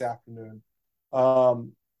away this afternoon.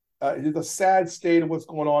 It's a sad state of what's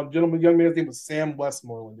going on. Young man's name was Sam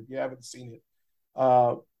Westmoreland, if you haven't seen it.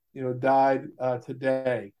 Died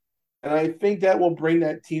today. And I think that will bring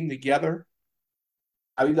that team together.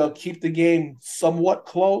 I mean, they'll keep the game somewhat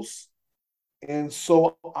close. And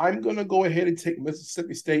so I'm going to go ahead and take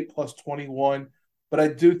Mississippi State plus 21. But I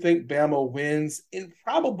do think Bama wins and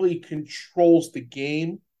probably controls the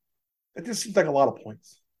game. It just seems like a lot of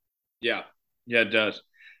points. Yeah, it does.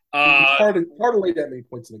 It's hard to lay that many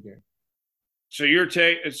points in the game. So you're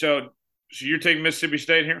taking Mississippi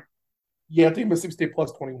State here? Yeah, I think Mississippi State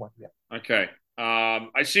plus 21. Yeah. Okay.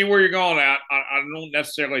 I see where you're going at. I don't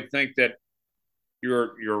necessarily think that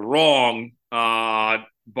you're wrong,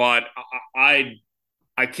 but I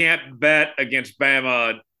can't bet against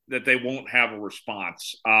Bama that they won't have a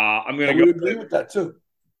response. I'm going to agree with that too.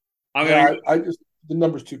 The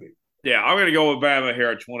number's too big. Yeah, I'm going to go with Bama here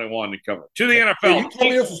at 21 to cover. To the NFL. If you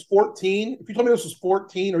told me this was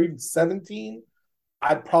 14, or even 17,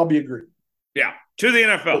 I'd probably agree. Yeah, to the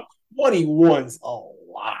NFL. But 21's a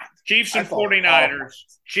lot. Chiefs and 49ers.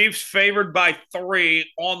 Chiefs favored by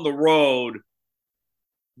 3 on the road.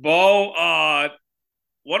 Bo,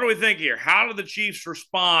 what do we think here? How did the Chiefs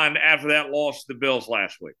respond after that loss to the Bills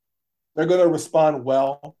last week? They're going to respond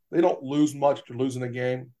well. They don't lose much to losing a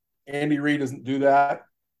game. Andy Reid doesn't do that.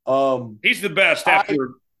 He's the best after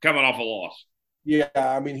coming off a loss. Yeah,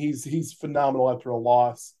 I mean, he's phenomenal after a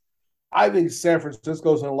loss. I think San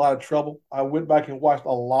Francisco's in a lot of trouble. I went back and watched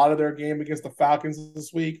a lot of their game against the Falcons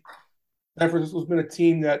this week. San Francisco's been a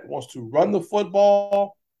team that wants to run the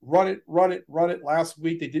football, run it. Last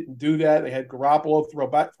week they didn't do that. They had Garoppolo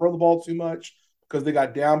throw the ball too much because they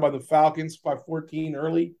got down by the Falcons by 14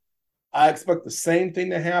 early. I expect the same thing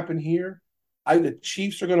to happen here. I think the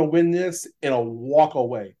Chiefs are going to win this in a walk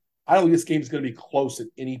away. I don't think this game is going to be close at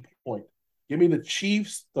any point. Give me the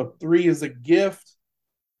Chiefs. The 3 is a gift.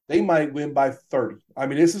 They might win by 30. I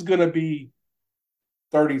mean, this is going to be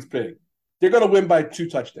 30's big. They're going to win by 2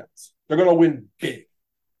 touchdowns. They're going to win big.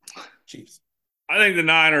 Chiefs. I think the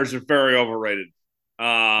Niners are very overrated.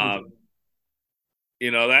 That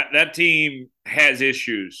team has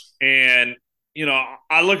issues. And,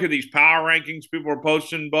 I look at these power rankings people are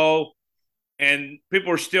posting, Bo, and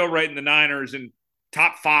people are still rating the Niners in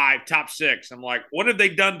top 5, top 6. I'm like, what have they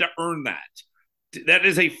done to earn that? That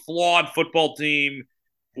is a flawed football team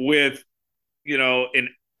with, an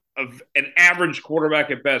average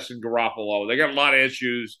quarterback at best in Garoppolo. They got a lot of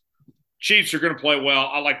issues. Chiefs are going to play well.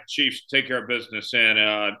 I like the Chiefs to take care of business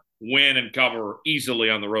and win and cover easily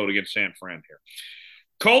on the road against San Fran here.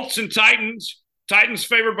 Colts and Titans. Titans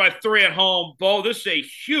favored by 3 at home. Bo, this is a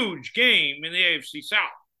huge game in the AFC South.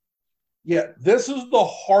 Yeah, this is the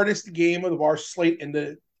hardest game of our slate in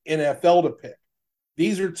the NFL to pick.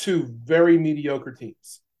 These are 2 very mediocre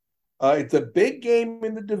teams. It's a big game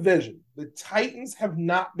in the division. The Titans have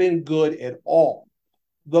not been good at all.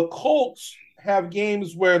 The Colts have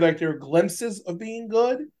games where there are glimpses of being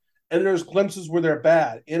good, and there's glimpses where they're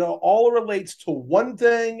bad. It all relates to one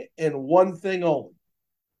thing and one thing only.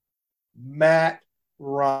 Matt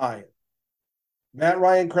Ryan. Matt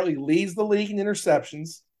Ryan currently leads the league in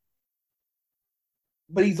interceptions,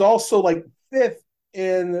 but he's also 5th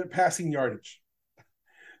in passing yardage.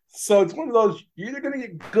 So it's one of those, you're either going to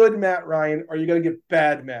get good Matt Ryan or you're going to get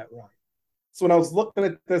bad Matt Ryan. So when I was looking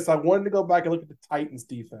at this, I wanted to go back and look at the Titans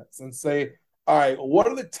defense and say, all right, what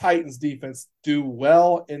do the Titans defense do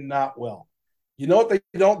well and not well? You know what they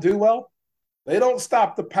don't do well? They don't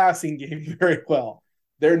stop the passing game very well.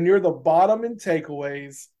 They're near the bottom in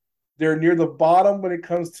takeaways. They're near the bottom when it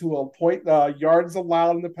comes to a point yards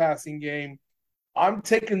allowed in the passing game. I'm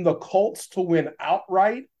taking the Colts to win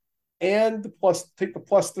outright, and take the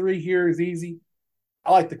 +3 here is easy.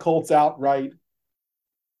 I like the Colts outright.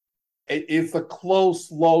 It's a close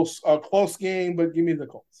game, but give me the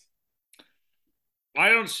Colts. I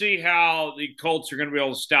don't see how the Colts are going to be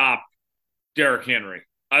able to stop Derrick Henry.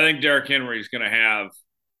 I think Derrick Henry is going to have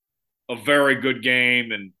a very good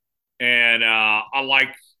game, and I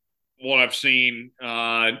like what I've seen.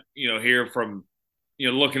 Here from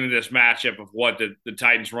looking at this matchup of what the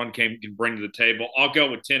Titans' run game can bring to the table. I'll go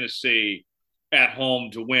with Tennessee at home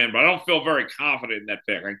to win, but I don't feel very confident in that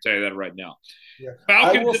pick. I can tell you that right now. Yeah.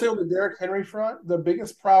 I will say on the Derrick Henry front, the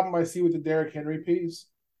biggest problem I see with the Derrick Henry piece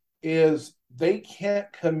is they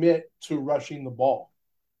can't commit to rushing the ball.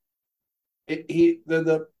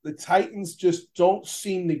 The Titans just don't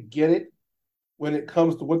seem to get it when it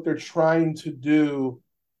comes to what they're trying to do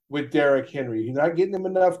with Derrick Henry. He's not getting him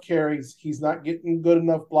enough carries. He's not getting good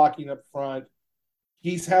enough blocking up front.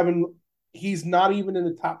 He's not even in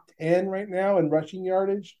the top 10 right now in rushing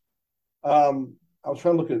yardage. I was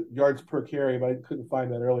trying to look at yards per carry, but I couldn't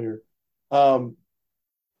find that earlier.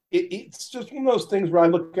 It's just one of those things where I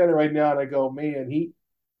look at it right now and I go, man, he's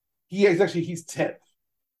 10th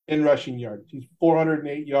in rushing yards. He's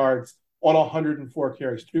 408 yards on 104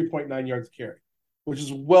 carries, 3.9 yards a carry, which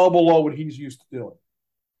is well below what he's used to doing.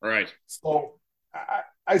 Right. So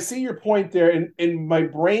I see your point there, and my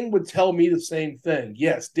brain would tell me the same thing.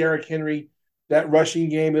 Yes, Derrick Henry, that rushing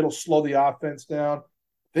game, it'll slow the offense down.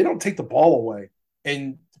 They don't take the ball away.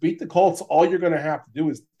 And to beat the Colts, all you're going to have to do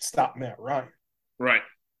is stop Matt Ryan. Right.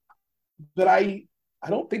 But I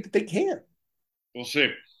don't think that they can. We'll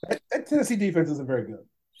see. That Tennessee defense isn't very good.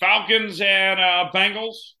 Falcons and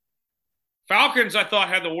Bengals. Falcons, I thought,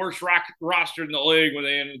 had the worst roster in the league when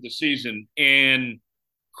they ended the season. And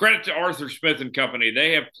credit to Arthur Smith and company.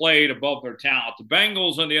 They have played above their talent. The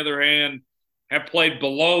Bengals, on the other hand, have played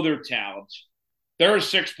below their talents. They're a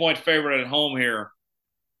 6-point favorite at home here.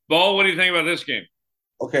 Bo, what do you think about this game?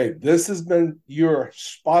 Okay, this has been you're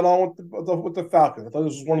spot on with the Falcons. I thought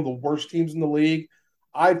this was one of the worst teams in the league.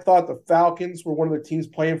 I thought the Falcons were one of the teams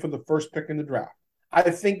playing for the first pick in the draft. I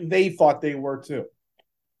think they thought they were too.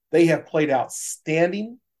 They have played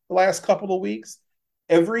outstanding the last couple of weeks.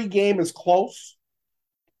 Every game is close.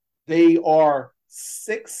 They are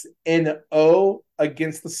 6-0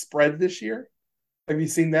 against the spread this year. Have you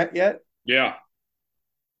seen that yet? Yeah.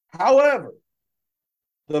 However,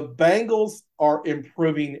 the Bengals are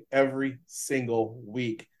improving every single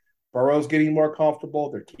week. Burrow's getting more comfortable.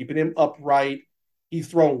 They're keeping him upright. He's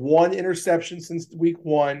thrown one interception since week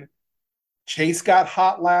 1. Chase got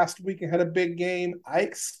hot last week and had a big game. I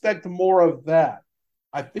expect more of that.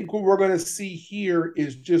 I think what we're going to see here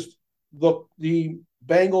is just the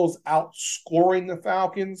Bengals outscoring the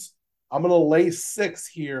Falcons. I'm going to lay 6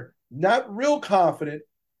 here. Not real confident.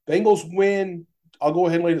 Bengals win. I'll go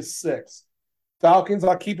ahead and lay the 6. Falcons,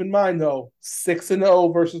 I'll keep in mind, though,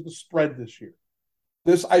 6-0 versus the spread this year.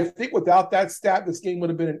 I think without that stat, this game would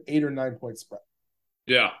have been an 8 or 9 point spread.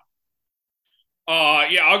 Yeah.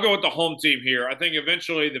 I'll go with the home team here. I think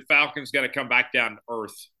eventually the Falcons got to come back down to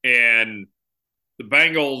earth. And the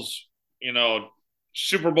Bengals,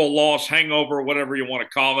 Super Bowl loss, hangover, whatever you want to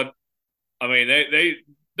call it. I mean,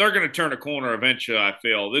 they're going to turn a corner eventually, I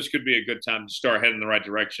feel. This could be a good time to start heading in the right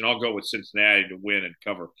direction. I'll go with Cincinnati to win and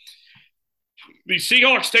cover. The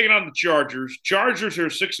Seahawks taking on the Chargers. Chargers are a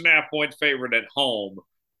 6.5-point favorite at home.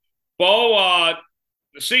 Bo,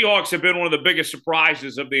 the Seahawks have been one of the biggest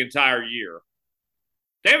surprises of the entire year.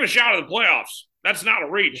 They have a shot at the playoffs. That's not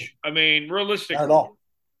a reach. I mean, realistically. Not at all.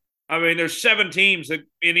 I mean, there's 7 teams in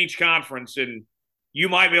each conference, and you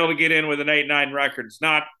might be able to get in with an 8-9 record. It's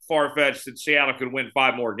not far-fetched that Seattle could win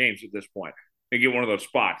 5 more games at this point and get one of those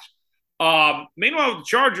spots. Meanwhile, the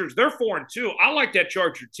Chargers, they're 4-2. I like that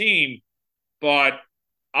Charger team. But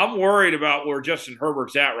I'm worried about where Justin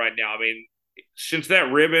Herbert's at right now. I mean, since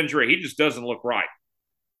that rib injury, he just doesn't look right.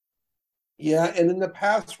 Yeah, and in the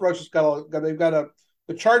pass rush, the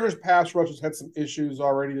Chargers pass rush has had some issues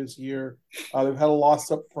already this year. They've had a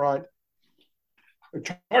loss up front.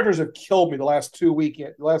 The Chargers have killed me the last 2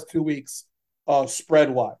 weeks,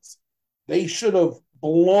 spread wise. They should have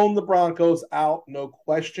blown the Broncos out, no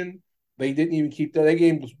question. They didn't even keep that. That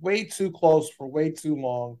game was way too close for way too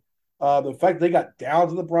long. The fact they got down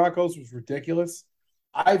to the Broncos was ridiculous.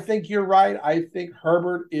 I think you're right. I think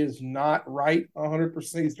Herbert is not right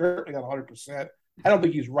 100%. He's certainly not 100%. I don't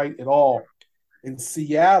think he's right at all. And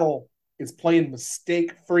Seattle is playing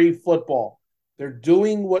mistake-free football. They're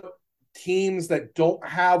doing what teams that don't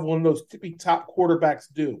have one of those tippy top quarterbacks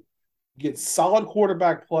do. Get solid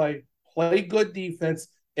quarterback play good defense,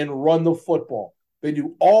 and run the football. They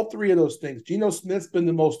do all three of those things. Geno Smith's been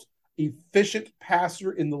the most efficient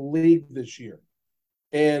passer in the league this year.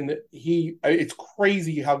 And it's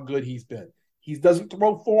crazy how good he's been. He doesn't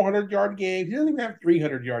throw 400-yard games. He doesn't even have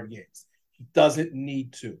 300-yard games. He doesn't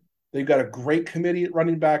need to. They've got a great committee at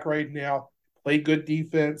running back right now. Play good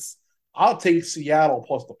defense. I'll take Seattle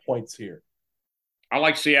plus the points here. I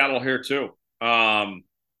like Seattle here too. And,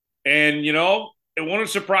 you know, it wouldn't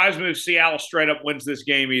surprise me if Seattle straight up wins this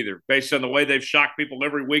game either, based on the way they've shocked people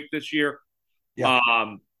every week this year. Yeah.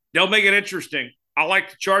 They'll make it interesting. I like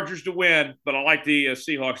the Chargers to win, but I like the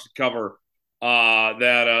Seahawks to cover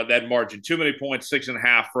that margin. Too many points,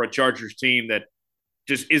 6.5 for a Chargers team that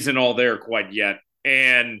just isn't all there quite yet.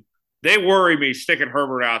 And they worry me sticking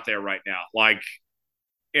Herbert out there right now. Like,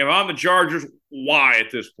 if I'm the Chargers, why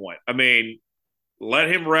at this point? I mean,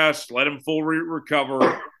 let him rest, let him full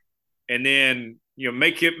recover, and then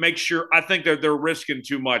make sure. I think that they're risking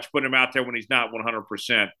too much putting him out there when he's not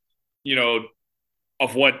 100%.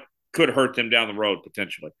 Of what could hurt them down the road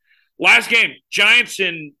potentially. Last game, Giants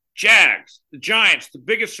and Jags. The Giants, the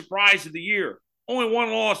biggest surprise of the year. Only one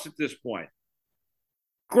loss at this point.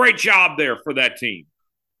 Great job there for that team.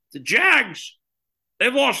 The Jags,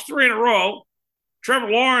 they've lost 3 in a row. Trevor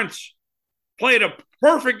Lawrence played a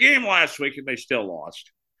perfect game last week, and they still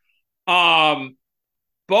lost.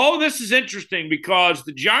 Bo, this is interesting because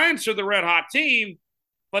the Giants are the red-hot team,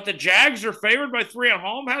 but the Jags are favored by 3 at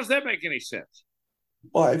home. How does that make any sense?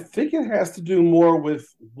 Well, I think it has to do more with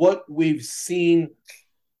what we've seen.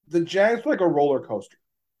 The Jags are like a roller coaster.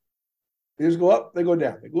 They just go up, they go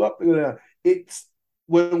down. They go up, they go down. It's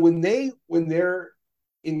when they're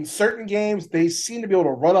in certain games, they seem to be able to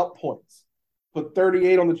run up points. Put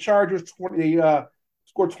 38 on the Chargers, they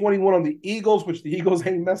scored 21 on the Eagles, which the Eagles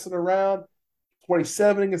ain't messing around.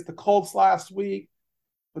 27 against the Colts last week.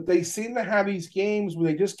 But they seem to have these games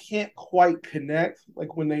where they just can't quite connect,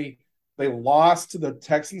 like when they lost to the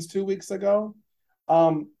Texans 2 weeks ago.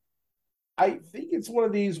 I think it's one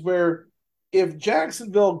of these where if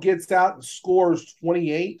Jacksonville gets out and scores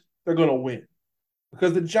 28, they're going to win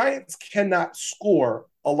because the Giants cannot score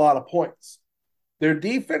a lot of points. Their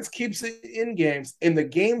defense keeps it in games, and the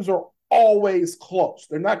games are always close.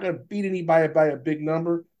 They're not going to beat anybody by a big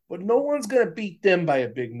number, but no one's going to beat them by a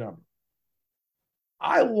big number.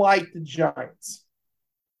 I like the Giants.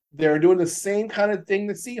 They're doing the same kind of thing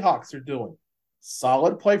the Seahawks are doing.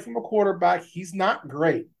 Solid play from a quarterback. He's not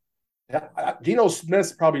great. Geno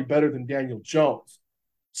Smith's probably better than Daniel Jones.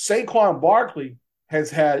 Saquon Barkley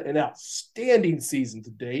has had an outstanding season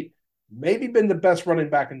to date. Maybe been the best running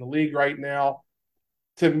back in the league right now.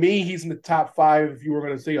 To me, he's in the top 5 if you were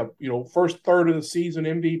going to say first third of the season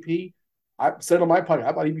MVP. I said on my podcast,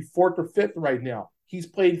 I thought he'd be 4th or 5th right now. He's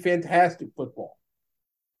played fantastic football.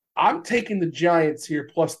 I'm taking the Giants here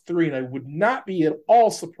 +3, and I would not be at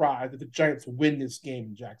all surprised if the Giants win this game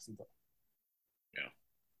in Jacksonville. Yeah.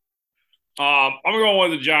 I'm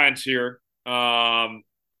going with the Giants here. I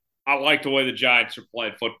like the way the Giants are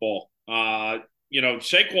playing football.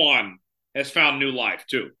 Saquon has found new life,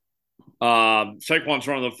 too. Saquon's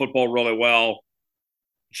running the football really well.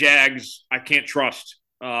 Jags, I can't trust.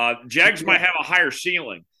 Jags might have a higher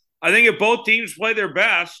ceiling. I think if both teams play their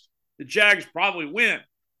best, the Jags probably win.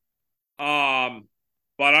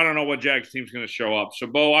 But I don't know what Jags team's going to show up. So,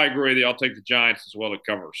 Bo, I agree with you. I'll take the Giants as well to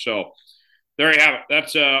cover. So, there you have it.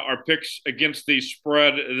 That's our picks against the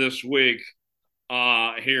spread this week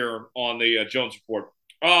here on the Jones Report.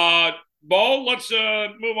 Bo, let's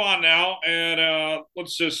move on now, and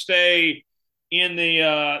let's stay in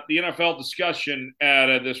the NFL discussion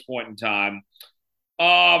at this point in time.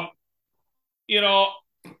 I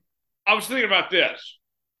was thinking about this.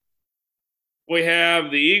 We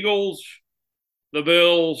have the Eagles, the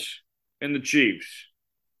Bills, and the Chiefs.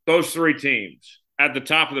 Those 3 teams at the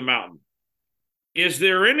top of the mountain. Is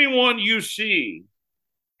there anyone you see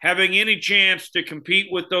having any chance to compete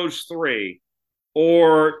with those 3?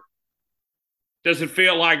 Or does it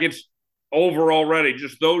feel like it's over already?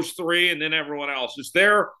 Just those 3 and then everyone else. Is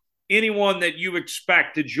there anyone that you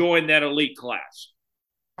expect to join that elite class?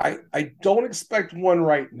 I don't expect one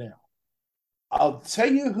right now. I'll tell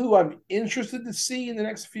you who I'm interested to see in the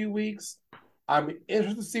next few weeks. I'm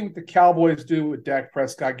interested to see what the Cowboys do with Dak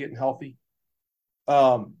Prescott getting healthy.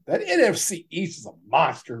 That NFC East is a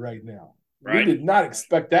monster right now. Right. We did not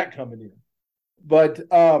expect that coming in. But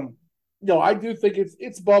I do think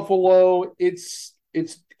it's Buffalo, it's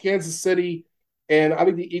Kansas City, and I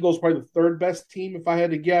think the Eagles are probably the third best team if I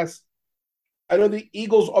had to guess. I know the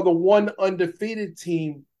Eagles are the one undefeated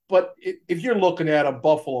team, but if you're looking at them,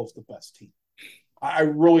 Buffalo's the best team. I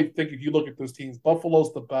really think if you look at those teams,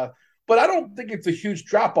 Buffalo's the best. But I don't think it's a huge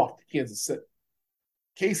drop off to Kansas City.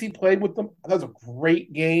 Casey played with them. That was a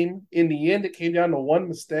great game. In the end, it came down to one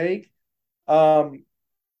mistake. And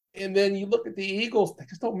then you look at the Eagles, they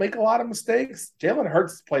just don't make a lot of mistakes. Jalen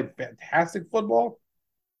Hurts played fantastic football.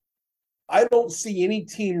 I don't see any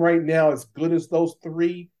team right now as good as those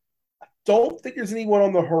three. I don't think there's anyone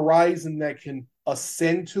on the horizon that can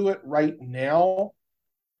ascend to it right now.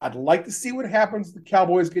 I'd like to see what happens if the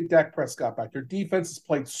Cowboys get Dak Prescott back. Their defense has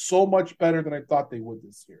played so much better than I thought they would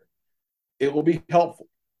this year. It will be helpful.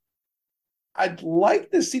 I'd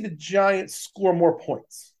like to see the Giants score more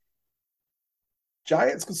points.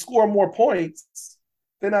 Giants can score more points,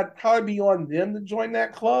 then I'd probably be on them to join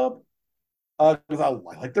that club because I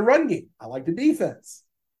like the run game. I like the defense.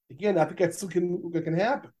 Again, I think that's what can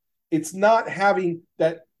happen. It's not having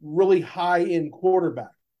that really high-end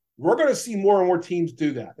quarterback. We're going to see more and more teams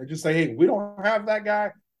do that. They just say, hey, we don't have that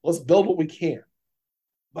guy. Let's build what we can.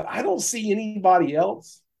 But I don't see anybody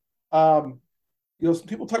else. Some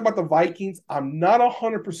people talk about the Vikings. I'm not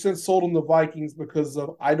 100% sold on the Vikings because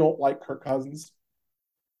I don't like Kirk Cousins.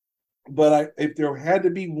 But if there had to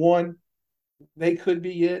be one, they could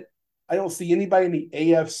be it. I don't see anybody in the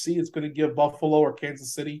AFC that's going to give Buffalo or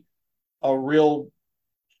Kansas City a real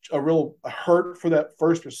hurt for that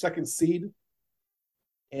first or second seed.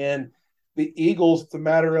 And the Eagles, it's a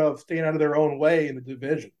matter of staying out of their own way in the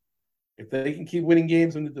division. If they can keep winning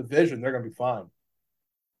games in the division, they're going to be fine.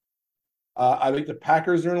 I think the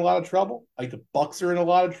Packers are in a lot of trouble. I think the Bucks are in a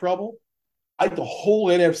lot of trouble. I think the whole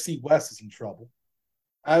NFC West is in trouble.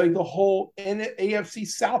 I think the whole AFC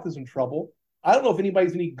South is in trouble. I don't know if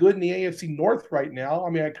anybody's any good in the AFC North right now. I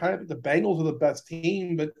mean, I kind of think the Bengals are the best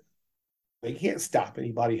team, but they can't stop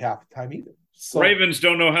anybody half the time either. So, Ravens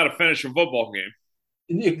don't know how to finish a football game.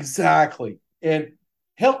 Exactly. And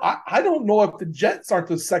hell, I don't know if the Jets aren't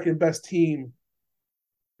the second best team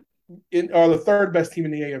or the third best team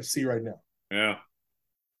in the AFC right now. Yeah.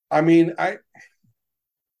 I mean,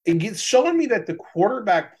 it's showing me that the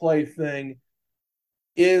quarterback play thing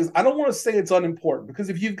is, I don't want to say it's unimportant, because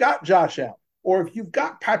if you've got Josh Allen or if you've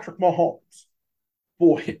got Patrick Mahomes,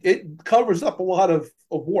 boy, it covers up a lot of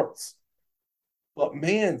warts. But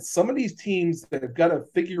man, some of these teams that have got to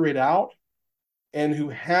figure it out and who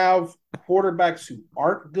have quarterbacks who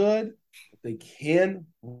aren't good, they can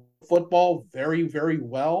football very, very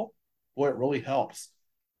well. Boy, it really helps.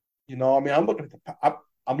 I mean, I'm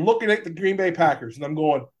looking at the Green Bay Packers and I'm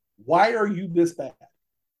going, why are you this bad?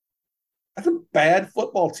 That's a bad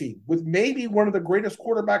football team with maybe one of the greatest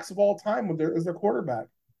quarterbacks of all time as their quarterback.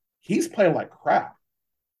 He's playing like crap.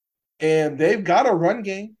 And they've got a run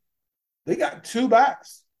game. They got two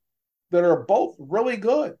backs that are both really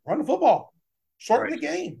good. Run the football. Shorten the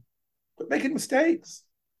game. Quit making mistakes.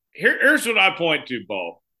 Here's what I point to,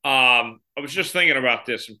 Bo. I was just thinking about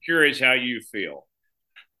this. I'm curious how you feel.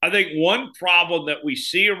 I think one problem that we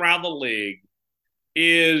see around the league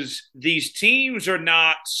is these teams are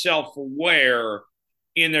not self-aware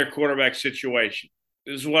in their quarterback situation.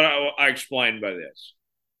 This is what I explained by this.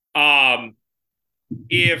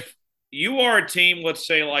 If you are a team, let's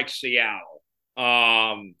say like Seattle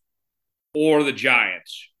or the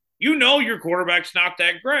Giants, your quarterback's not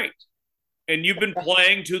that great. And you've been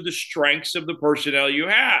playing to the strengths of the personnel you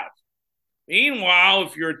have. Meanwhile,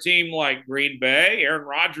 if you're a team like Green Bay, Aaron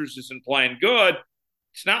Rodgers isn't playing good.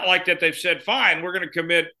 It's not like that they've said, fine, we're going to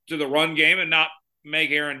commit to the run game and not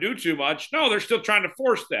make Aaron do too much. No, they're still trying to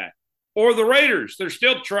force that. Or the Raiders, they're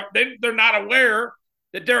still they're not aware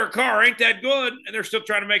that Derek Carr ain't that good, and they're still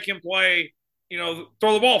trying to make him play,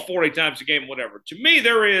 throw the ball 40 times a game, whatever. To me,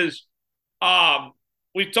 there is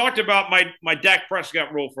we've talked about my Dak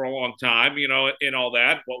Prescott rule for a long time, and all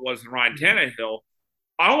that, what was Ryan Tannehill.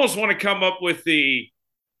 I almost want to come up with the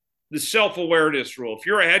self-awareness rule. If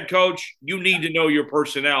you're a head coach, you need to know your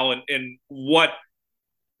personnel and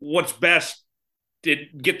what's best to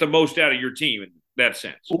get the most out of your team in that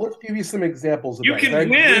sense. Well, let's give you some examples of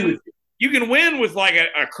that. You can win with like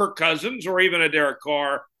a Kirk Cousins or even a Derek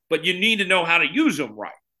Carr, but you need to know how to use them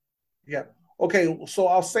right. Yeah. Okay, so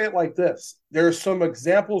I'll say it like this. There are some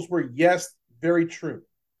examples where, yes, very true.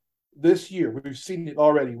 This year, we've seen it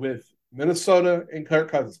already with Minnesota and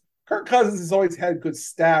Kirk Cousins. Kirk Cousins has always had good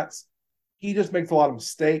stats. He just makes a lot of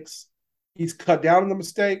mistakes. He's cut down on the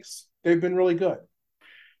mistakes. They've been really good.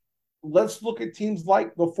 Let's look at teams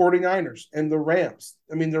like the 49ers and the Rams.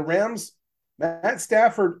 I mean, the Rams Matt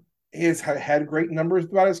Stafford has had great numbers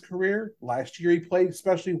throughout his career. Last year, he played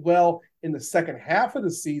especially well in the second half of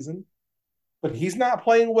the season, but he's not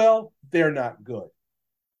playing well. They're not good.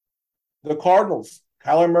 The Cardinals,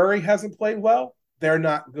 Kyler Murray hasn't played well. They're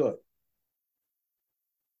not good.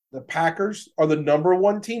 The Packers are the number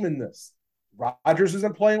one team in this. Rodgers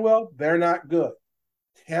isn't playing well. They're not good.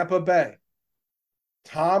 Tampa Bay,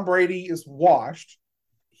 Tom Brady is washed.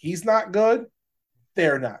 He's not good.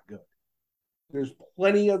 They're not good. There's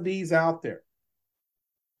plenty of these out there.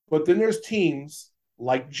 But then there's teams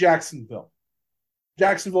like Jacksonville.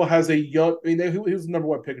 Jacksonville has a young, I mean, he was the number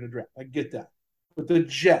one pick in the draft. I get that. But the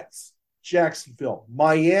Jets, Jacksonville,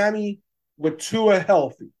 Miami with Tua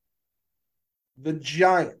healthy, the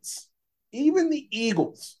Giants, even the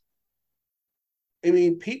Eagles. I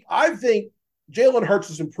mean, I think Jalen Hurts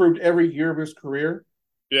has improved every year of his career.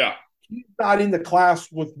 Yeah. He's not in the class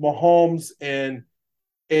with Mahomes and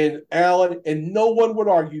Allen, and no one would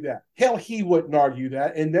argue that. Hell, he wouldn't argue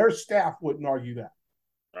that, and their staff wouldn't argue that.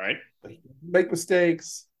 Right. But he make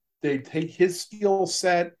mistakes. They take his skill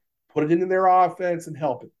set, put it into their offense, and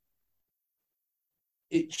help it.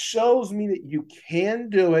 It shows me that you can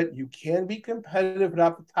do it. You can be competitive,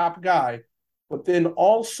 not the top guy. But then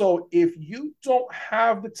also, if you don't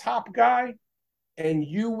have the top guy and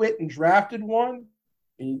you went and drafted one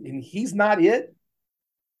and he's not it,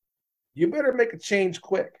 you better make a change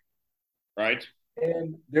quick. Right.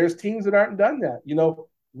 And there's teams that aren't done that. You know,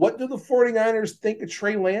 what do the 49ers think of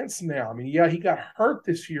Trey Lance now? I mean, yeah, he got hurt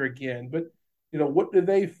this year again, but, you know, what do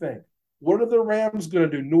they think? What are the Rams going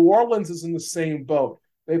to do? New Orleans is in the same boat.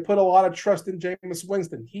 They put a lot of trust in Jameis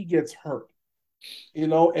Winston. He gets hurt, you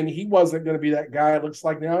know, and he wasn't going to be that guy, it looks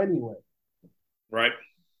like now anyway. Right.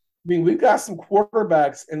 I mean, we've got some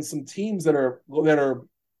quarterbacks and some teams that are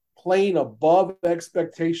playing above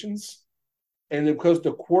expectations. And because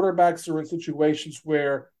the quarterbacks are in situations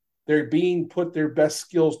where they're being put their best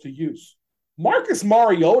skills to use. Marcus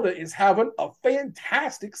Mariota is having a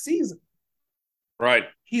fantastic season. Right.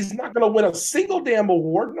 He's not going to win a single damn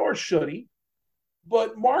award, nor should he.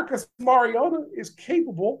 But Marcus Mariota is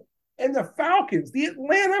capable. And the Falcons, the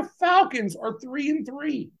Atlanta Falcons, are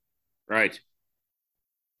 3-3. Right.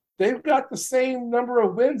 They've got the same number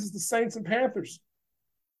of wins as the Saints and Panthers.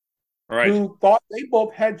 Right. Who thought they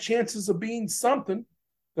both had chances of being something.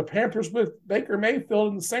 The Panthers with Baker Mayfield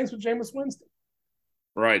and the Saints with Jameis Winston.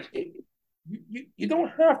 Right. You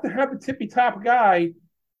don't have to have the tippy-top guy,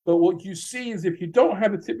 but what you see is if you don't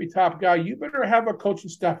have the tippy-top guy, you better have a coaching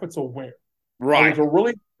staff that's aware. Right. There's a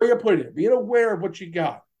really way to put it, being aware of what you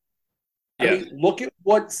got. Yes. I mean, look at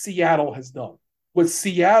what Seattle has done. What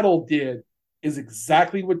Seattle did is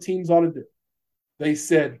exactly what teams ought to do. They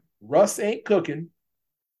said, Russ ain't cooking,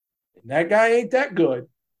 and that guy ain't that good.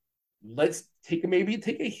 Let's maybe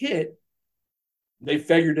take a hit. They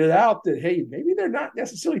figured it out that, hey, maybe they're not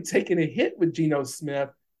necessarily taking a hit with Geno Smith.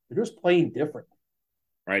 They're just playing different.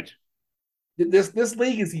 Right. This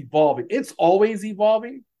league is evolving. It's always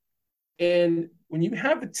evolving. And when you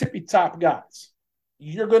have the tippy-top guys,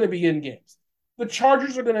 you're going to be in games. The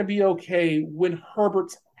Chargers are going to be okay when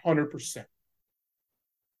Herbert's 100%.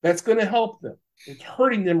 That's going to help them. It's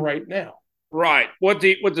hurting them right now. Right. What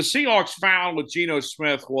the Seahawks found with Geno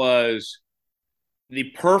Smith was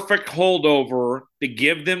the perfect holdover to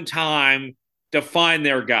give them time to find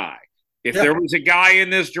their guy. If there was a guy in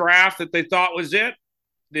this draft that they thought was it,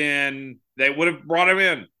 then they would have brought him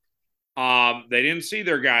in. They didn't see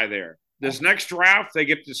their guy there. This next draft, they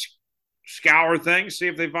get to scour things, see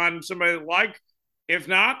if they find somebody they like. If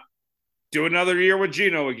not, do another year with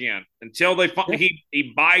Geno again until they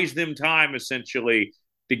he buys them time essentially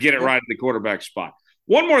to get it right in the quarterback spot.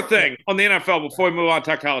 One more thing on the NFL before we move on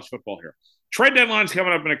to college football here. Trade deadline's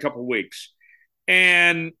coming up in a couple of weeks.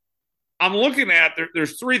 And I'm looking at,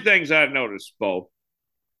 there's three things I've noticed, Bo.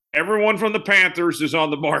 Everyone from the Panthers is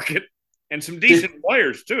on the market and some decent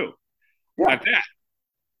players too. At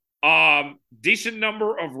that. Decent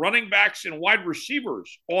number of running backs and wide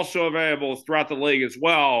receivers also available throughout the league as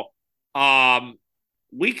well.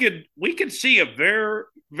 We could see a very,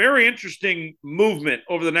 very interesting movement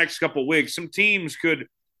over the next couple of weeks. Some teams could,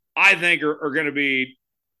 I think, are going to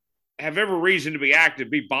have every reason to be active,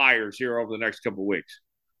 be buyers here over the next couple of weeks.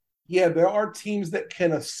 Yeah, there are teams that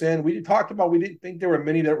can ascend. We talked about we didn't think there were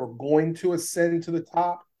many that were going to ascend to the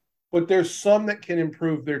top, but there's some that can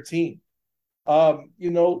improve their team.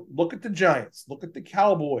 Look at the Giants, look at the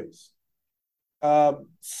Cowboys.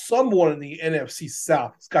 Someone in the NFC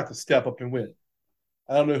South has got to step up and win.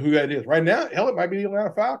 I don't know who that is. Right now, hell, it might be the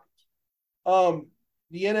Atlanta Falcons.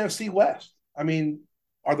 The NFC West. I mean,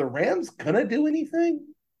 are the Rams going to do anything?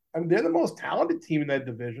 I mean, they're the most talented team in that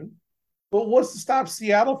division. But what's to stop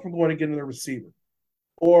Seattle from going to get another receiver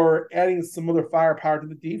or adding some other firepower to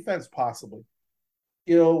the defense, possibly?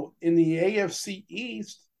 In the AFC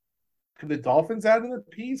East, could the Dolphins add another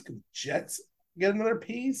piece? Could the Jets get another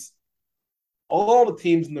piece? All the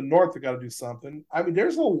teams in the North have got to do something. I mean,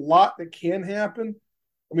 there's a lot that can happen.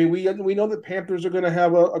 I mean, we know that Panthers are going to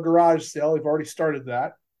have a garage sale. They've already started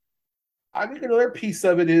that. I think another piece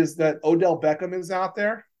of it is that Odell Beckham is out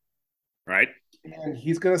there. Right. And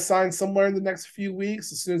he's going to sign somewhere in the next few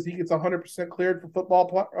weeks as soon as he gets 100% cleared for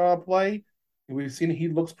football play. And we've seen he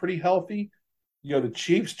looks pretty healthy. The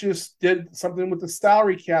Chiefs just did something with the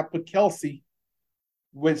salary cap with Kelsey,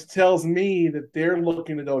 which tells me that they're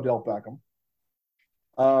looking at Odell Beckham.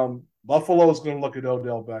 Buffalo is going to look at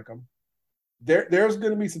Odell Beckham. There's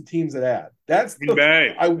going to be some teams that add.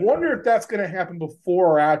 I wonder if that's going to happen before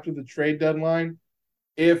or after the trade deadline.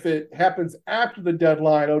 If it happens after the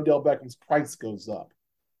deadline, Odell Beckham's price goes up.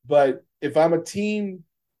 But if I'm a team,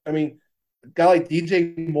 I mean, a guy like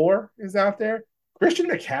DJ Moore is out there. Christian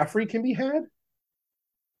McCaffrey can be had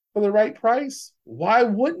for the right price. Why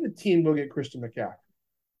wouldn't a team go get Christian McCaffrey?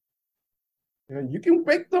 You can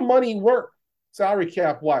make the money work salary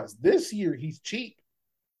cap wise. This year, he's cheap.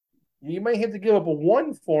 You may have to give up a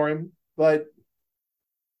 1 for him, but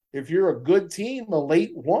if you're a good team, a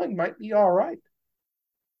late 1 might be all right.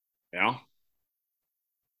 Yeah.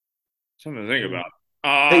 Something to think about.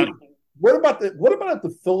 Hey, what about if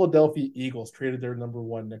the Philadelphia Eagles traded their number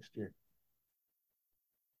 1 next year?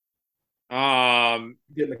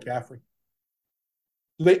 Get McCaffrey.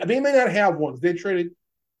 They may not have one. They were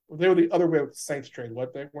the other way with the Saints trade,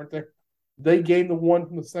 weren't they? They gained the 1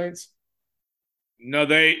 from the Saints. No,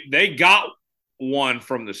 they got 1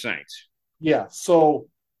 from the Saints. Yeah, so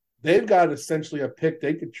they've got essentially a pick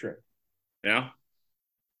they could trade. Yeah.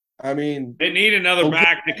 I mean, they need another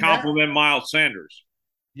back to complement Miles Sanders.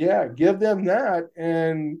 Yeah, give them that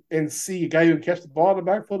and see a guy who can catch the ball in the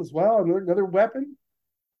backfield as well, another weapon.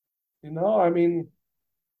 I mean,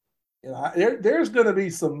 there's going to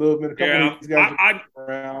be some movement. A couple of these guys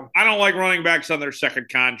around. I don't like running backs on their second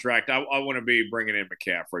contract. I want to be bringing in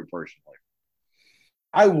McCaffrey personally.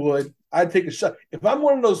 I would. I'd take a shot. If I'm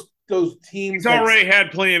one of those teams, he's already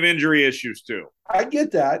had plenty of injury issues too. I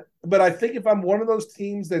get that, but I think if I'm one of those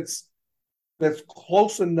teams that's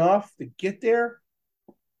close enough to get there,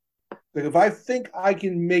 that if I think I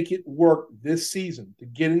can make it work this season to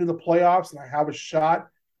get into the playoffs and I have a shot,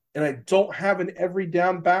 and I don't have an every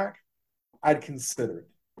down back, I'd consider it.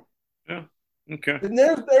 Yeah. Okay. And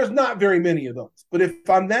there's not very many of those. But if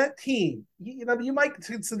I'm that team, you might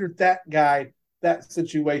consider that guy, that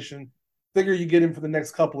situation. Figure you get him for the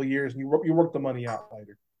next couple of years, and you work the money out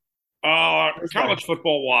later. College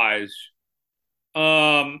football wise,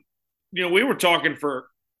 we were talking for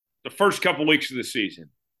the first couple of weeks of the season.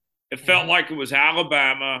 It felt like it was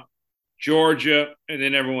Alabama, Georgia, and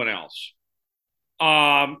then everyone else.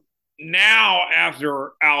 Now,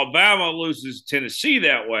 after Alabama loses Tennessee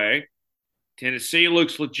that way, Tennessee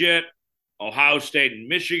looks legit. Ohio State and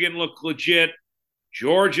Michigan look legit.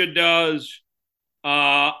 Georgia does.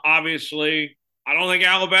 Obviously, I don't think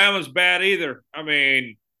Alabama's bad either. I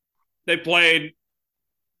mean, they played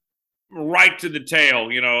right to the tail,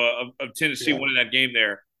 of Tennessee winning that game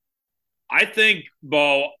there. I think,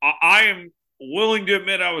 Bo, I am willing to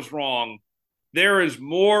admit I was wrong. There is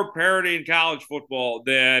more parity in college football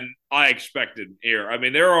than I expected here. I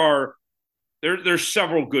mean, there's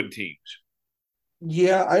several good teams.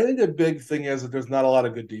 Yeah, I think the big thing is that there's not a lot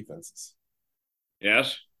of good defenses.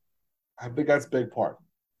 Yes. I think that's a big part.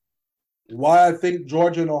 Why I think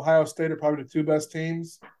Georgia and Ohio State are probably the 2 best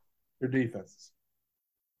teams, their defenses.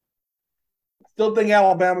 Still think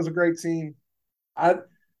Alabama's a great team.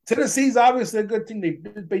 Tennessee's obviously a good team.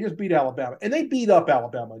 They just beat Alabama. And they beat up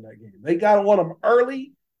Alabama in that game. They got on them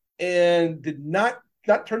early and did not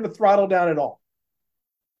turn the throttle down at all.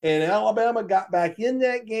 And Alabama got back in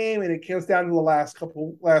that game, and it comes down to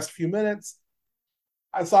the last few minutes.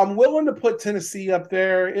 So I'm willing to put Tennessee up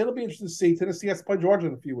there. It'll be interesting to see. Tennessee has to play Georgia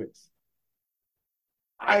in a few weeks.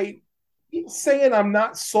 I keep saying I'm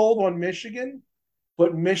not sold on Michigan,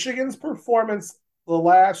 but Michigan's performance the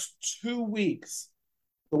last 2 weeks,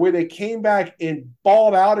 the way they came back and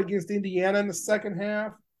balled out against Indiana in the second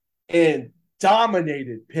half and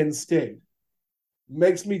dominated Penn State,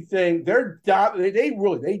 makes me think they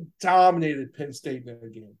dominated Penn State in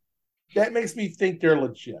that game. That makes me think they're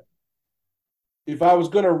legit. If I was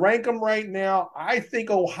going to rank them right now, I think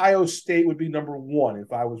Ohio State would be number 1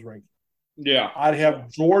 if I was ranking. Yeah. I'd have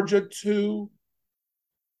Georgia 2.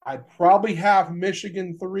 I'd probably have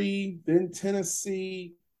Michigan 3, then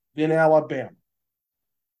Tennessee, then Alabama.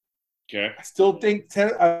 Okay. I still think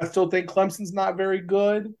Clemson's not very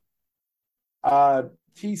good.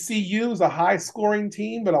 TCU is a high-scoring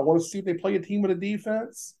team, but I want to see if they play a team with a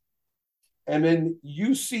defense. And then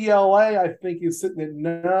UCLA, I think, is sitting at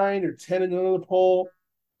 9 or 10 in another poll.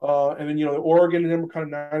 And then, Oregon and them are kind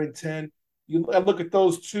of 9 and 10. I look at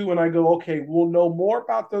those two and I go, okay, we'll know more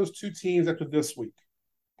about those two teams after this week.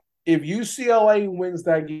 If UCLA wins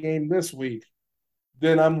that game this week,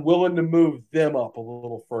 then I'm willing to move them up a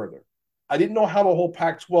little further. I didn't know how the whole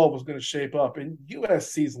Pac-12 was going to shape up, and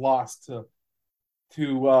USC's loss to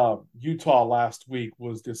Utah last week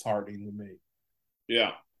was disheartening to me.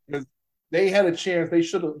 Yeah, because they had a chance.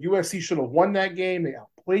 USC should have won that game. They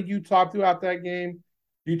outplayed Utah throughout that game.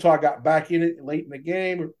 Utah got back in it late in the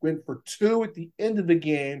game, went for 2 at the end of the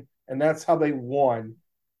game, and that's how they won.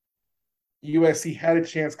 USC had a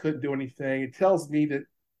chance, couldn't do anything. It tells me that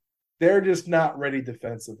they're just not ready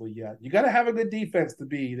defensively yet. You got to have a good defense to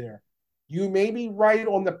be there. You may be right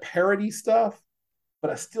on the parity stuff,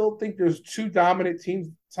 but I still think there's 2 dominant teams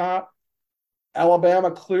at the top.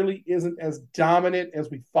 Alabama clearly isn't as dominant as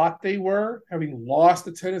we thought they were, having lost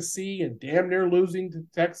to Tennessee and damn near losing to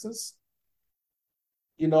Texas.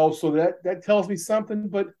 So that tells me something,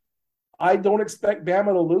 but I don't expect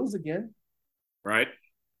Bama to lose again. Right.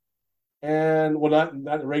 And, not in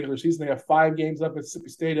the regular season. They have 5 games up at Mississippi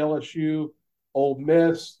State, LSU, Ole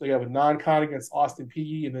Miss. They have a non-con against Austin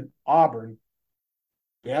Peay and then Auburn.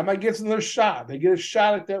 Bama gets another shot. They get a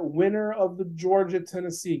shot at that winner of the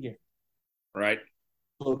Georgia-Tennessee game. Right.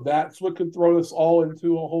 So that's what could throw us all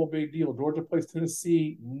into a whole big deal. Georgia plays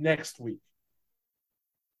Tennessee next week.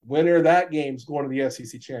 Winner of that game is going to the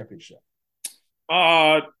SEC championship.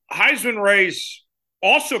 Heisman race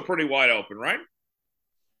also pretty wide open, right?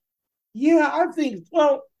 Yeah, I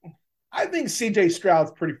think C.J. Stroud's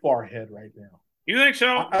pretty far ahead right now. You think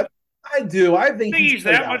so? I do. I think he's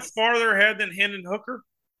that much farther ahead than Hendon Hooker.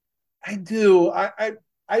 I do. I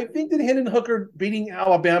think that Hendon Hooker beating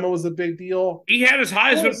Alabama was a big deal. He had his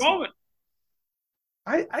Heisman moment.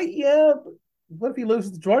 Yeah. But what if he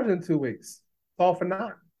loses to Georgia in 2 weeks? It's all for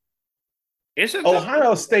naught.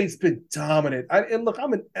 Ohio State's been dominant. And look,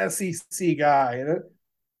 I'm an SEC guy,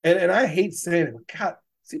 and I hate saying it, but God,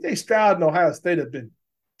 C.J. Stroud and Ohio State have been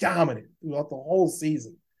dominant throughout the whole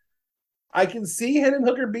season. I can see Hendon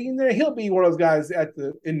Hooker being there. He'll be one of those guys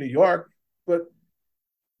in New York, but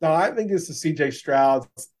no, I think this is C.J. Stroud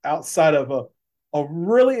outside of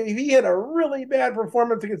if he had a really bad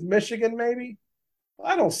performance against Michigan, maybe.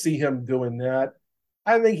 I don't see him doing that.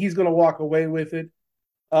 I think he's going to walk away with it.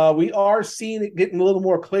 We are seeing it getting a little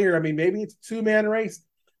more clear. I mean, maybe it's a 2-man race.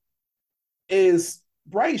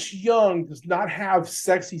 Bryce Young does not have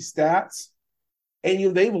sexy stats,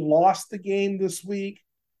 and they've lost the game this week.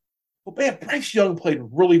 But man, Bryce Young played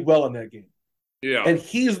really well in that game. Yeah. And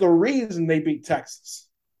he's the reason they beat Texas.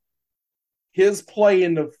 His play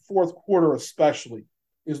in the fourth quarter especially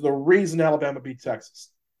is the reason Alabama beat Texas.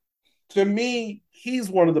 To me, he's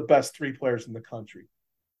one of the best 3 players in the country.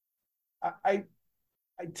 I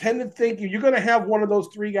tend to think if you're going to have one of those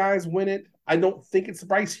 3 guys win it, I don't think it's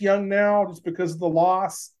Bryce Young now just because of the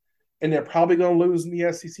loss, and they're probably going to lose in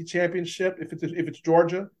the SEC championship if it's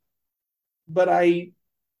Georgia. But I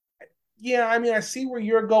see where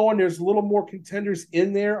you're going. There's a little more contenders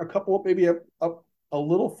in there, a couple maybe a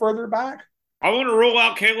little further back. I want to rule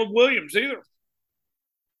out Caleb Williams either.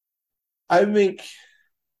 I think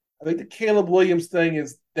the Caleb Williams thing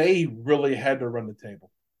is they really had to run the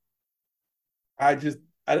table. I'm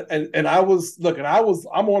on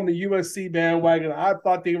the USC bandwagon. I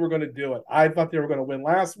thought they were going to do it. I thought they were going to win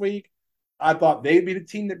last week. I thought they'd be the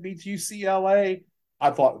team that beats UCLA.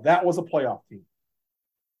 I thought that was a playoff team.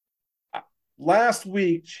 Last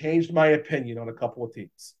week changed my opinion on a couple of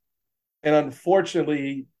teams. And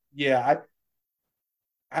unfortunately,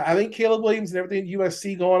 I think Caleb Williams and everything at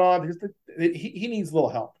USC going on, he needs a little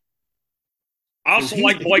help. I also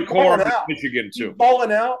like Blake Corum at Michigan, too. He's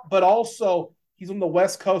balling out, but also he's on the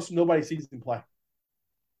West Coast and nobody sees him play.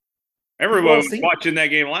 Everyone was watching that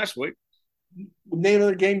game last week. Name of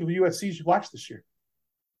the game of USC you watched this year?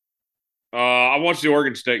 I watched the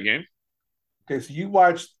Oregon State game. Okay, so you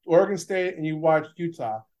watched Oregon State and you watched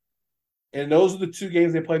Utah. And those are the 2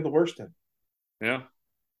 games they played the worst in. Yeah.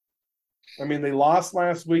 I mean, they lost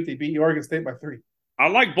last week. They beat Oregon State by 3. I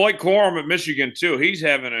like Blake Corum at Michigan, too. He's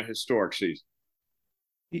having a historic season.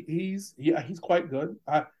 He's quite good.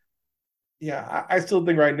 I still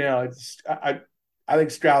think right now I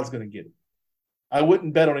think Stroud's going to get it. I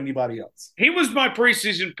wouldn't bet on anybody else. He was my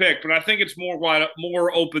preseason pick, but I think it's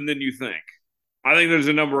more open than you think. I think there's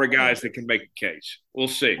a number of guys that can make a case. We'll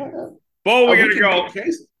see. Bo, we got to go.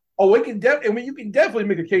 Oh, we can you can definitely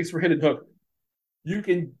make a case for Hendon Hooker. You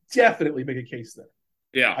can definitely make a case there.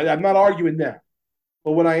 Yeah. I'm not arguing that.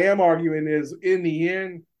 But what I am arguing is, in the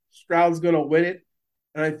end, Stroud's going to win it.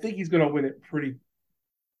 And I think he's going to win it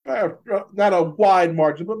not a wide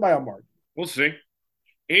margin, but by a margin. We'll see.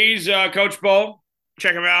 He's Coach Bo.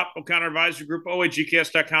 Check him out. O'Connor Advisory Group,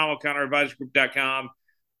 ohgks.com, o'connoradvisorygroup.com.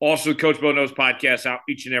 Also, Coach Bo Knows podcast out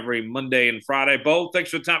each and every Monday and Friday. Bo, thanks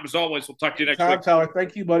for the time as always. We'll talk to you next week. Tyler,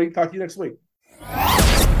 thank you, buddy. Talk to you next week.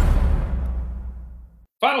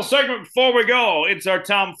 Final segment before we go. It's our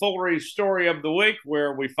tomfoolery story of the week,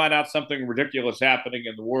 where we find out something ridiculous happening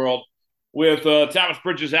in the world. With Thomas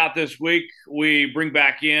Bridges out this week, we bring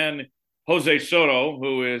back in Jose Soto,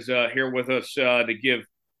 who is here with us to give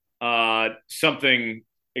something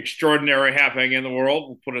extraordinary happening in the world.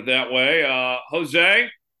 We'll put it that way. Jose,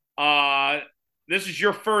 this is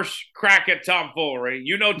your first crack at tomfoolery.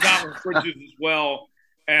 You know Thomas Bridges as well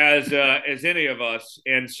as any of us,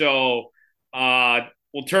 and so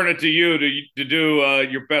we'll turn it to you to do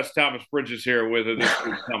your best Thomas Bridges here with this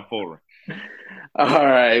tomfoolery. All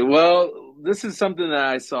right. Well, this is something that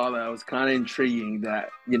I saw that was kind of intriguing. That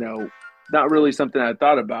not really something I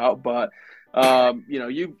thought about, but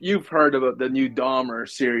you've heard about the new Dahmer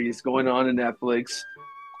series going on in Netflix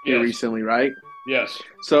recently, right? Yes.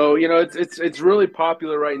 So it's really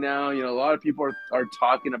popular right now. A lot of people are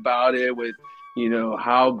talking about it with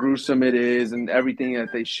how gruesome it is and everything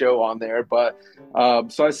that they show on there. But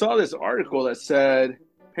so I saw this article that said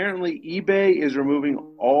apparently eBay is removing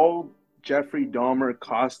all Jeffrey Dahmer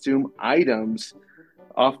costume items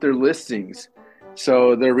off their listings.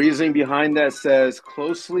 So the reasoning behind that says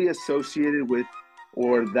closely associated with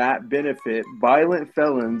or that benefit violent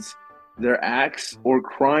felons, their acts or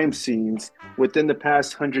crime scenes within the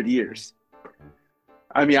past 100 years.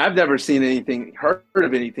 I mean, I've never seen heard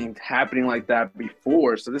of anything happening like that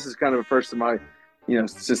before. So this is kind of a first of my, to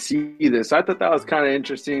see this. I thought that was kind of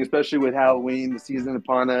interesting, especially with Halloween, the season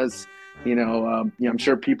upon us. I'm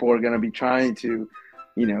sure people are going to be trying to,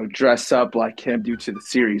 dress up like him due to the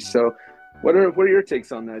series. So what are your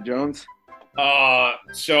takes on that, Jones?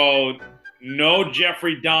 So no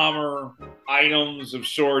Jeffrey Dahmer items of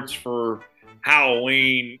sorts for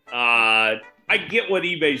Halloween. I get what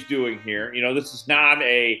eBay's doing here. This is not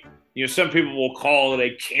some people will call it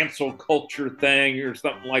a cancel culture thing or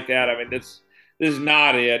something like that. I mean, this is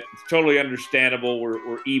not it. It's totally understandable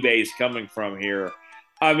where eBay's coming from here.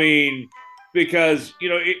 I mean, because,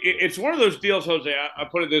 it's one of those deals, Jose, I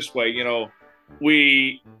put it this way,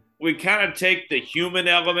 we kind of take the human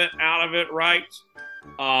element out of it, right?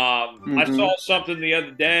 I saw something the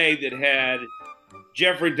other day that had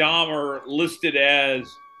Jeffrey Dahmer listed as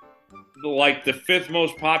the fifth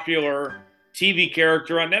most popular TV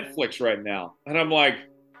character on Netflix right now. And I'm like,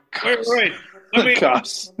 wait. I mean,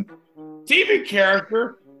 TV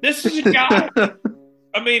character? This is a guy.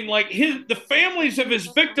 I mean, the families of his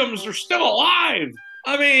victims are still alive.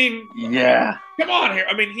 I mean, yeah. Come on here.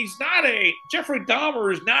 I mean, Jeffrey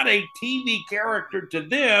Dahmer is not a TV character to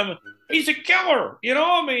them. He's a killer.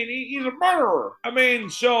 I mean, he's a murderer. I mean,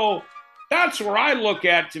 so that's where I look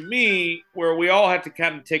at, to me, where we all have to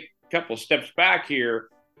kind of take a couple of steps back here.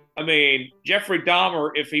 I mean, Jeffrey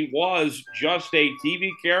Dahmer, if he was just a TV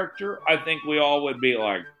character, I think we all would be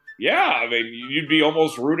like, yeah, I mean, you'd be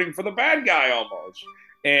almost rooting for the bad guy almost.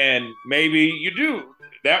 And maybe you do.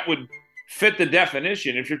 That would fit the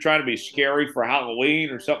definition if you're trying to be scary for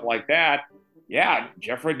Halloween or something like that. Yeah,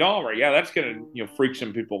 Jeffrey Dahmer. Yeah, that's going to freak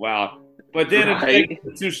some people out. But then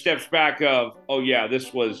it's two steps back of, oh, yeah,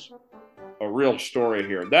 this was a real story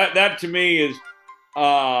here. That to me is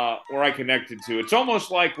where I connected to. It's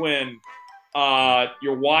almost like when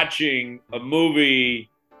you're watching a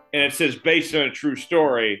movie and it says based on a true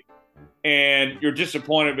story, and you're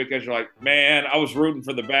disappointed because you're like, man, I was rooting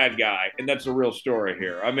for the bad guy, and that's a real story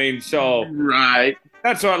here. I mean, so right.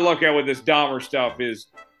 That's what I look at with this Dahmer stuff is,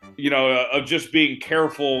 of just being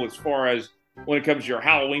careful as far as when it comes to your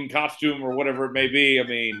Halloween costume or whatever it may be. I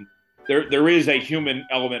mean, there is a human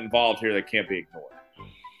element involved here that can't be ignored.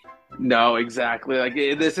 No,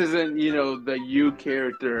 exactly. This isn't, the you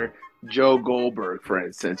character Joe Goldberg, for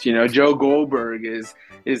instance. Joe Goldberg is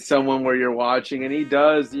someone where you're watching and he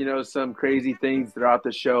does, some crazy things throughout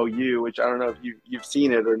the show, which I don't know if you've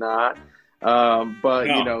seen it or not. But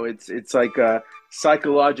no. It's like a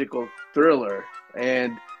psychological thriller,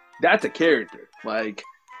 and that's a character.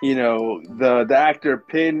 The actor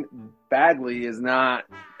Penn Badgley is not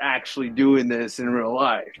actually doing this in real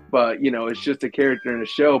life, but it's just a character in a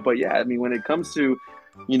show. But yeah, I mean, when it comes to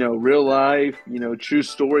real life, true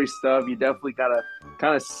story stuff, you definitely gotta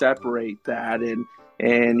kind of separate that. And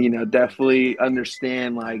and definitely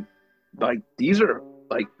understand like these are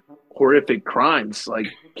like horrific crimes, like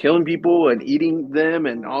killing people and eating them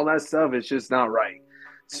and all that stuff. It's just not right.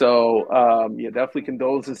 So yeah, definitely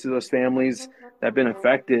condolences to those families that have been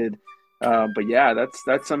affected. But yeah,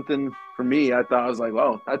 that's something for me. I thought, I was like,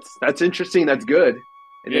 well, that's interesting. That's good.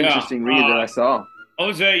 An Yeah. interesting read that I saw.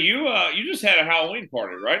 Jose, you just had a Halloween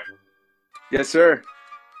party, right? Yes, sir.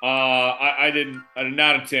 I did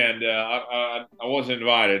not attend. I wasn't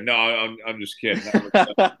invited. No, I'm just kidding.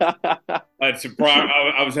 I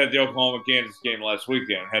was at the Oklahoma Kansas game last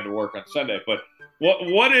weekend. I had to work on Sunday. But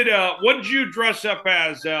what did you dress up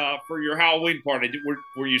as for your Halloween party?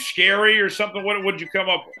 Were you scary or something? What did you come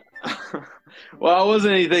up with? Well, it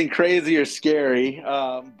wasn't anything crazy or scary,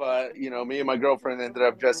 but me and my girlfriend ended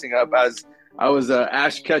up dressing up as I was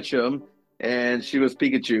Ash Ketchum, and she was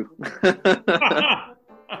Pikachu.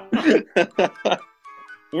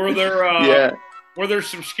 Were there Yeah. were there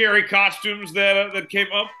some scary costumes that came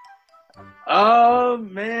up? Oh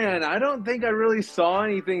man, I don't think I really saw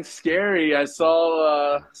anything scary. I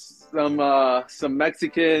saw some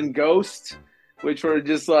Mexican ghosts, which were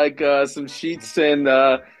just like some sheets and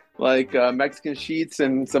Mexican sheets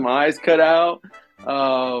and some eyes cut out.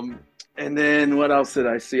 And then what else did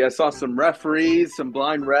I see? I saw some referees, some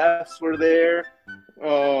blind refs were there.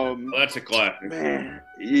 Well, that's a classic. Man,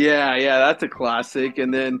 yeah, that's a classic.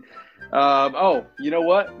 And then, oh, you know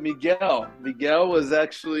what? Miguel was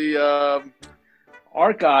actually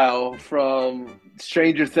Argyle from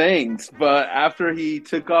Stranger Things, but after he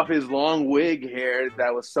took off his long wig hair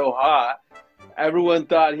that was so hot, everyone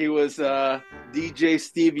thought he was DJ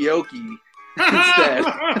Steve Aoki instead.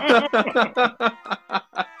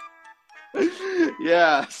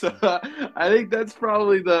 Yeah, so I think that's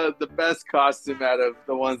probably the best costume out of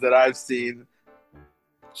the ones that I've seen.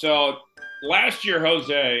 So last year,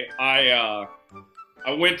 Jose, I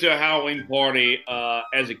went to a Halloween party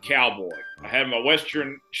as a cowboy. I had my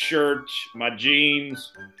Western shirt, my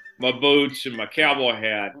jeans, my boots, and my cowboy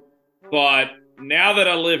hat. But now that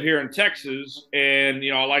I live here in Texas, and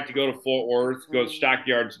I like to go to Fort Worth, go to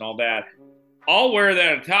stockyards and all that, I'll wear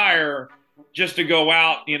that attire just to go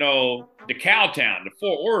out, to Cowtown, to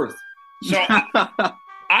Fort Worth. So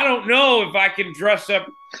I don't know if I can dress up.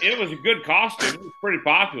 It was a good costume. It was pretty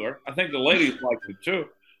popular. I think the ladies liked it too.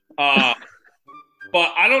 But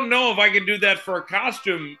I don't know if I can do that for a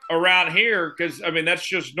costume around here because, that's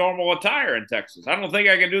just normal attire in Texas. I don't think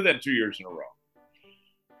I can do that 2 years in a row.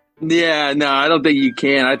 Yeah, no, I don't think you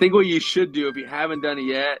can. I think what you should do, if you haven't done it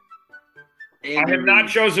yet, I have not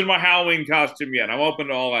chosen my Halloween costume yet. I'm open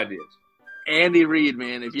to all ideas. Andy Reid,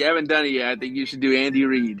 man. If you haven't done it yet, I think you should do Andy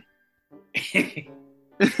Reid.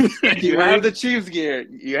 You have the Chiefs gear.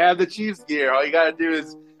 You have the Chiefs gear. All you got to do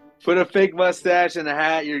is put a fake mustache and a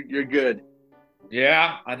hat. You're good.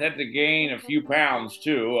 Yeah, I'd have to gain a few pounds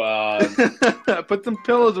too. Put some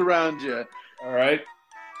pillows around you. All right,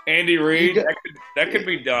 Andy Reid. That could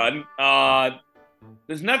be done.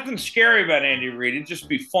 There's nothing scary about Andy Reid. It'd just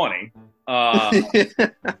be funny.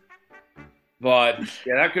 But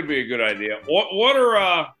yeah, that could be a good idea. What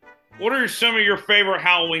are some of your favorite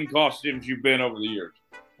Halloween costumes you've been over the years?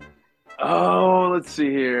 Oh, let's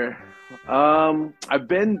see here. I've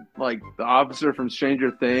been like the officer from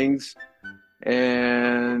Stranger Things,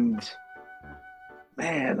 and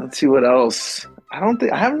man, let's see what else. I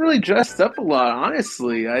haven't really dressed up a lot,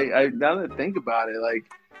 honestly. I now that I think about it, like,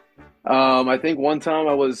 I think one time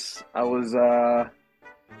I was a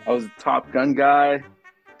Top Gun guy.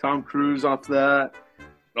 Tom Cruise off that.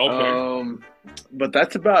 Okay. But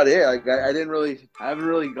that's about it. Like I haven't really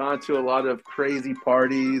gone to a lot of crazy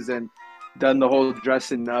parties and done the whole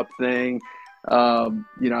dressing up thing.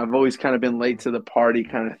 I've always kind of been late to the party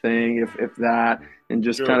kind of thing, if that, and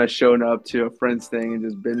just kind of shown up to a friend's thing and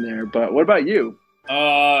just been there. But what about you?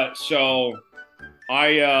 So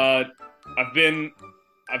I've been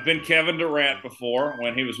Kevin Durant before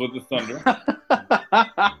when he was with the Thunder.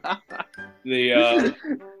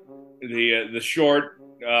 The short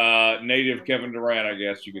native Kevin Durant, I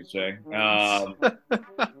guess you could say. I've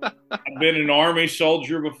been an Army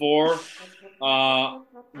soldier before. My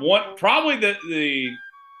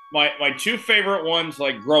two favorite ones,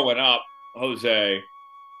 like growing up, Jose.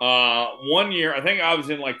 One year, I think I was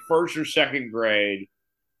in like first or second grade,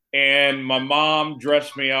 and my mom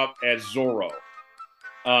dressed me up as Zorro.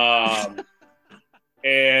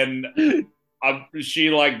 And she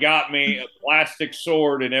got me a plastic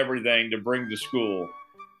sword and everything to bring to school.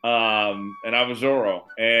 And I was Zorro.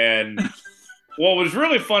 And what was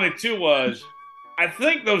really funny too was I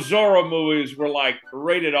think those Zorro movies were like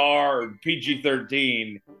rated R or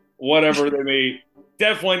PG-13, whatever they may.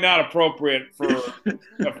 definitely not appropriate for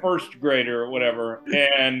a first grader or whatever.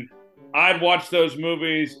 And I'd watch those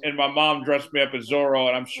movies, and my mom dressed me up as Zorro,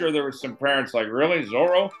 and I'm sure there were some parents like, really,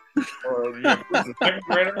 Zorro? Or who's the second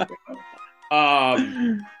grader?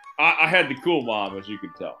 I had the cool mom, as you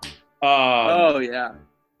can tell. Oh yeah.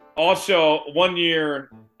 Also,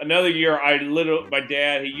 another year, my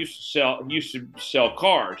dad. He used to sell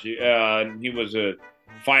cars. He was a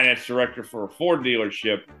finance director for a Ford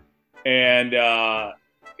dealership, and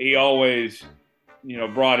he always,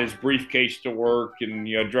 brought his briefcase to work and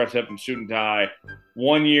dressed up in suit and tie.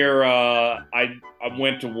 One year, I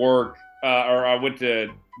went to work, or I went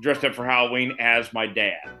to dressed up for Halloween as my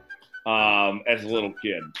dad. As a little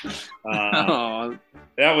kid. I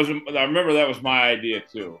remember that was my idea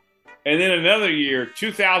too. And then another year,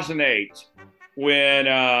 2008, when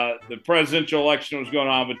the presidential election was going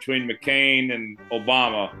on between McCain and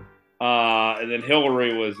Obama, and then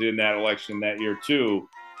Hillary was in that election that year too.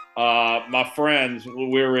 My friends, we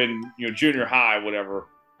were in junior high, whatever.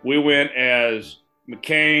 We went as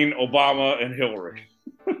McCain, Obama, and Hillary.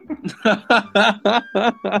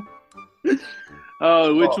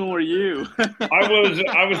 Oh, which one were you? I was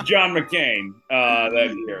John McCain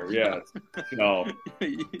that year. Yes. No.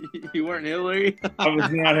 You weren't Hillary? I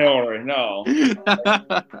was not Hillary. No.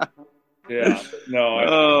 Yeah. No.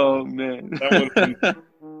 Oh man.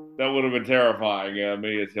 That would have been terrifying.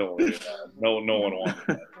 Me as Hillary. No one wanted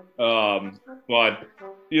that. But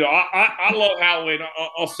I love Halloween.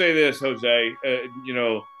 I'll say this, Jose.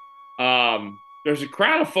 There's a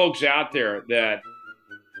crowd of folks out there that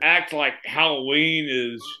act like Halloween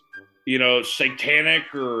is,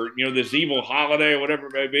 satanic or, this evil holiday or whatever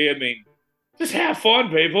it may be. I mean, just have fun,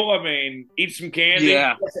 people. I mean, eat some candy,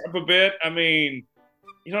 dress up a bit. I mean,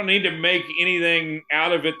 you don't need to make anything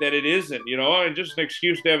out of it that it isn't, and just an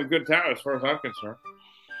excuse to have a good time as far as I'm concerned.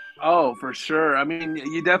 Oh, for sure. I mean,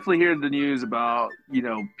 you definitely hear the news about,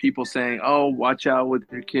 people saying, oh, watch out with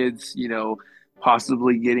your kids,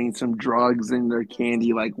 possibly getting some drugs in their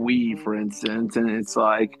candy, like weed, for instance. And it's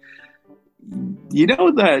like,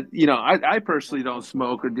 I personally don't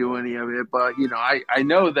smoke or do any of it, but, I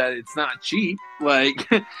know that it's not cheap. Like,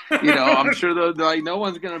 I'm sure no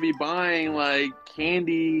one's going to be buying like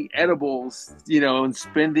candy edibles, and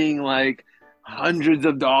spending like hundreds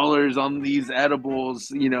of dollars on these edibles,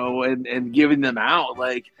 and giving them out.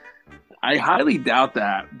 Like, I highly doubt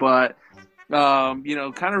that. But kind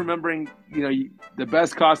of remembering, the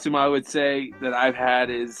best costume I would say that I've had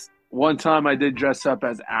is one time I did dress up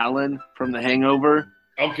as Alan from The Hangover.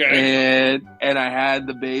 Okay. And I had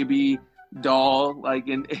the baby doll like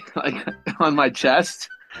on my chest,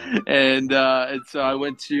 and so I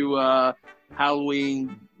went to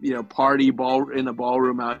Halloween, party ball in the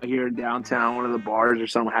ballroom out here in downtown. One of the bars or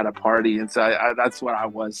something had a party, and so that's what I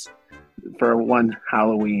was for one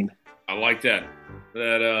Halloween. I like that.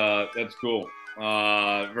 That's cool.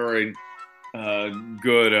 Very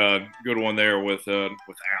good one there with Alan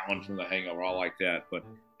from The Hangover. I like that. But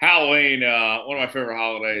Halloween, one of my favorite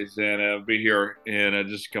holidays, and I'll be here in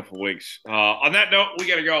just a couple of weeks. On that note, we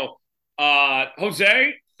got to go.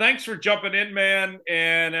 Jose, thanks for jumping in, man,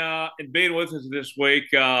 and being with us this week.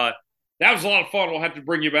 That was a lot of fun. We'll have to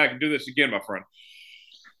bring you back and do this again, my friend.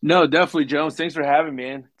 No, definitely, Jones. Thanks for having me,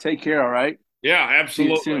 man. Take care, all right? Yeah,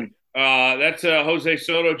 absolutely. See you soon. That's Jose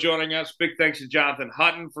Soto joining us. Big thanks to Jonathan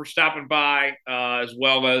Hutton for stopping by, as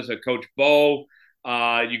well as Coach Bo.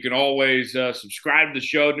 You can always subscribe to the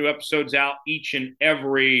show. New episodes out each and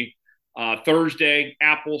every Thursday.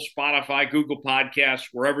 Apple, Spotify, Google Podcasts,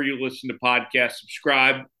 wherever you listen to podcasts.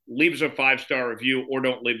 Subscribe, leave us a 5-star review, or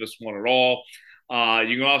don't leave us one at all.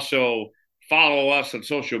 You can also follow us on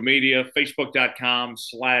social media,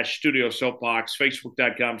 facebook.com/Studio Soapbox,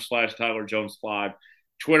 facebook.com/Tyler Jones Live,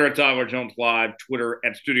 Twitter at Tyler Jones Live, Twitter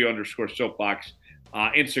at Studio_Soapbox,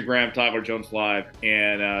 Instagram Tyler Jones Live,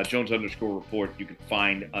 and Jones_Report. You can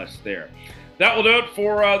find us there. That will do it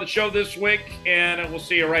for the show this week, and we'll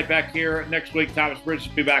see you right back here next week. Thomas Bridges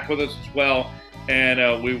will be back with us as well,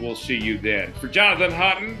 and we will see you then. For Jonathan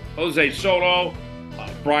Hutton, Jose Soto,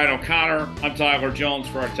 Brian O'Connor, I'm Tyler Jones.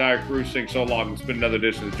 For our entire crew, saying so long. It's been another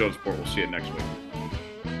edition of the Jones Report. We'll see you next week.